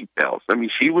child seat belts. I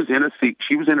mean, she was in a seat.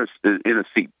 She was in a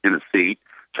seat,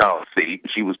 child seat.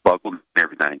 She was buckled and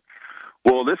everything.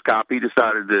 Well, this cop, he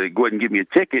decided to go ahead and give me a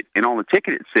ticket, and on the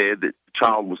ticket it said that the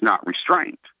child was not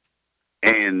restrained,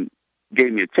 and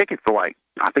gave me a ticket for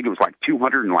I think it was like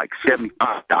 $275.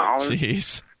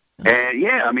 Jeez. And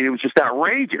yeah, I mean, it was just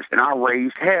outrageous, and I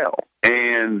raised hell,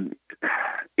 and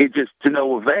it just to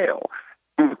no avail.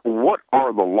 What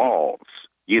are the laws?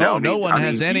 No one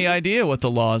has any idea what the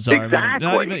laws are. Exactly.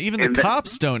 I mean, even the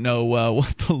cops don't know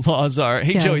what the laws are.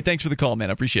 Hey, Joey, thanks for the call, man.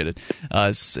 I appreciate it.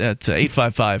 It's at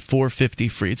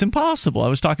 855-450-FREE. It's impossible. I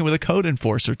was talking with a code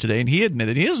enforcer today, and he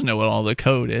admitted he doesn't know what all the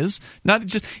code is. You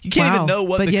can't even know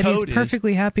what the code is. But yet he's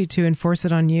perfectly happy to enforce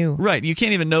it on you. Right. You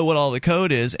can't even know what all the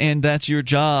code is, and that's your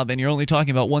job, and you're only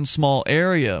talking about one small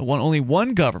area, only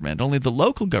one government, only the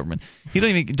local government. You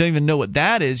don't even know what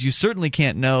that is. You certainly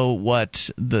can't know what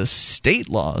the state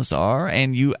laws are,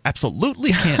 and you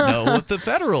absolutely can't know what the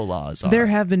federal laws are. There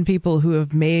have been people who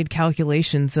have made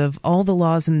calculations of all the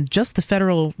laws in just the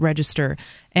Federal Register,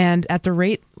 and at the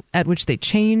rate at which they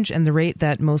change and the rate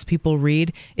that most people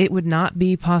read, it would not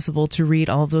be possible to read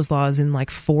all of those laws in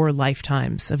like 4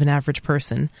 lifetimes of an average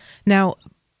person. Now,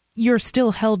 you're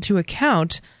still held to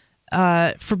account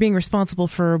for being responsible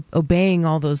for obeying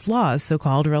all those laws,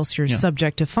 so-called, or else you're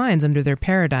subject to fines under their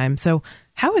paradigm. So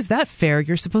how is that fair?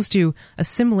 You're supposed to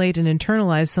assimilate and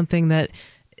internalize something that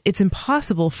it's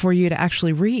impossible for you to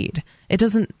actually read. It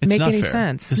doesn't make any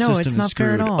sense. No, it's not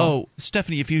fair at all. Oh,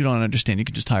 Stephanie, if you don't understand, you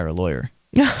can just hire a lawyer.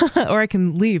 Or I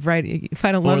can leave, right? If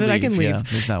I don't love it, I can leave. Yeah,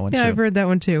 there's that one too. Yeah, I've heard that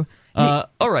one too. All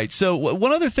right. So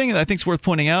one other thing that I think is worth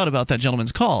pointing out about that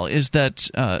gentleman's call is that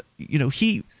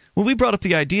when we brought up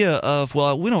the idea of,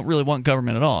 well, we don't really want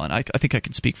government at all, and I think I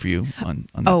can speak for you on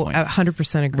that point. Oh,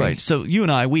 100% agree. Right. So you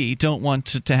and we don't want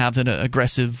to have an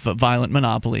aggressive, violent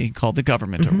monopoly called the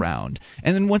government around.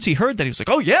 And then once he heard that, he was like,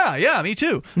 oh, yeah, me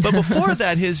too. But before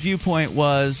that, his viewpoint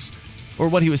was, or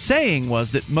what he was saying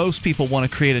was that most people want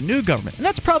to create a new government. And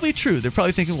that's probably true. They're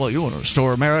probably thinking, well, you want to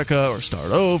restore America or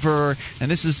start over.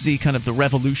 And this is the kind of the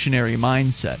revolutionary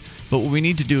mindset. But what we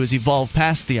need to do is evolve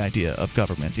past the idea of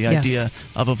government, the idea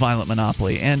of a violent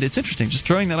monopoly. And it's interesting. Just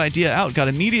throwing that idea out got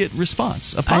immediate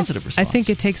response, a positive response. I think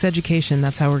it takes education.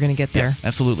 That's how we're going to get there. Yeah,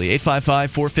 absolutely.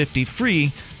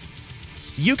 855-450-FREE.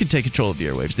 You can take control of the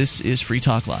airwaves. This is Free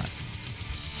Talk Live.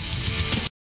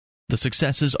 The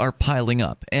successes are piling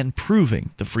up and proving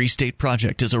the Free State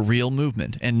Project is a real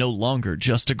movement and no longer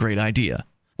just a great idea.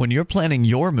 When you're planning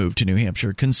your move to New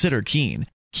Hampshire, consider Keene.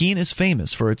 Keene is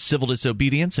famous for its civil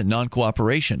disobedience and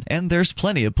non-cooperation, and there's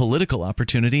plenty of political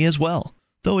opportunity as well.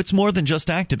 Though it's more than just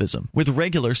activism, with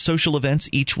regular social events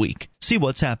each week. See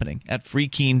what's happening at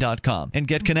freekeene.com and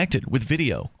get connected with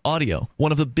video, audio,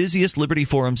 one of the busiest liberty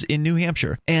forums in New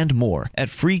Hampshire, and more at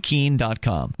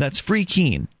freekeene.com. That's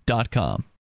freekeene.com.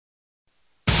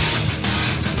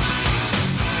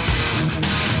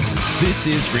 This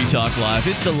is Free Talk Live.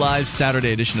 It's a live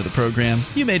Saturday edition of the program.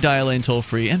 You may dial in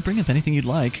toll-free and bring up anything you'd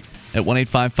like at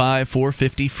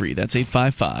 1-855-450-FREE. That's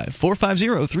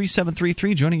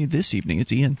 855-450-3733. Joining you this evening,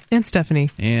 it's Ian. And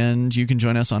Stephanie. And you can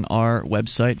join us on our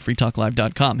website,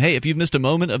 freetalklive.com. Hey, if you've missed a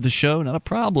moment of the show, not a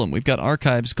problem. We've got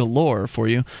archives galore for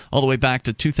you, all the way back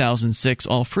to 2006,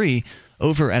 all free,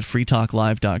 over at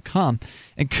freetalklive.com.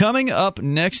 And coming up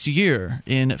next year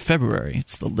in February,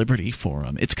 it's the Liberty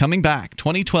Forum. It's coming back,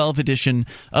 2012 edition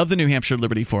of the New Hampshire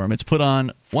Liberty Forum. It's put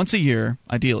on once a year,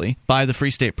 ideally, by the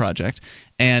Free State Project.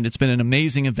 And it's been an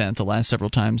amazing event the last several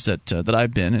times that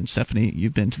I've been. And Stephanie,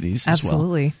 you've been to these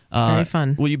Absolutely. as well. Very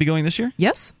fun. Will you be going this year?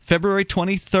 Yes. February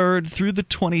 23rd through the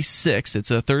 26th.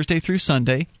 It's a Thursday through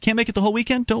Sunday. Can't make it the whole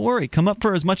weekend? Don't worry. Come up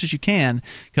for as much as you can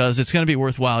because it's going to be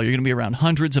worthwhile. You're going to be around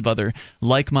hundreds of other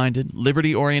like-minded,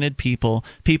 liberty-oriented people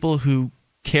who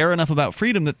care enough about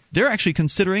freedom that they're actually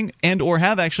considering and or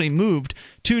have actually moved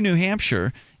to New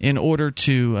Hampshire in order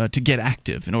to get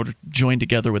active, in order to join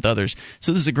together with others.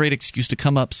 So this is a great excuse to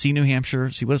come up, see New Hampshire,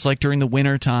 see what it's like during the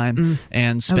winter time,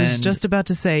 and spend... I was just about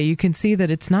to say, you can see that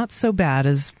it's not so bad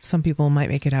as some people might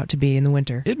make it out to be in the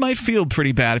winter. It might feel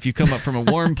pretty bad if you come up from a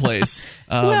warm place.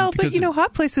 Well, but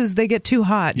hot places, they get too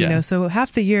hot, so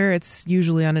half the year it's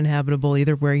usually uninhabitable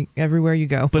everywhere you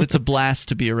go. But it's a blast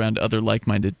to be around other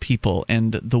like-minded people,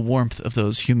 and the warmth of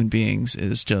those human beings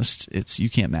is just, you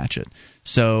can't match it.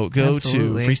 So go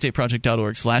to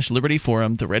freestateproject.org/Liberty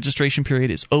Forum. The registration period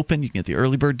is open. You can get the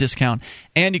early bird discount,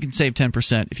 and you can save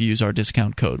 10% if you use our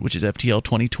discount code, which is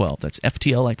FTL2012. That's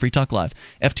FTL like Free Talk Live,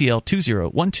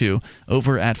 FTL2012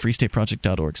 over at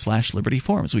freestateproject.org/Liberty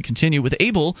Forum. As we continue with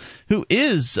Abel, who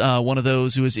is one of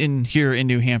those who is here in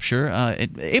New Hampshire.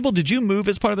 Abel, did you move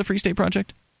as part of the Free State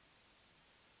Project?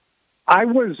 I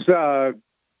was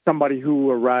somebody who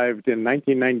arrived in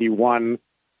 1991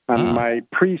 on my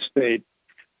pre-state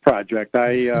project.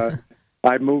 I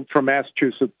moved from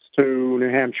Massachusetts to New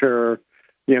Hampshire,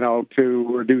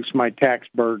 to reduce my tax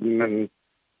burden and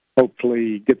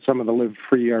hopefully get some of the live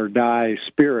free or die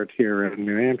spirit here in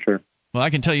New Hampshire. Well,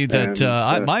 I can tell you that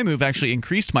my move actually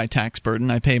increased my tax burden.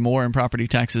 I pay more in property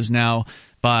taxes now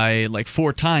by like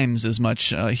 4 times as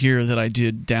much here that I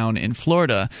did down in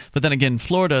Florida. But then again,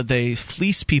 Florida, they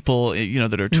fleece people,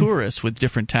 that are tourists with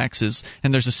different taxes,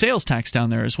 and there's a sales tax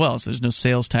down there as well. So there's no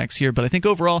sales tax here. But I think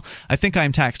overall,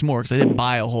 I'm taxed more because I didn't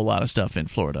buy a whole lot of stuff in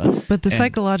Florida. But the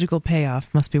psychological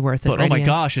payoff must be worth it. But oh my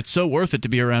gosh, it's so worth it to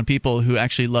be around people who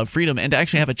actually love freedom and to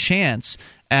actually have a chance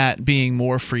at being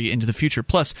more free into the future.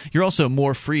 Plus, you're also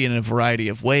more free in a variety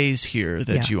of ways here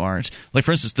that you aren't. Like,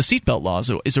 for instance, the seatbelt law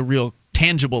is a real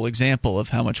tangible example of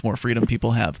how much more freedom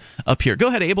people have up here. Go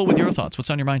ahead, Abel, with your thoughts. What's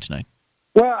on your mind tonight?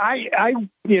 Well, I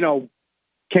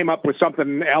came up with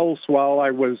something else while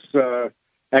I was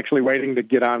actually waiting to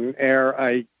get on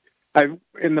air. In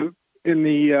the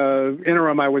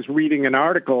interim, I was reading an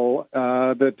article,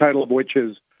 the title of which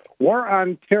is "War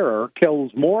on Terror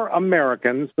Kills More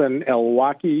Americans Than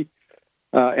Al-Awlaki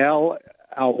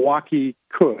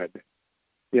Could."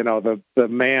 The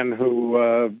man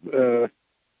who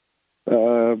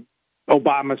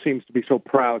Obama seems to be so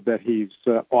proud that he's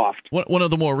offed. One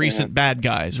of the more recent bad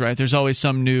guys, right? There's always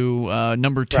some new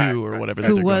number 2 or whatever.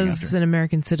 Who was an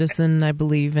American citizen, I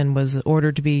believe, and was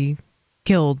ordered to be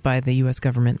killed by the U.S.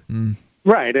 government.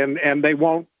 Right, and they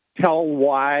won't tell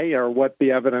why or what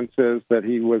the evidence is that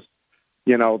he was,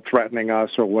 threatening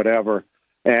us or whatever.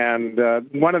 And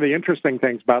one of the interesting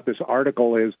things about this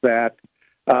article is that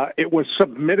it was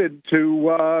submitted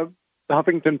to the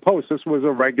Huffington Post. This was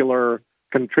a regular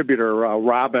contributor,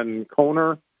 Robin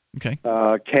Kohner,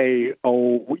 Koerner.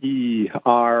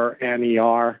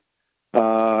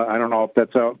 I don't know if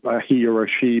that's a he or a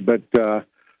she, but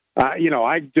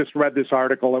I just read this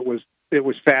article. It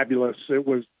was fabulous. It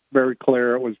was very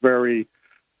clear. It was very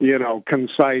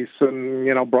concise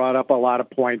and brought up a lot of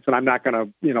points. And I'm not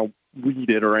going to read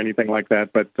it or anything like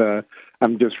that, but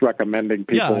I'm just recommending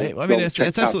people. Yeah, I mean it's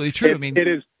absolutely true. It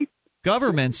is.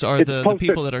 Governments are the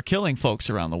people that are killing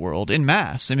folks around the world en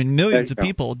masse. I mean, millions of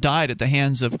people died at the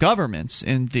hands of governments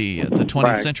in the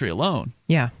 20th century alone.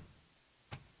 Yeah.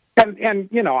 And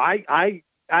I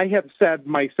have said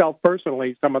myself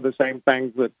personally some of the same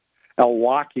things that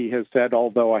Al-Awlaki has said,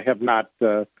 although I have not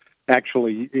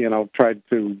actually, tried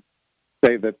to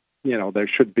say that, there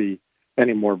should be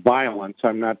any more violence.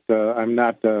 I'm not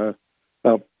a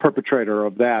perpetrator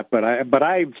of that, but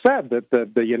I've said that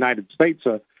the United States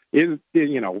is,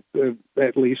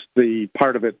 at least the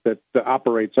part of it that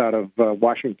operates out of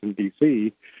Washington,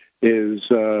 D.C., is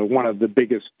one of the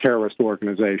biggest terrorist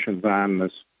organizations on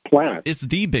this planet. It's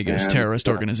the biggest terrorist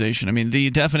organization. I mean, the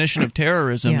definition of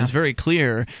terrorism is very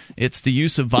clear. It's the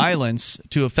use of violence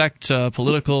to affect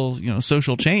political,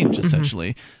 social change,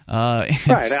 essentially. Right.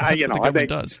 That's what the government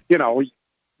does.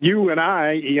 You and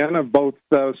I, Ian, have both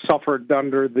suffered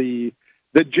under the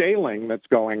jailing that's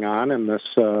going on in this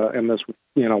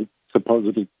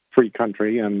supposedly free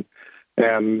country, and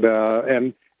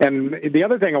the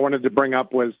other thing I wanted to bring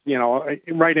up was,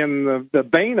 right in the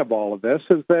vein of all of this,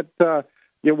 is that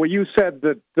where you said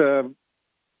that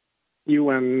you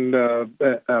and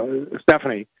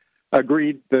Stephanie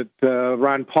agreed that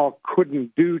Ron Paul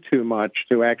couldn't do too much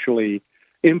to actually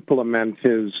implement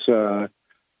his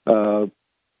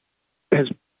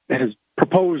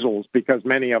proposals, because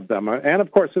many of them, and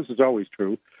of course this is always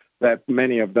true, that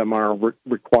many of them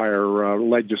require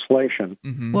legislation.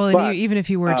 Mm-hmm. Well, but, even if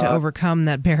you were to overcome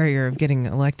that barrier of getting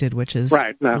elected, which is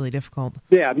really difficult.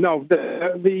 Yeah, no,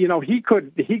 he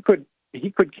could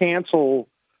cancel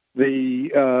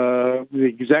the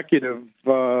executive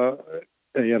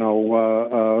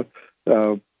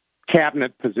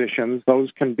cabinet positions. Those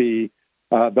can be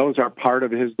those are part of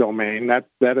his domain. That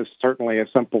is certainly a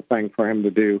simple thing for him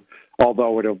to do,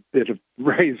 although it'll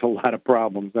raise a lot of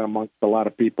problems amongst a lot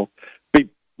of people.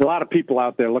 A lot of people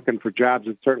out there looking for jobs.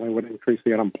 It certainly would increase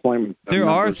the unemployment. There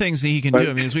are things that he can do.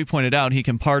 I mean, as we pointed out, he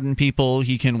can pardon people.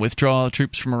 He can withdraw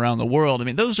troops from around the world. I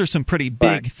mean, those are some pretty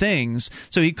big things.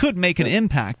 So he could make an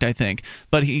impact, I think.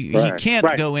 But he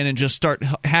can't go in and just start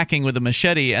hacking with a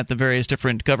machete at the various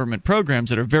different government programs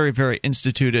that are very, very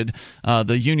instituted.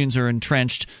 The unions are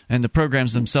entrenched, and the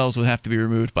programs themselves would have to be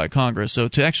removed by Congress. So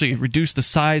to actually reduce the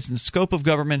size and scope of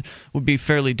government would be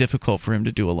fairly difficult for him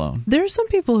to do alone. There are some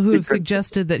people who have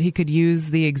suggested that he could use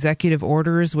the executive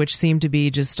orders, which seem to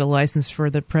be just a license for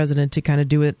the president to kind of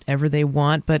do whatever they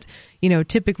want. But,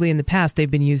 typically in the past, they've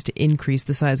been used to increase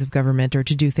the size of government or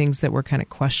to do things that were kind of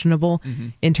questionable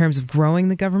in terms of growing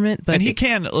the government. But he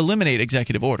can eliminate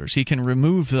executive orders. He can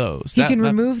remove those. He can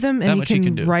remove them, and he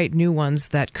can write new ones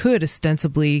that could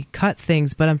ostensibly cut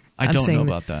things. But I don't know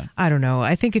about that. I don't know.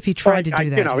 I think if he tried to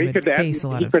do that, he would face a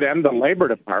lot of... He could end the Labor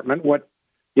Department.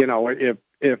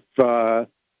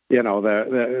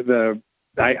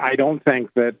 I don't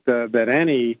think that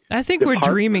any. I think we're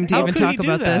dreaming to even talk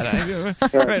about this. It's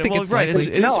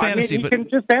fantasy, he can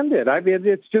just end it. I mean,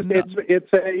 it's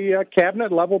a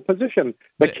cabinet level position.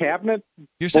 The cabinet.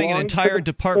 You're saying an entire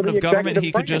department of government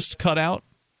he could just cut out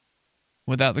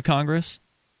without the Congress?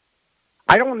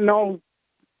 I don't know.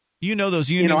 Those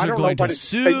unions are going to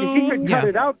sue. He could cut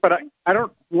it out, but I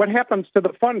don't. What happens to the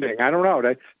funding? I don't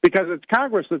know, because it's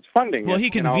Congress that's funding. Well,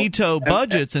 he can veto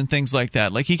budgets and things like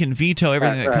that. Like he can veto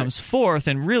everything that comes forth,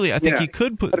 and really, I think he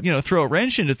could put, throw a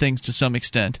wrench into things to some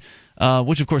extent,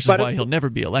 which of course is why he'll never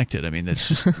be elected. I mean, that's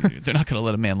just they're not going to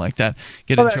let a man like that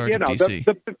get in charge of D.C.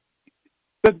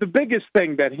 The biggest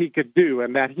thing that he could do,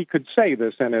 and that he could say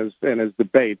this in his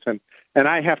debates, and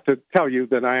I have to tell you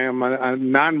that I am a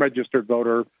non-registered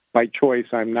voter. By choice,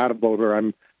 I'm not a voter.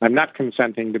 I'm not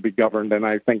consenting to be governed, and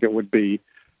I think it would be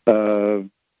a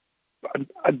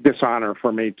dishonor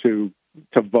for me to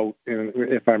vote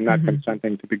if I'm not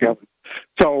consenting to be governed.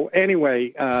 So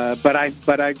anyway, but I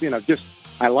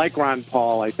I like Ron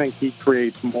Paul. I think he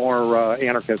creates more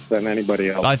anarchists than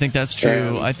anybody else. I think that's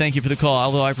true. I thank you for the call,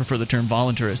 although I prefer the term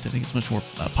voluntarist. I think it's much more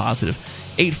positive.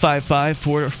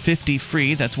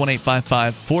 855-450-FREE. That's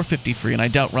 1-855-450-FREE. And I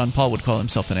doubt Ron Paul would call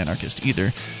himself an anarchist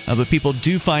either. But people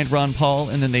do find Ron Paul,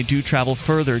 and then they do travel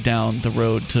further down the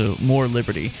road to more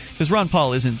liberty. Because Ron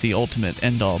Paul isn't the ultimate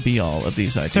end-all, be-all of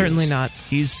these ideas. Certainly not.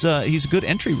 He's a good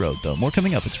entry road, though. More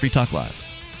coming up. It's Free Talk Live.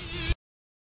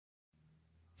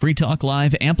 Free Talk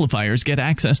Live amplifiers get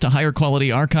access to higher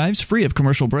quality archives, free of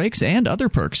commercial breaks, and other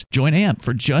perks. Join AMP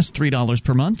for just $3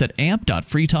 per month at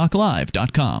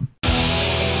amp.freetalklive.com.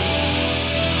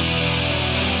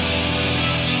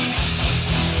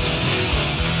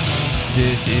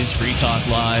 This is Free Talk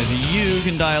Live. You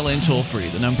can dial in toll-free.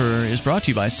 The number is brought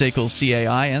to you by Staples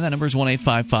CAI, and that number is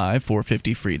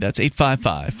 1-855-450-FREE. That's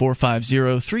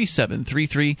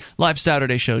 855-450-3733. Live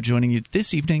Saturday show joining you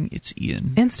this evening. It's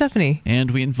Ian. And Stephanie.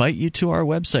 And we invite you to our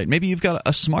website. Maybe you've got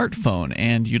a smartphone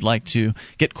and you'd like to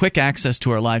get quick access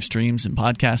to our live streams and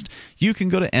podcast. You can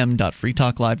go to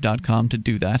m.freetalklive.com to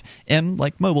do that. M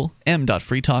like mobile,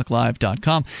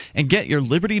 m.freetalklive.com. And get your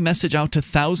Liberty message out to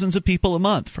thousands of people a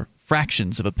month for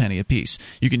fractions of a penny apiece.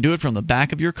 You can do it from the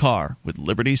back of your car with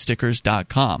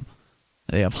libertystickers.com.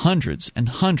 They have hundreds and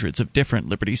hundreds of different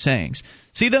Liberty sayings.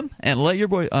 See them and let your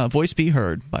voice be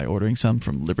heard by ordering some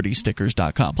from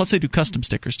libertystickers.com. Plus, they do custom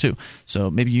stickers, too.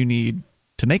 So maybe you need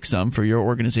to make some for your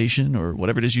organization or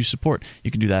whatever it is you support,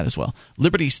 you can do that as well.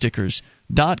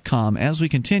 LibertyStickers.com. As we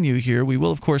continue here, we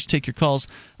will, of course, take your calls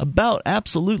about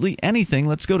absolutely anything.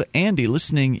 Let's go to Andy,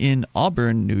 listening in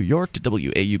Auburn, New York, to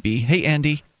WAUB. Hey,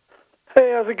 Andy.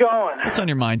 Hey, how's it going? What's on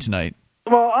your mind tonight?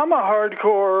 Well, I'm a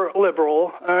hardcore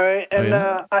liberal, all right, and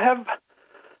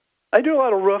I do a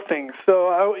lot of roofing.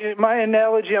 So my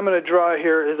analogy I'm going to draw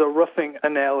here is a roofing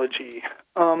analogy.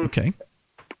 Okay.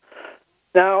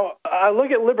 Now, I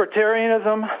look at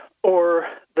libertarianism or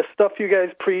the stuff you guys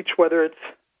preach, whether it's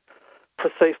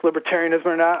precise libertarianism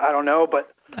or not, I don't know,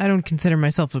 but I don't consider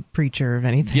myself a preacher of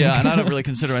anything. Yeah, and I don't really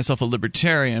consider myself a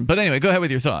libertarian. But anyway, go ahead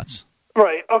with your thoughts.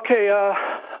 Right. Okay.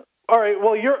 All right.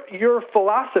 Well, your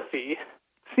philosophy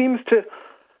seems to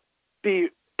be,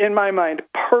 in my mind,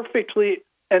 perfectly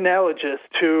analogous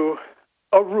to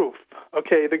a roof.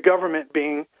 Okay, the government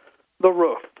being the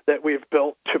roof that we've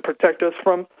built to protect us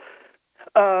from,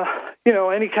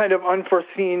 any kind of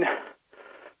unforeseen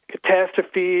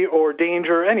catastrophe or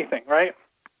danger or anything, right?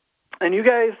 And you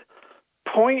guys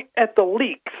point at the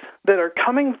leaks that are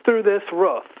coming through this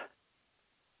roof.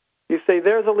 You say,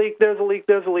 there's a leak, there's a leak,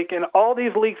 there's a leak, and all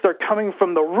these leaks are coming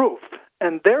from the roof,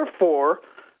 and therefore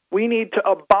we need to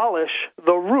abolish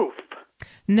the roof.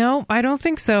 No, I don't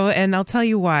think so, and I'll tell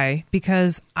you why.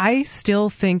 Because I still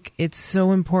think it's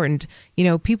so important.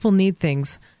 People need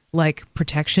things like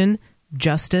protection,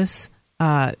 justice,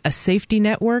 a safety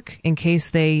network in case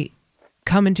they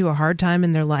come into a hard time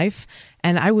in their life,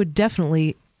 and I would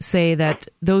definitely say that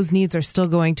those needs are still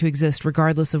going to exist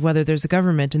regardless of whether there's a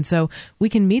government. And so we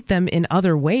can meet them in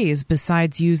other ways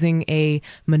besides using a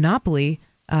monopoly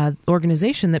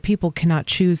organization that people cannot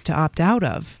choose to opt out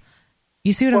of.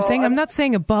 You see what I'm saying? I'm not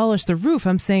saying abolish the roof.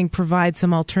 I'm saying provide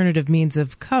some alternative means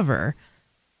of cover.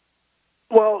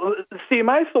 Well, see,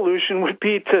 my solution would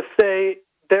be to say,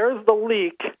 there's the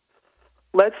leak.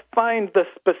 Let's find the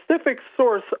specific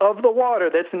source of the water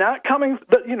that's not coming,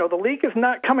 the leak is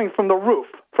not coming from the roof,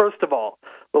 first of all.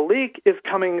 The leak is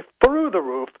coming through the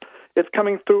roof. It's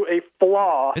coming through a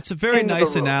flaw. It's a very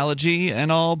nice analogy and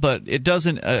all, but it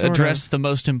doesn't address the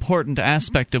most important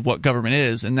aspect of what government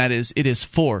is, and that is it is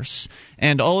force.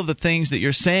 And all of the things that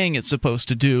you're saying it's supposed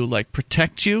to do, like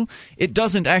protect you, it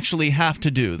doesn't actually have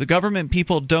to do. The government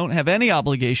people don't have any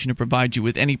obligation to provide you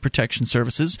with any protection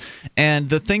services, and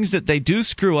the things that they do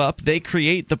screw up, they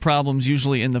create the problems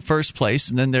usually in the first place,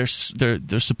 and then there's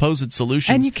supposed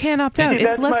solutions. And you can't opt out.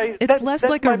 It's less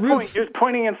like a roof. Point. You're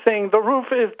pointing and saying the roof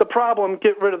is the problem,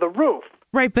 get rid of the roof.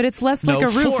 Right, but it's less like a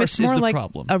roof. It's more like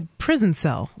problem. A prison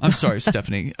cell. I'm sorry,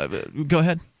 Stephanie. Go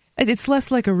ahead. It's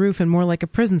less like a roof and more like a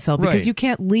prison cell because you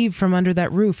can't leave from under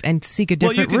that roof and seek a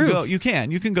different roof. You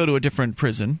can go to a different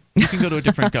prison. You can go to a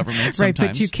different government sometimes. Right,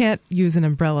 but you can't use an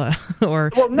umbrella.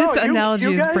 This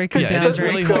analogy is breaking down. It is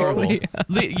really horrible.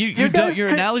 Your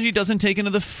analogy doesn't take into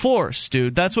the force,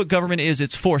 dude. That's what government is.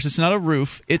 It's force. It's not a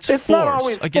roof. It's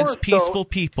force against peaceful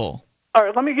people. All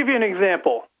right, let me give you an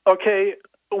example. Okay,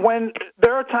 when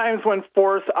there are times when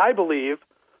force, I believe,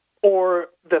 or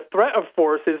the threat of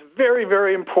force is very,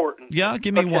 very important. Yeah,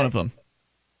 give me one of them.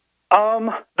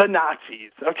 The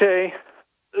Nazis, okay?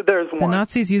 There's one. The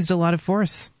Nazis used a lot of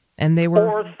force, and they were...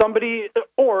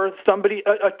 Or somebody,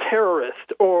 a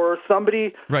terrorist, or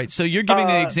somebody... Right, so you're giving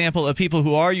the example of people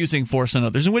who are using force on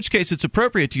others, in which case it's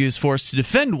appropriate to use force to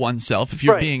defend oneself if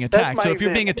you're being attacked. So if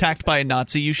you're being attacked by a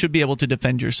Nazi, you should be able to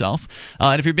defend yourself.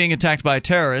 And if you're being attacked by a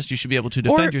terrorist, you should be able to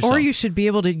defend yourself. Or you should be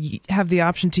able to have the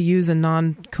option to use a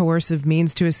non-coercive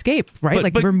means to escape,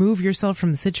 right? But remove yourself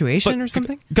from the situation or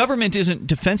something? Government isn't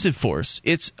defensive force.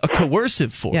 It's a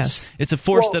coercive force. Yes. It's a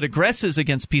force that aggresses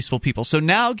against peaceful people. So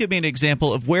now give me an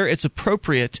example of where it's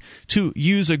appropriate to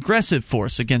use aggressive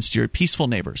force against your peaceful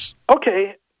neighbors.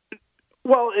 Okay.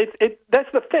 Well,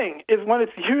 that's the thing, is when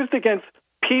it's used against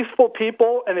peaceful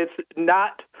people and it's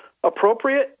not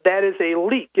appropriate, that is a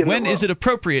leak in the roof. When is it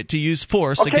appropriate to use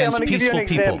force against peaceful people? Okay, I'm going to give you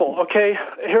an example. Okay,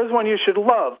 here's one you should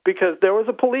love, because there was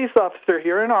a police officer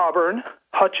here in Auburn,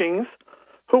 Hutchings,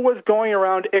 who was going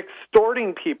around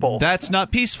extorting people. That's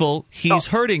not peaceful. He's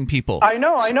hurting people. I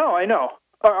know.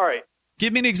 All right.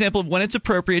 Give me an example of when it's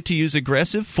appropriate to use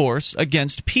aggressive force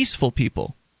against peaceful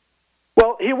people.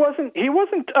 Well, he wasn't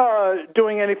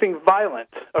doing anything violent.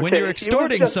 Okay? When you're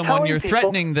extorting someone, you're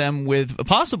threatening them with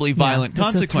possibly violent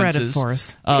consequences. It's a threat of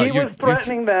force. He was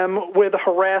threatening them with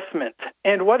harassment.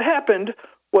 And what happened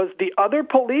was the other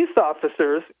police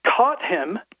officers caught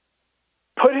him,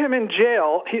 put him in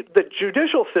jail. The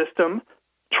judicial system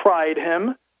tried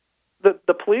him.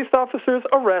 The police officers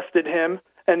arrested him,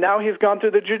 and now he's gone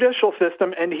through the judicial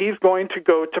system, and he's going to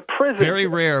go to prison. Very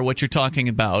rare what you're talking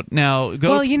about. Now,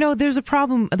 there's a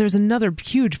problem. There's another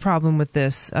huge problem with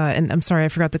this, and I'm sorry, I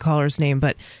forgot the caller's name,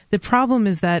 but the problem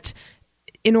is that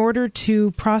in order to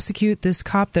prosecute this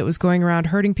cop that was going around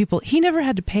hurting people, he never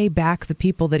had to pay back the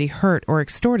people that he hurt or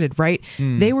extorted, right?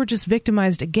 They were just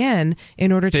victimized again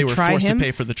in order to try him. They were forced to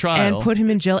pay for the trial. And put him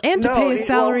in jail and to pay his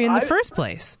salary in the first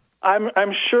place.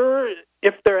 I'm sure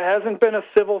if there hasn't been a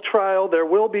civil trial, there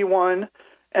will be one.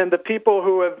 And the people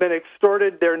who have been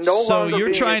extorted, they're no longer So you're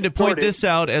being trying to point this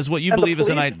out as what you believe is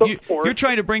an idea. You're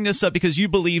trying to bring this up because you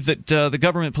believe that the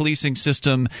government policing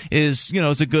system is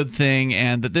a good thing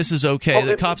and that this is okay. Well,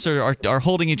 that cops are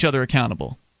holding each other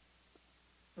accountable.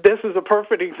 This is a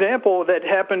perfect example that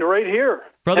happened right here.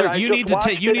 Brother, you need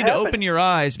to open your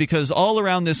eyes, because all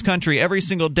around this country, every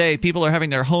single day, people are having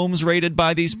their homes raided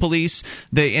by these police.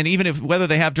 And even whether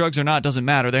they have drugs or not doesn't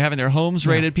matter. They're having their homes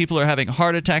raided. People are having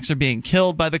heart attacks. Are being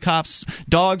killed by the cops.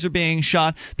 Dogs are being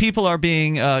shot. People are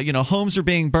being, homes are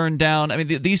being burned down. I mean,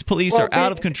 these police are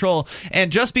out of control.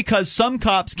 And just because some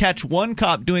cops catch one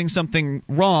cop doing something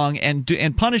wrong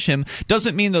and punish him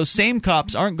doesn't mean those same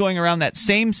cops aren't going around that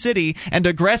same city and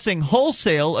aggressing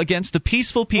wholesale against the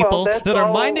peaceful people that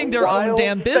are minding their own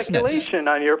damn business. Speculation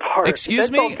on your part. Excuse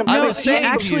me? I was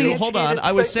saying to you, hold on.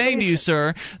 I was saying to you,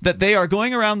 sir, that they are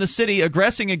going around the city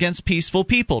aggressing against peaceful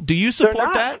people. Do you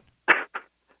support that?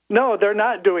 No, they're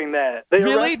not doing that.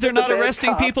 Really? They're not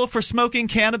arresting people for smoking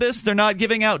cannabis? They're not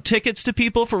giving out tickets to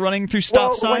people for running through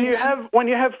stop signs? When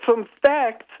you have some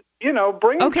facts,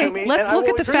 bring them to me. Okay, let's look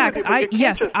at the facts.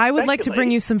 I would like to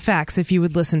bring you some facts, if you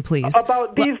would listen, please.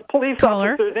 About these police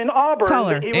officers in Auburn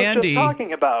that he was just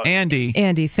talking about.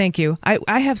 Andy, thank you.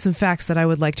 I have some facts that I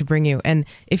would like to bring you. And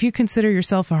if you consider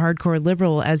yourself a hardcore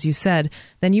liberal, as you said,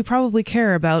 then you probably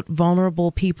care about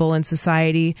vulnerable people in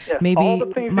society, maybe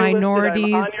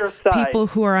minorities, people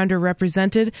who are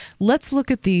underrepresented. Let's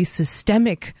look at the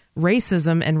systemic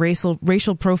racism and racial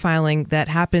profiling that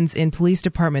happens in police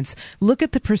departments. Look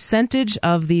at the percentage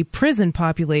of the prison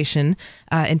population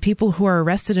and people who are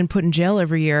arrested and put in jail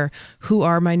every year who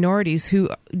are minorities,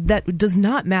 that does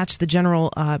not match the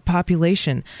general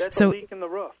population. That's a leak in the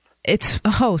roof. You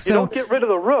don't get rid of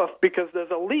the roof because there's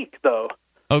a leak, though.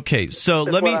 Okay, so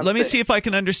let me see if I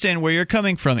can understand where you're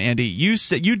coming from, Andy.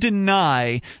 You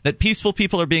deny that peaceful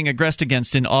people are being aggressed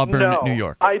against in Auburn, New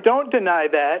York. I don't deny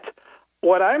that.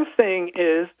 What I'm saying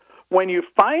is, when you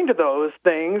find those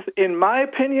things, in my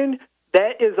opinion,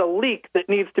 that is a leak that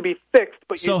needs to be fixed.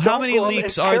 But so how many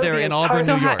leaks are there in Auburn,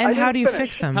 New York? And how do you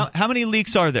fix them? How many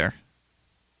leaks are there?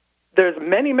 There's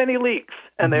many, many leaks,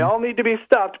 and they all need to be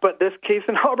stopped. But this case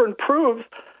in Auburn proves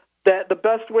that the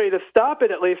best way to stop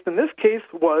it, at least in this case,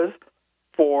 was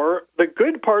for the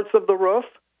good parts of the roof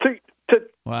to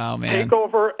take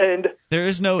over and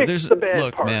fix the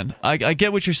bad part. Man, I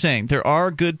get what you're saying. There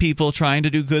are good people trying to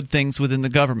do good things within the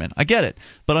government. I get it.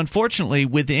 But unfortunately,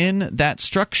 within that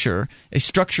structure, a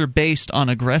structure based on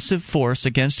aggressive force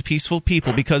against peaceful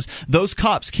people, because those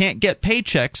cops can't get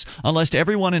paychecks unless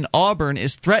everyone in Auburn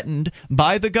is threatened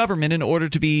by the government in order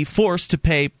to be forced to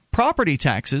pay property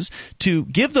taxes to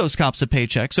give those cops a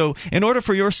paycheck. So in order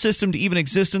for your system to even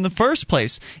exist in the first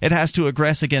place, it has to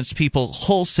aggress against people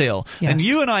wholesale. Yes. And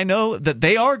you and I know that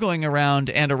they are going around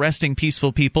and arresting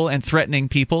peaceful people and threatening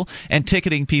people and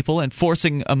ticketing people and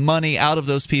forcing money out of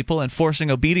those people and forcing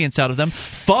obedience out of them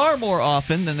far more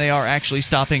often than they are actually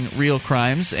stopping real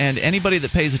crimes. And anybody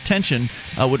that pays attention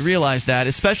would realize that,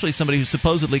 especially somebody who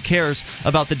supposedly cares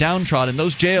about the downtrodden.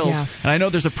 Those jails, and I know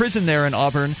there's a prison there in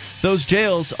Auburn, those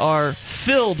jails are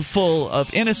filled full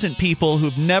of innocent people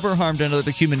who've never harmed another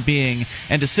human being,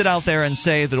 and to sit out there and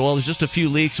say that, well, there's just a few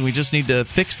leaks and we just need to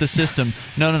fix the system.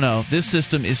 No. This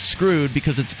system is screwed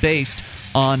because it's based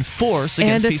on force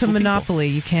against peaceful people. And it's a monopoly.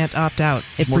 You can't opt out.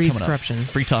 It breeds corruption.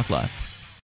 Free Talk Live.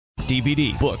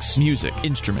 DVD, books, music,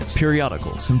 instruments,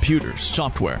 periodicals, computers,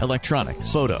 software,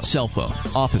 electronics, photo, cell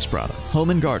phones, office products, home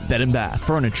and garden, bed and bath,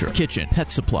 furniture, kitchen, pet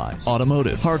supplies,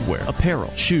 automotive, hardware,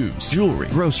 apparel, shoes, jewelry,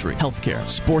 grocery, healthcare,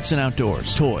 sports and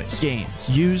outdoors, toys, games,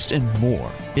 used, and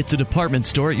more. It's a department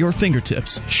store at your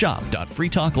fingertips.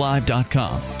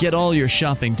 Shop.freetalklive.com. Get all your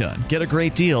shopping done. Get a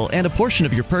great deal, and a portion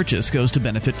of your purchase goes to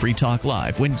benefit Free Talk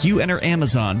Live when you enter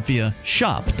Amazon via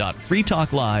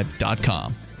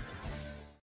shop.freetalklive.com.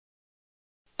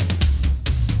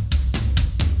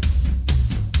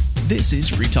 This is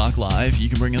Free Talk Live. You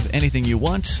can bring up anything you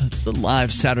want. It's the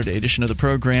live Saturday edition of the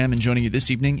program. And joining you this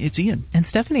evening, it's Ian. And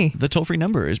Stephanie. The toll-free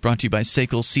number is brought to you by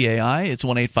SACL CAI. It's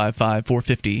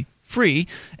 1-855-450 free.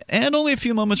 And only a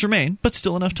few moments remain, but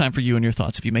still enough time for you and your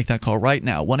thoughts if you make that call right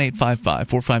now,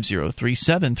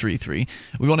 1-855-450-3733.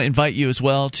 We want to invite you as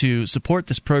well to support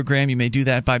this program. You may do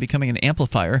that by becoming an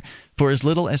amplifier for as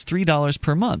little as $3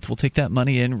 per month. We'll take that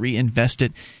money and reinvest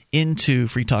it into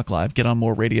Free Talk Live, get on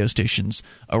more radio stations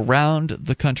around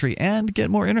the country, and get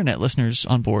more internet listeners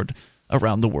on board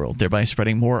around the world, thereby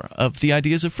spreading more of the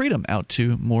ideas of freedom out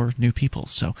to more new people.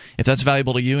 So if that's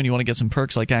valuable to you and you want to get some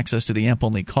perks like access to the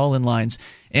AMP-only call-in lines,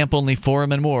 AMP-only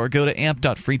forum, and more, go to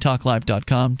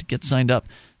amp.freetalklive.com to get signed up.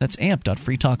 That's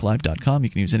amp.freetalklive.com. You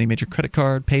can use any major credit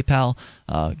card, PayPal,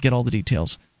 get all the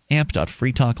details.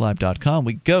 amp.freetalklive.com.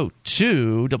 We go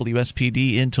to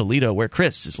WSPD in Toledo, where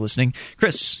Chris is listening.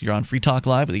 Chris, you're on Free Talk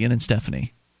Live with Ian and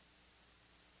Stephanie.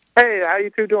 Hey, how you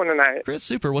two doing tonight? Chris,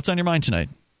 super. What's on your mind tonight?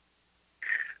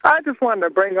 I just wanted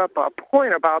to bring up a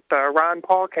point about the Ron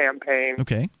Paul campaign.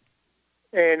 Okay.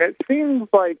 And it seems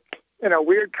like, in a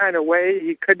weird kind of way,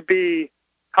 he could be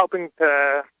helping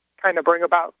to kind of bring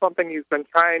about something he's been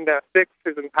trying to fix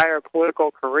his entire political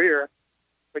career,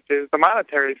 which is the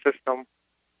monetary system.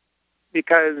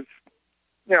 Because,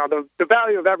 you know, the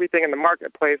value of everything in the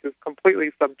marketplace is completely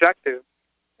subjective.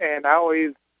 And I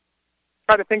always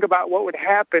try to think about what would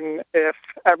happen if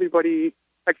everybody...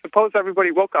 Like, suppose everybody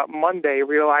woke up Monday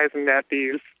realizing that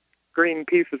these green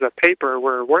pieces of paper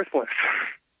were worthless.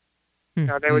 You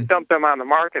know, they would dump them on the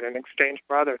market in exchange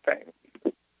for other things.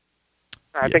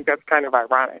 I think that's kind of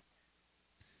ironic.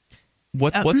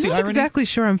 What's I'm the not irony? exactly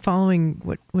sure I'm following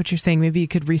what you're saying. Maybe you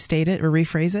could restate it or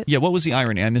rephrase it? Yeah, what was the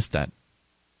irony? I missed that.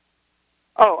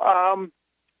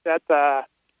 That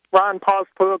Ron Paul's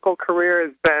political career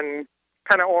has been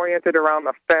kind of oriented around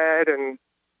the Fed and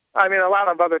I mean, a lot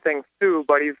of other things, too,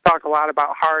 but he's talked a lot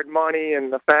about hard money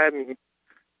and the Fed and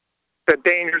the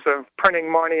dangers of printing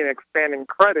money and expanding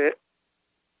credit.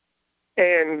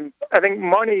 And I think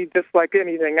money, just like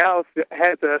anything else, it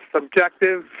has a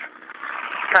subjective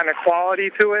kind of quality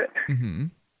to it. Mm-hmm.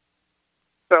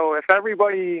 So if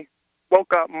everybody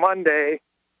woke up Monday,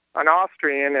 an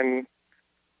Austrian, and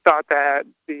thought that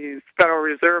these Federal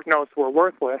Reserve notes were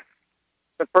worthless,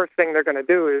 the first thing they're going to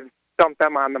do is dump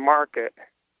them on the market.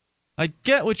 I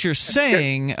get what you're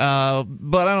saying,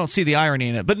 but I don't see the irony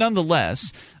in it. But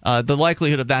nonetheless, the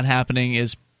likelihood of that happening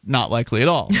is not likely at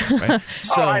all. Right?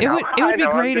 So it would be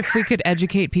great if we could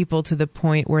educate people to the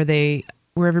point where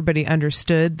everybody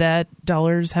understood that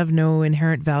dollars have no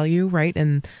inherent value, right?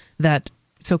 And that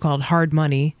so-called hard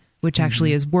money, which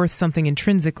actually is worth something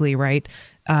intrinsically, right?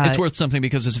 It's worth something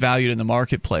because it's valued in the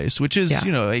marketplace, which is,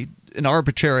 an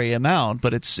arbitrary amount,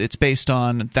 but it's based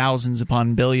on thousands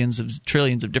upon billions of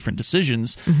trillions of different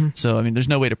decisions. Mm-hmm. So, I mean, there's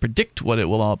no way to predict what it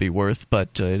will all be worth,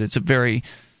 but it's a very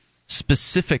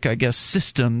specific, I guess,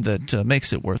 system that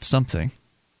makes it worth something.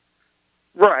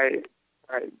 Right.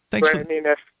 Thanks but,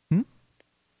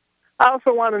 I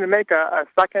also wanted to make a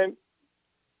second,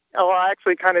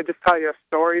 actually kind of just tell you a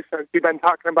story since you've been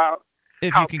talking about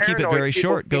if you can keep it very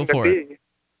short, go for it.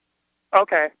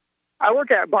 Okay. I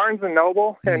work at Barnes &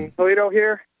 Noble in Toledo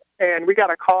here, and we got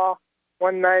a call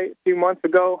one night a few months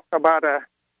ago about a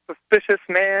suspicious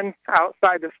man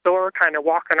outside the store kind of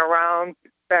walking around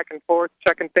back and forth,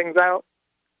 checking things out.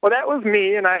 Well, that was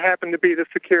me, and I happened to be the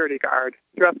security guard,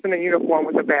 dressed in a uniform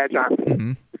with a badge on.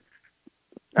 Mm-hmm.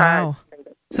 Wow.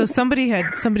 So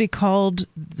somebody called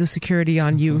the security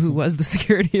on you who was the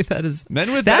security.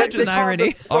 Men with that's badges an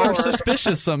irony. are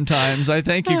suspicious sometimes. I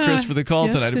thank you, Chris, for the call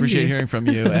yes, tonight. I appreciate hearing from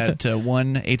you at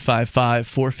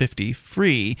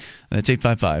 1-855-450-FREE. That's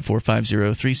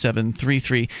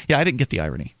 855-450-3733. Yeah, I didn't get the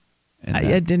irony.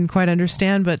 I didn't quite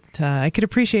understand, but I could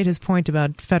appreciate his point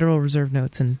about Federal Reserve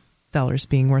notes and dollars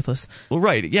being worthless. Well,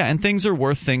 right. Yeah, and things are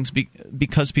worth things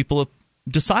because people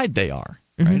decide they are.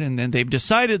 Right? And then they've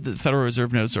decided that the Federal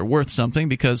Reserve notes are worth something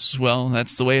because, well,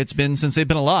 that's the way it's been since they've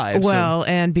been alive. Well,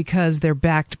 and because they're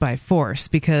backed by force,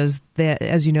 because,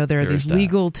 as you know, there are these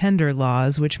legal tender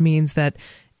laws, which means that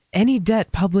any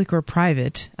debt, public or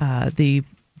private, the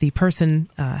person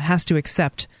has to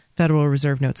accept Federal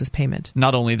Reserve notes as payment.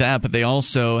 Not only that, but they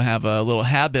also have a little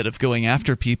habit of going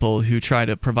after people who try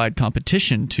to provide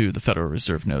competition to the Federal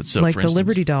Reserve notes. So, like for the instance,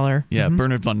 Liberty Dollar. Yeah,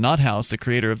 Bernard von Nothaus, the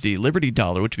creator of the Liberty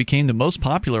Dollar, which became the most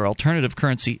popular alternative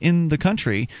currency in the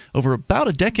country over about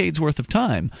a decade's worth of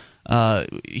time.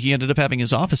 He ended up having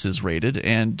his offices raided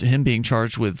and him being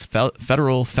charged with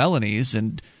federal felonies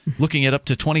and looking at up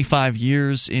to 25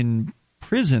 years in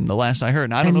prison, the last I heard.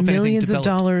 And I don't know if anything millions developed.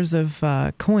 of dollars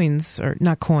of coins, or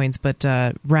not coins, but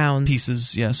rounds.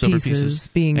 Pieces, yeah, silver pieces.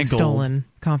 Being and gold. stolen,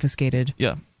 confiscated.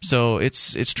 Yeah. So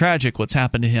it's tragic what's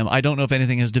happened to him. I don't know if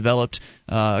anything has developed.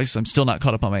 I'm still not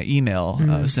caught up on my email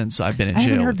since I've been in jail. I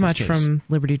haven't heard with this much case. from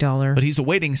Liberty Dollar. But he's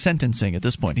awaiting sentencing at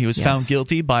this point. He was found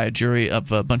guilty by a jury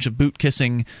of a bunch of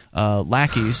boot-kissing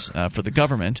lackeys for the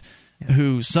government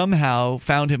who somehow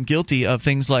found him guilty of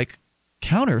things like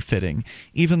counterfeiting,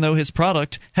 even though his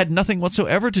product had nothing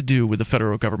whatsoever to do with the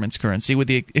federal government's currency, with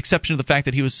the exception of the fact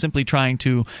that he was simply trying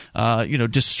to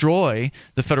destroy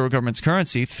the federal government's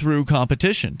currency through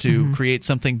competition to create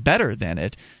something better than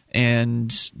it. And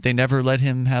they never let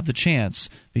him have the chance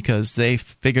because they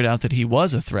figured out that he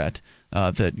was a threat,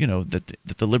 that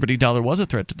the Liberty Dollar was a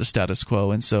threat to the status quo.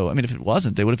 And so, I mean, if it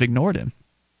wasn't, they would have ignored him.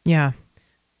 Yeah.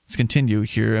 Let's continue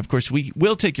here. Of course, we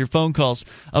will take your phone calls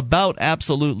about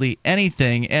absolutely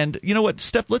anything. And you know what,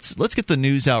 Steph? Let's get the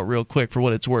news out real quick for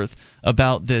what it's worth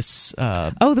about this.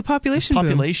 The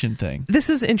population thing. This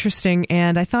is interesting,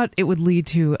 and I thought it would lead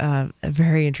to a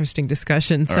very interesting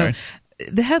discussion. All right.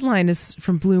 The headline is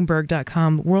from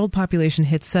Bloomberg.com. World population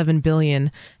hits 7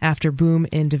 billion after boom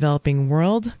in developing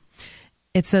world.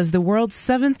 It says the world's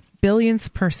 7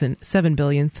 billionth person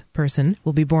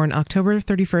will be born October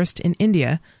 31st in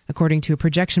India, according to a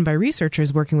projection by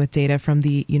researchers working with data from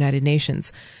the United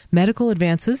Nations. Medical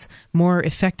advances, more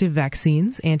effective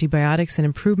vaccines, antibiotics, and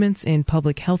improvements in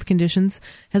public health conditions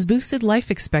has boosted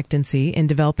life expectancy in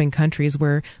developing countries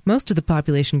where most of the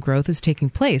population growth is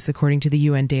taking place, according to the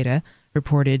UN data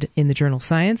reported in the journal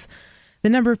Science. The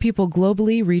number of people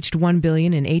globally reached 1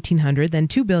 billion in 1800, then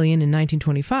 2 billion in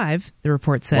 1925, the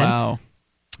report said. Wow.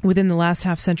 Within the last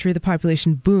half century, the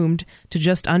population boomed to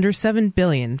just under 7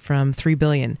 billion from 3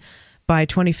 billion. By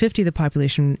 2050, the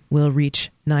population will reach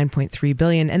 9.3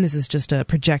 billion, and this is just a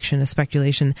projection, a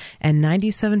speculation, and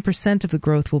 97% of the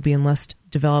growth will be in less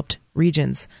developed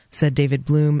regions, said David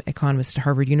Bloom, economist at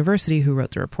Harvard University, who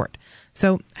wrote the report.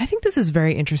 So I think this is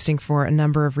very interesting for a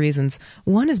number of reasons.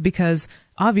 One is because,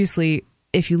 obviously,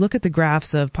 if you look at the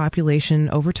graphs of population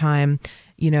over time,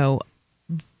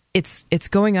 it's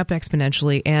going up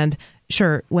exponentially, and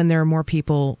sure, when there are more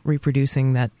people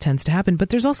reproducing, that tends to happen. But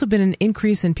there's also been an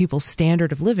increase in people's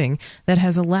standard of living that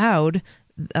has allowed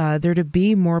there to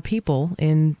be more people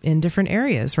in different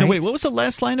areas, right? Now, wait, what was the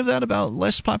last line of that about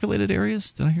less populated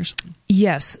areas? Did I hear something?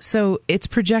 Yes. So it's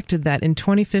projected that in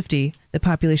 2050, the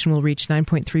population will reach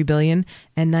 9.3 billion,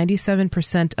 and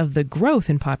 97% of the growth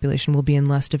in population will be in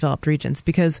less developed regions.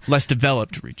 Because less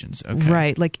developed regions, okay.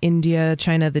 Right, like India,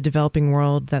 China, the developing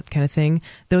world, that kind of thing.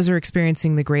 Those are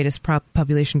experiencing the greatest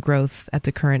population growth at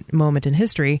the current moment in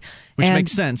history. Which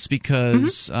makes sense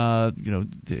because,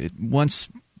 once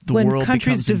the world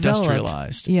becomes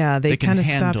industrialized, they kind of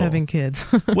stop having kids.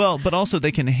 Well, but also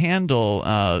they can handle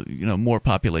more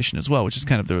population as well, which is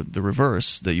kind of the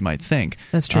reverse that you might think.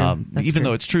 That's true. Even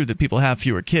though it's true that people have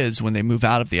fewer kids when they move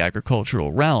out of the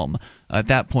agricultural realm, at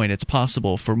that point it's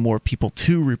possible for more people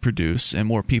to reproduce and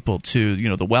more people to,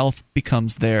 the wealth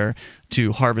becomes there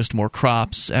to harvest more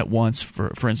crops at once,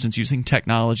 for instance, using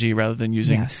technology rather than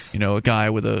using a guy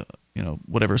with a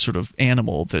whatever sort of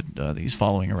animal that he's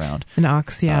following around. An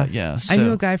ox, yeah. So. I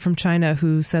knew a guy from China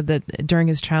who said that during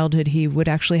his childhood he would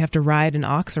actually have to ride an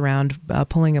ox around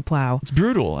pulling a plow. It's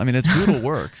brutal. I mean, it's brutal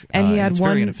work. And he had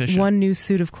and one new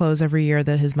suit of clothes every year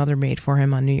that his mother made for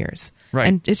him on New Year's. Right.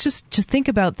 And it's just think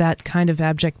about that kind of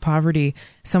abject poverty,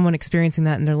 someone experiencing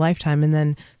that in their lifetime, and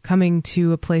then coming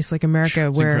to a place like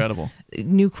America where incredible.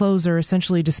 New clothes are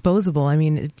essentially disposable. I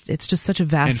mean, it's just such a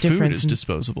vast difference. And food is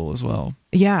disposable as well.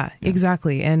 Yeah,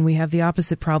 exactly. And we have the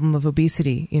opposite problem of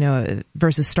obesity,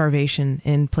 versus starvation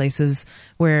in places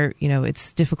where,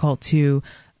 it's difficult to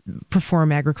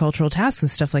perform agricultural tasks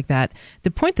and stuff like that.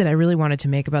 The point that I really wanted to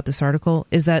make about this article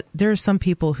is that there are some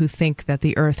people who think that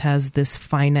the Earth has this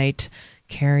finite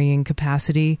carrying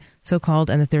capacity, so-called,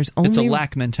 and that there's only... It's a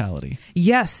lack mentality.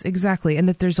 Yes, exactly. And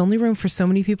that there's only room for so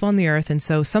many people on the Earth, and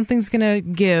so something's going to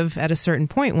give at a certain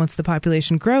point once the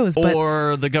population grows.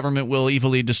 Or the government will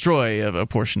evilly destroy a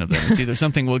portion of them. It's either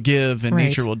something will give and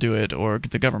nature will do it, or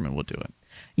the government will do it.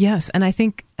 Yes, and I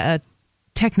think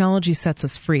technology sets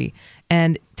us free.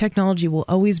 And technology will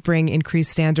always bring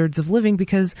increased standards of living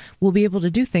because we'll be able to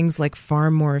do things like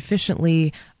farm more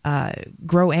efficiently,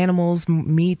 grow animals,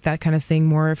 meat, that kind of thing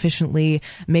more efficiently,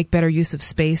 make better use of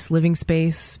space, living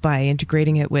space, by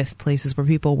integrating it with places where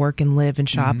people work and live and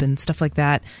shop and stuff like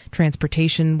that.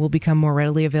 Transportation will become more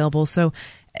readily available. So,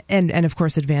 and of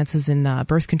course, advances in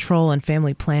birth control and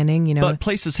family planning. But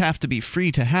places have to be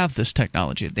free to have this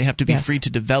technology. They have to be free to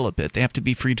develop it. They have to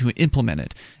be free to implement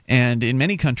it. And in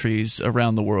many countries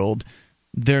around the world,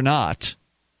 they're not.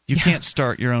 You can't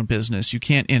start your own business. You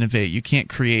can't innovate. You can't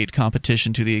create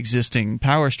competition to the existing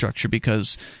power structure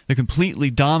because they're completely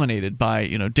dominated by,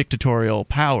 dictatorial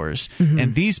powers. Mm-hmm.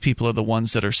 And these people are the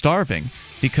ones that are starving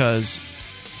because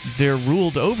they're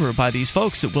ruled over by these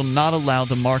folks that will not allow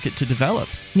the market to develop.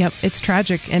 Yep, it's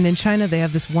tragic. And in China, they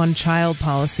have this one-child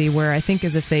policy where I think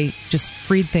as if they just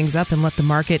freed things up and let the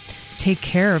market take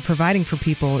care of providing for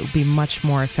people, it would be much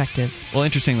more effective. Well,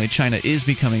 interestingly, China is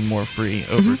becoming more free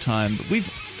over time, but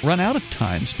we've run out of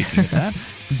time, speaking of that.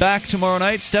 Back tomorrow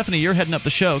night. Stephanie, you're heading up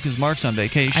the show because Mark's on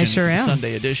vacation. I sure am. For the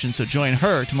Sunday edition, so join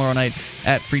her tomorrow night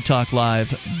at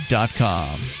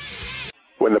freetalklive.com.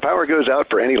 When the power goes out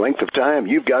for any length of time,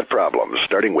 you've got problems,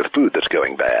 starting with food that's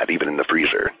going bad, even in the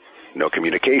freezer. No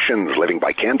communications, living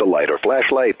by candlelight or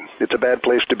flashlight. It's a bad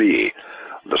place to be.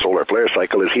 The solar flare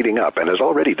cycle is heating up and has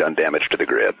already done damage to the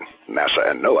grid.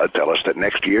 NASA and NOAA tell us that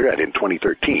next year and in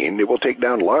 2013, it will take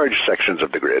down large sections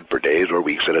of the grid for days or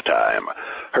weeks at a time.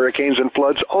 Hurricanes and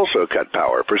floods also cut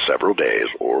power for several days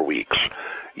or weeks.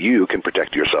 You can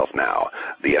protect yourself now.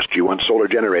 The SG1 solar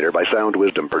generator by Sound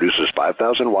Wisdom produces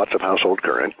 5,000 watts of household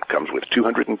current, comes with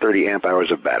 230 amp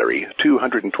hours of battery,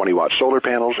 220 watt solar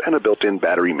panels, and a built-in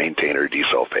battery maintainer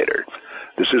desulfator.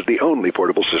 This is the only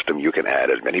portable system you can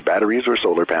add as many batteries or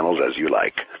solar panels as you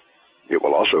like. It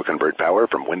will also convert power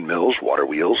from windmills, water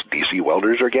wheels, DC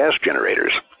welders, or gas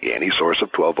generators, any source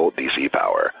of 12-volt DC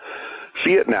power.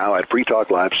 See it now at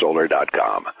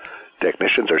freetalklivesolar.com.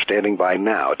 Technicians are standing by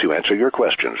now to answer your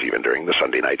questions even during the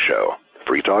Sunday night show.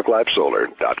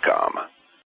 freetalklivesolar.com.